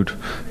good mood,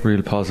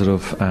 real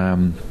positive.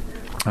 And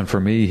for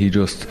me, he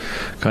just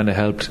kind of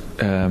helped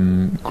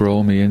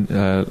grow me in,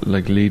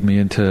 lead me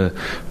into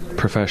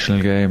professional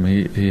game.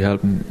 He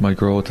helped my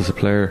growth as a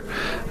player,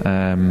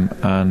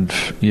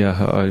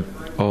 I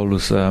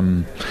always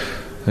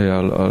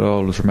I'll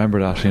always remember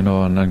that,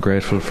 and I'm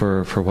grateful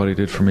for what he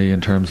did for me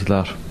in terms of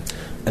that.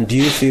 And do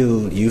you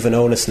feel you've an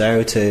onus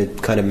now to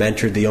kind of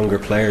mentor the younger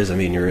players? I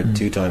mean, you're a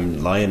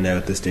two-time Lion now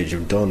at this stage.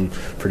 You've done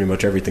pretty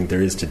much everything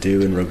there is to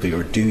do in rugby.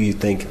 Or do you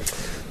think,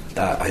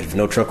 I have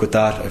no truck with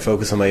that, I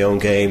focus on my own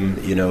game,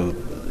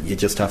 you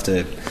just have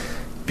to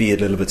be a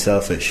little bit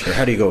selfish? Or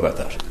how do you go about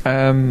that?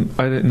 I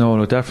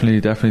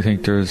definitely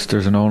think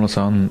there's an onus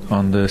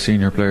on the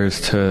senior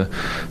players to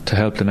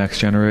help the next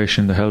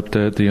generation, to help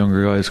the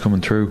younger guys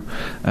coming through.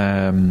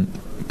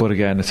 But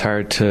again, it's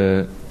hard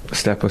to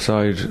step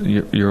aside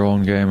your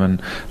own game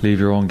and leave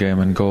your own game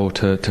and go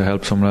to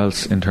help someone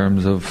else, in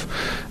terms of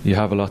you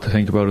have a lot to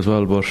think about as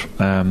well. But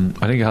I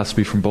think it has to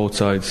be from both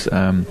sides.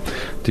 The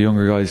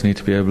younger guys need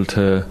to be able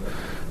to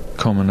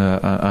come and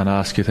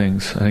ask you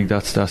things. I think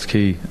that's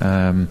key,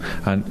 and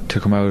to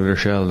come out of their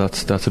shell,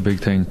 that's a big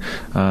thing.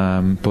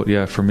 But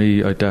yeah, for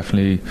me,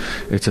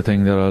 it's a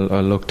thing that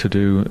I'll look to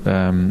do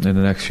in the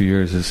next few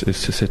years,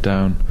 is to sit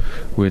down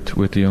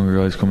with the younger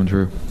guys coming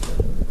through.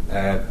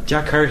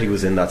 Jack Carty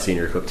was in that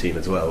Senior Cup team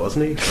as well,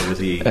 wasn't he? Or was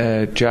he?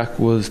 Jack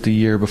was the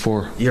year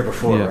before.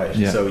 Right.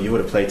 Yeah. So you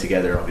would have played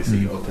together,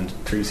 obviously, up and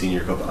through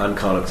Senior Cup and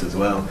Connacht as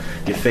well.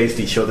 You faced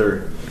each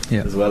other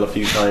as well a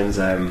few times,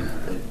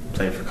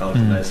 playing for Connacht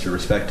and Leinster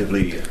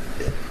respectively.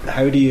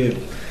 Are you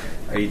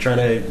trying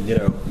to,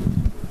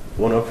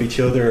 one up each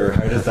other, or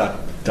how does that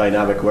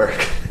dynamic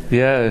work?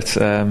 Yeah, it's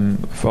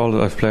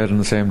I've played on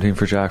the same team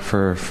for Jack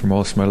for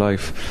most of my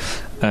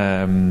life.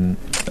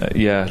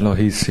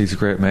 He's a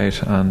great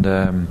mate,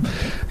 and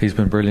he's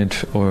been brilliant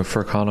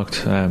for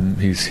Connacht.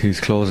 He's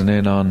closing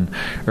in on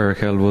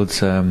Eric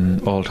Elwood's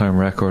all-time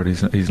record.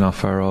 He's not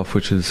far off,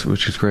 which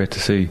is great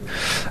to see.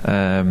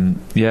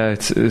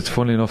 It's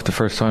funny enough, the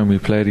first time we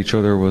played each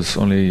other was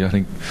only, I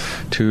think,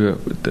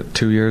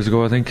 2 years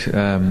ago. I think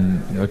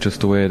just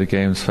the way the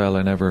games fell,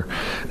 I never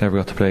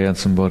got to play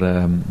against him. But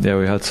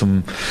we had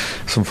some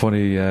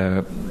funny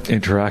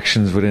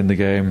interactions within the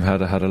game.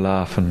 Had a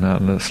laugh and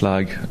a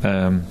slag.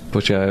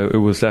 But yeah, it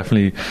was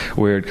definitely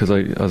weird because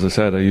as I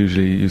said, I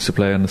usually used to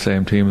play on the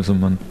same team as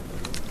him, and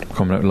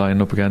coming out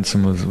lining up against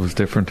him was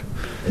different.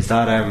 Is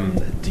that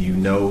do you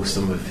know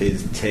some of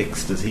his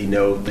tics? Does he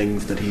know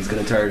things that he's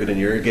going to target in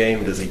your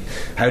game? Does he?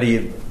 How do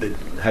you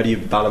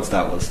balance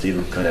that while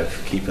still kind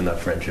of keeping that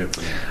friendship?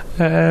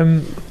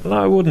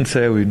 I wouldn't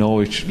say we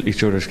know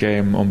each other's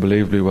game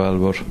unbelievably well,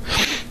 but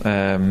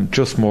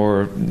just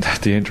more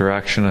the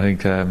interaction. I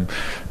think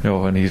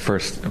when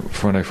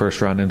I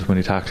first ran into him, when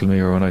he tackled me,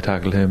 or when I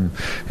tackled him,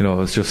 it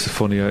was just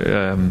funny.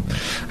 I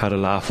had a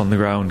laugh on the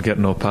ground,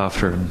 getting up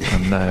after, and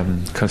kind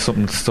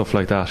of stuff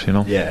like that.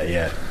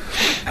 Yeah.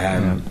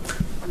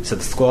 So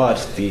the squad,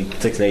 the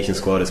Six Nations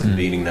squad, is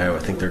convening now. I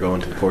think they're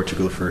going to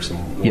Portugal for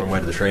some warm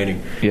weather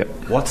training. Yeah.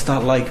 What's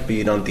that like,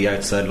 being on the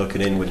outside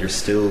looking in when you're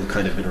still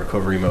kind of in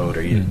recovery mode?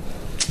 Are you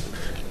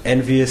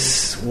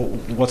envious?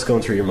 What's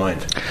going through your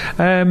mind?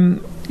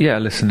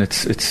 Listen,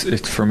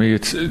 it's for me,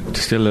 it's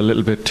still a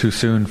little bit too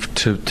soon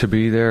to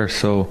be there.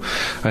 So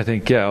I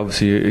think,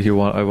 obviously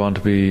I want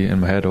to be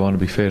in my head. I want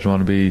to be fit. I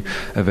want to be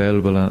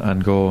available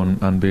and go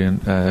and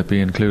be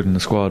included in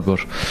the squad.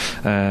 But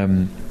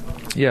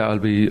I'll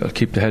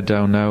keep the head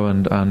down now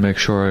and make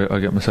sure I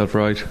get myself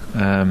right.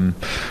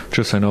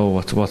 Just I know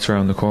what's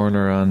around the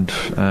corner, and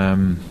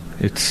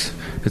it's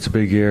a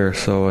big year,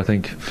 so I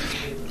think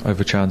I have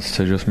a chance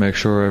to just make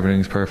sure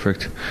everything's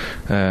perfect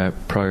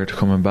prior to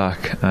coming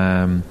back,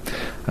 and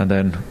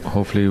then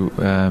hopefully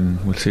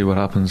we'll see what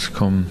happens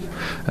come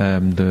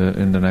in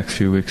the next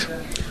few weeks.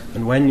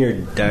 And when you're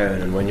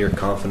down and when your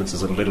confidence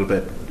is a little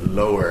bit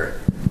lower,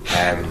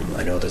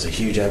 I know there's a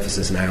huge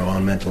emphasis now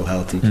on mental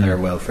health and player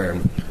welfare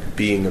and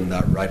being in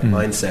that right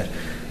mindset.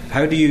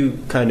 How do you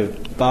kind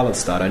of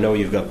balance that? I know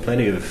you've got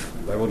plenty of,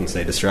 I wouldn't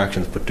say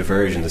distractions, but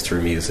diversions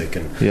through music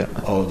and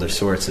all other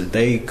sorts. Are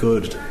they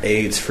good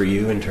aids for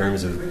you in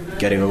terms of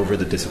getting over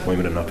the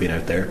disappointment of not being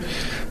out there?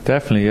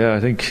 Definitely, yeah. I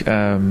think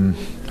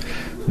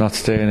not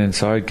staying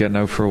inside, getting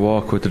out for a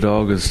walk with the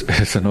dog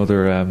is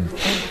another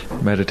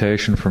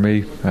meditation for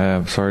me.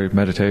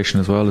 Meditation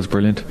as well is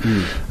brilliant.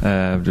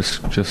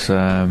 Just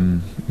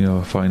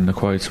finding a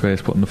quiet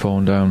space, putting the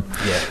phone down.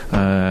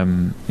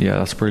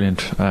 That's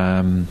brilliant.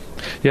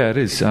 It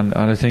is, and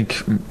I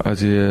think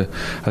as you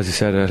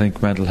said, I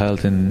think mental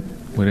health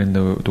within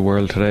the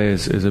world today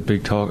is a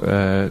big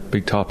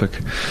topic.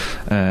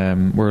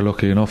 We're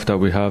lucky enough that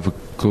we have a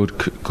good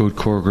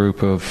core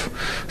group of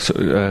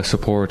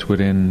support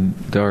within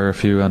the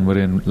RFU and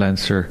within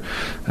Leinster.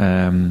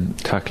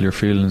 Tackle Your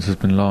Feelings has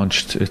been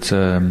launched. It's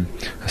a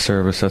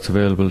service that's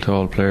available to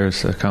all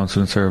players, a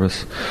counselling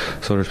service.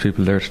 So there's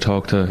people there to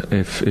talk to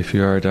if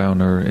you are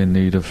down or in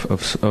need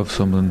of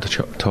someone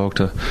to talk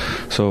to.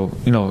 So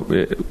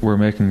we're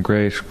making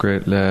great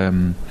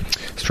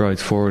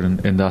strides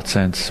forward in that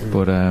sense.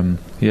 But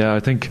I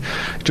think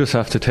you just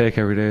have to take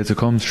every day as it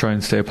comes, try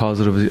and stay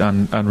positive,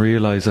 and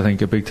realise, I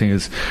think a big thing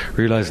is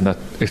realising that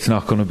it's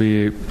not going to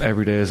be,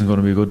 every day isn't going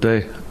to be a good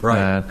day,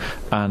 right?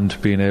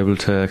 And being able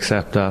to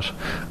accept that,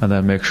 and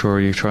then make sure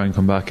you try and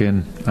come back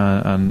in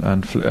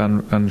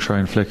and try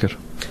and flick it.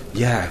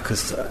 Yeah,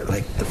 because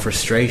the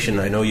frustration,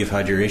 I know you've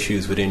had your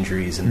issues with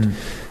injuries, and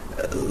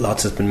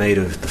lots has been made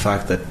of the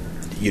fact that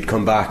you'd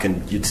come back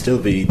and you'd still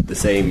be the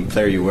same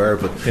player you were,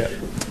 but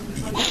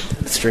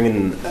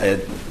stringing a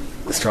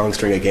strong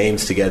string of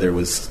games together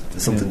was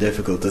something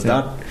difficult. Does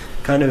that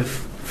kind of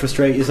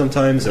frustrate you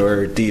sometimes,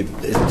 or is it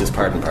just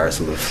part and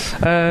parcel of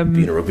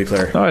being a rugby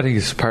player? No, I think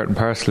it's part and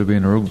parcel of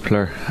being a rugby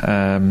player.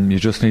 You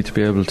just need to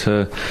be able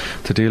to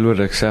deal with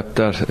it, accept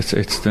that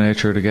it's the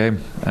nature of the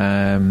game.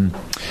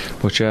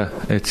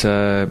 It's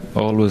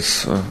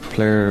always a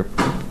player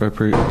I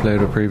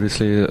played with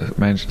previously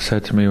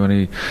said to me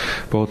when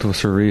both of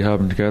us were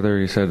rehabbing together,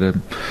 he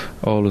said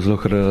always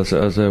look at it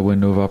as a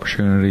window of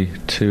opportunity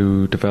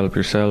to develop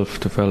yourself,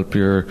 develop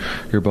your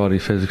body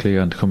physically,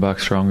 and to come back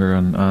stronger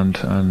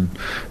and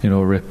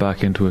rip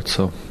back into it.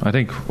 So I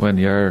think when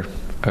you're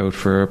out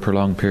for a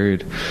prolonged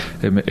period,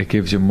 it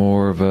gives you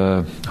more of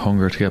a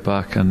hunger to get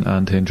back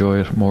and to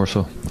enjoy it more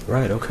so.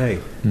 Right, okay.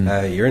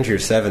 You're into your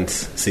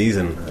 7th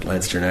season at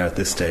Leinster now at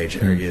this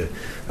stage. Are you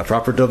a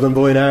proper Dublin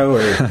boy now,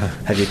 or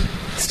have you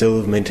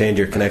still maintained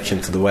your connection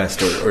to the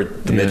West or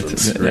the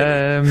Midlands?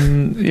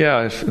 Really?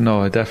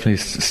 I definitely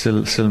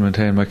still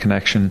maintain my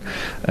connection.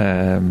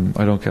 I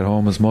don't get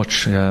home as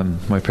much.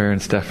 My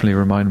parents definitely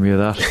remind me of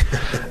that.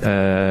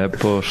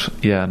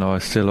 I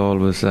still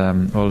always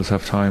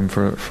have time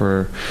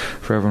for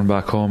everyone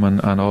back home,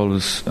 and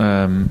always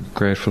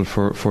grateful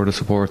for the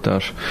support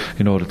that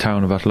the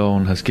town of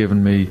Athlone has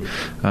given me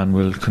and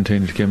will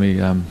continue to give me.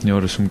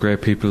 There's some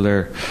great people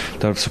there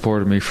that have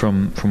supported me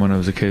from when I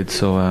was a kid,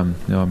 so I'm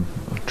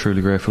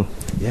truly grateful.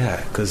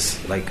 Yeah, because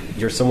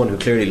you're someone who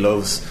clearly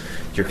loves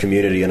your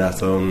community in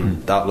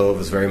Athlone. That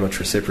love is very much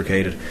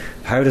reciprocated.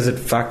 How does it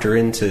factor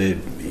into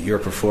your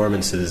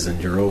performances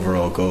and your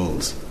overall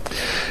goals?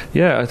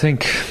 Yeah, I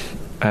think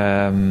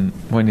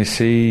when you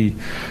see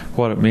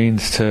what it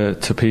means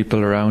to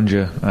people around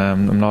you,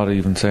 I'm not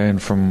even saying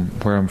from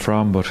where I'm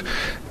from, but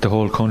the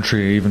whole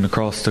country, even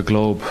across the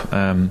globe,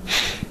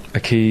 a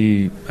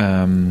key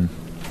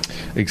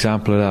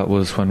example of that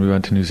was when we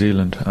went to New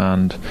Zealand,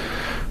 and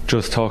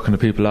just talking to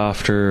people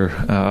after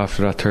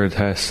that third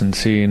test and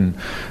seeing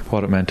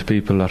what it meant to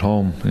people at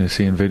home,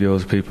 seeing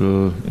videos of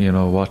people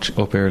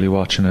up early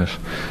watching it,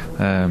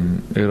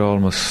 it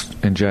almost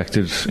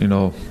injected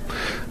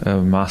a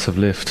massive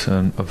lift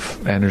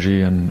of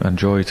energy and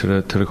joy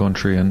to the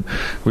country. And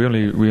we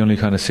only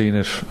kind of seen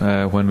it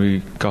when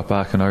we got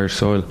back in Irish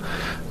soil,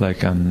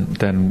 and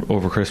then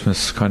over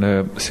Christmas kind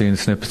of seeing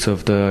snippets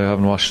of I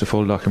haven't watched the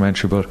full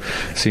documentary, but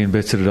seeing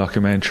bits of the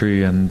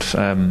documentary, and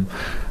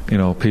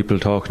people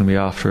talking to me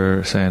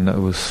after saying that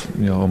it was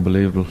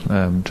unbelievable,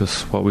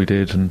 just what we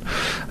did. And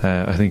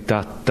I think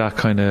that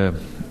kind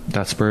of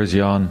spurs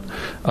you on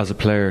as a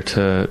player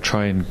to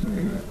try and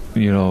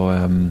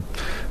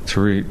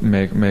to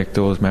make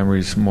those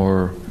memories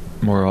more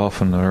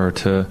often, or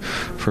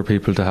for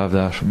people to have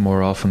that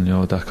more often,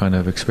 that kind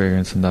of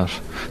experience and that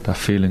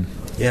feeling.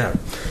 Yeah.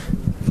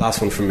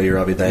 Last one from me,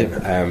 Robbie,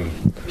 then.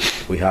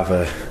 We have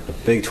a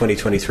big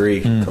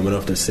 2023 coming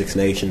up. There's Six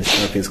Nations,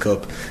 Champions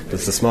Cup.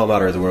 It's the small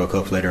matter of the World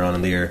Cup later on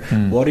in the year.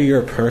 What are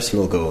your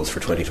personal goals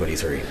for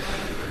 2023?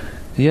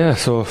 Yeah,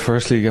 so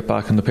firstly get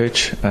back on the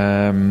pitch,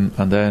 and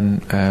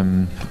then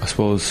I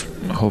suppose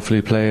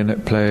hopefully play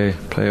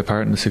a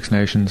part in the Six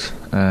Nations,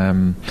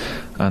 and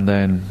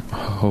then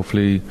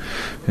hopefully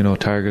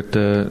target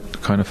the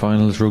kind of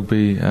finals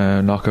rugby,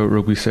 knockout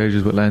rugby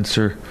stages with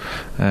Leinster.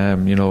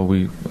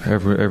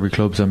 Every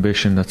club's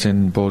ambition that's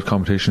in both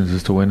competitions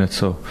is to win it.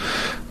 So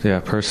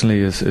yeah,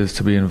 personally is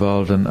to be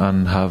involved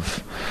and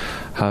have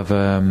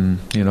an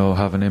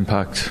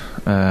impact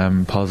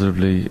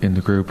positively in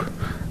the group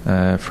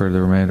for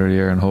the remainder of the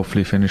year, and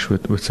hopefully finish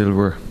with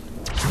silver.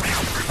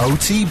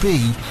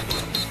 OTB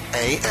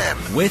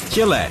AM with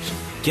Gillette.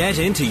 Get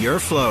into your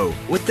flow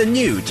with the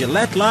new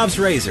Gillette Labs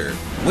Razor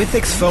with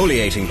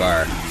exfoliating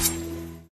bar.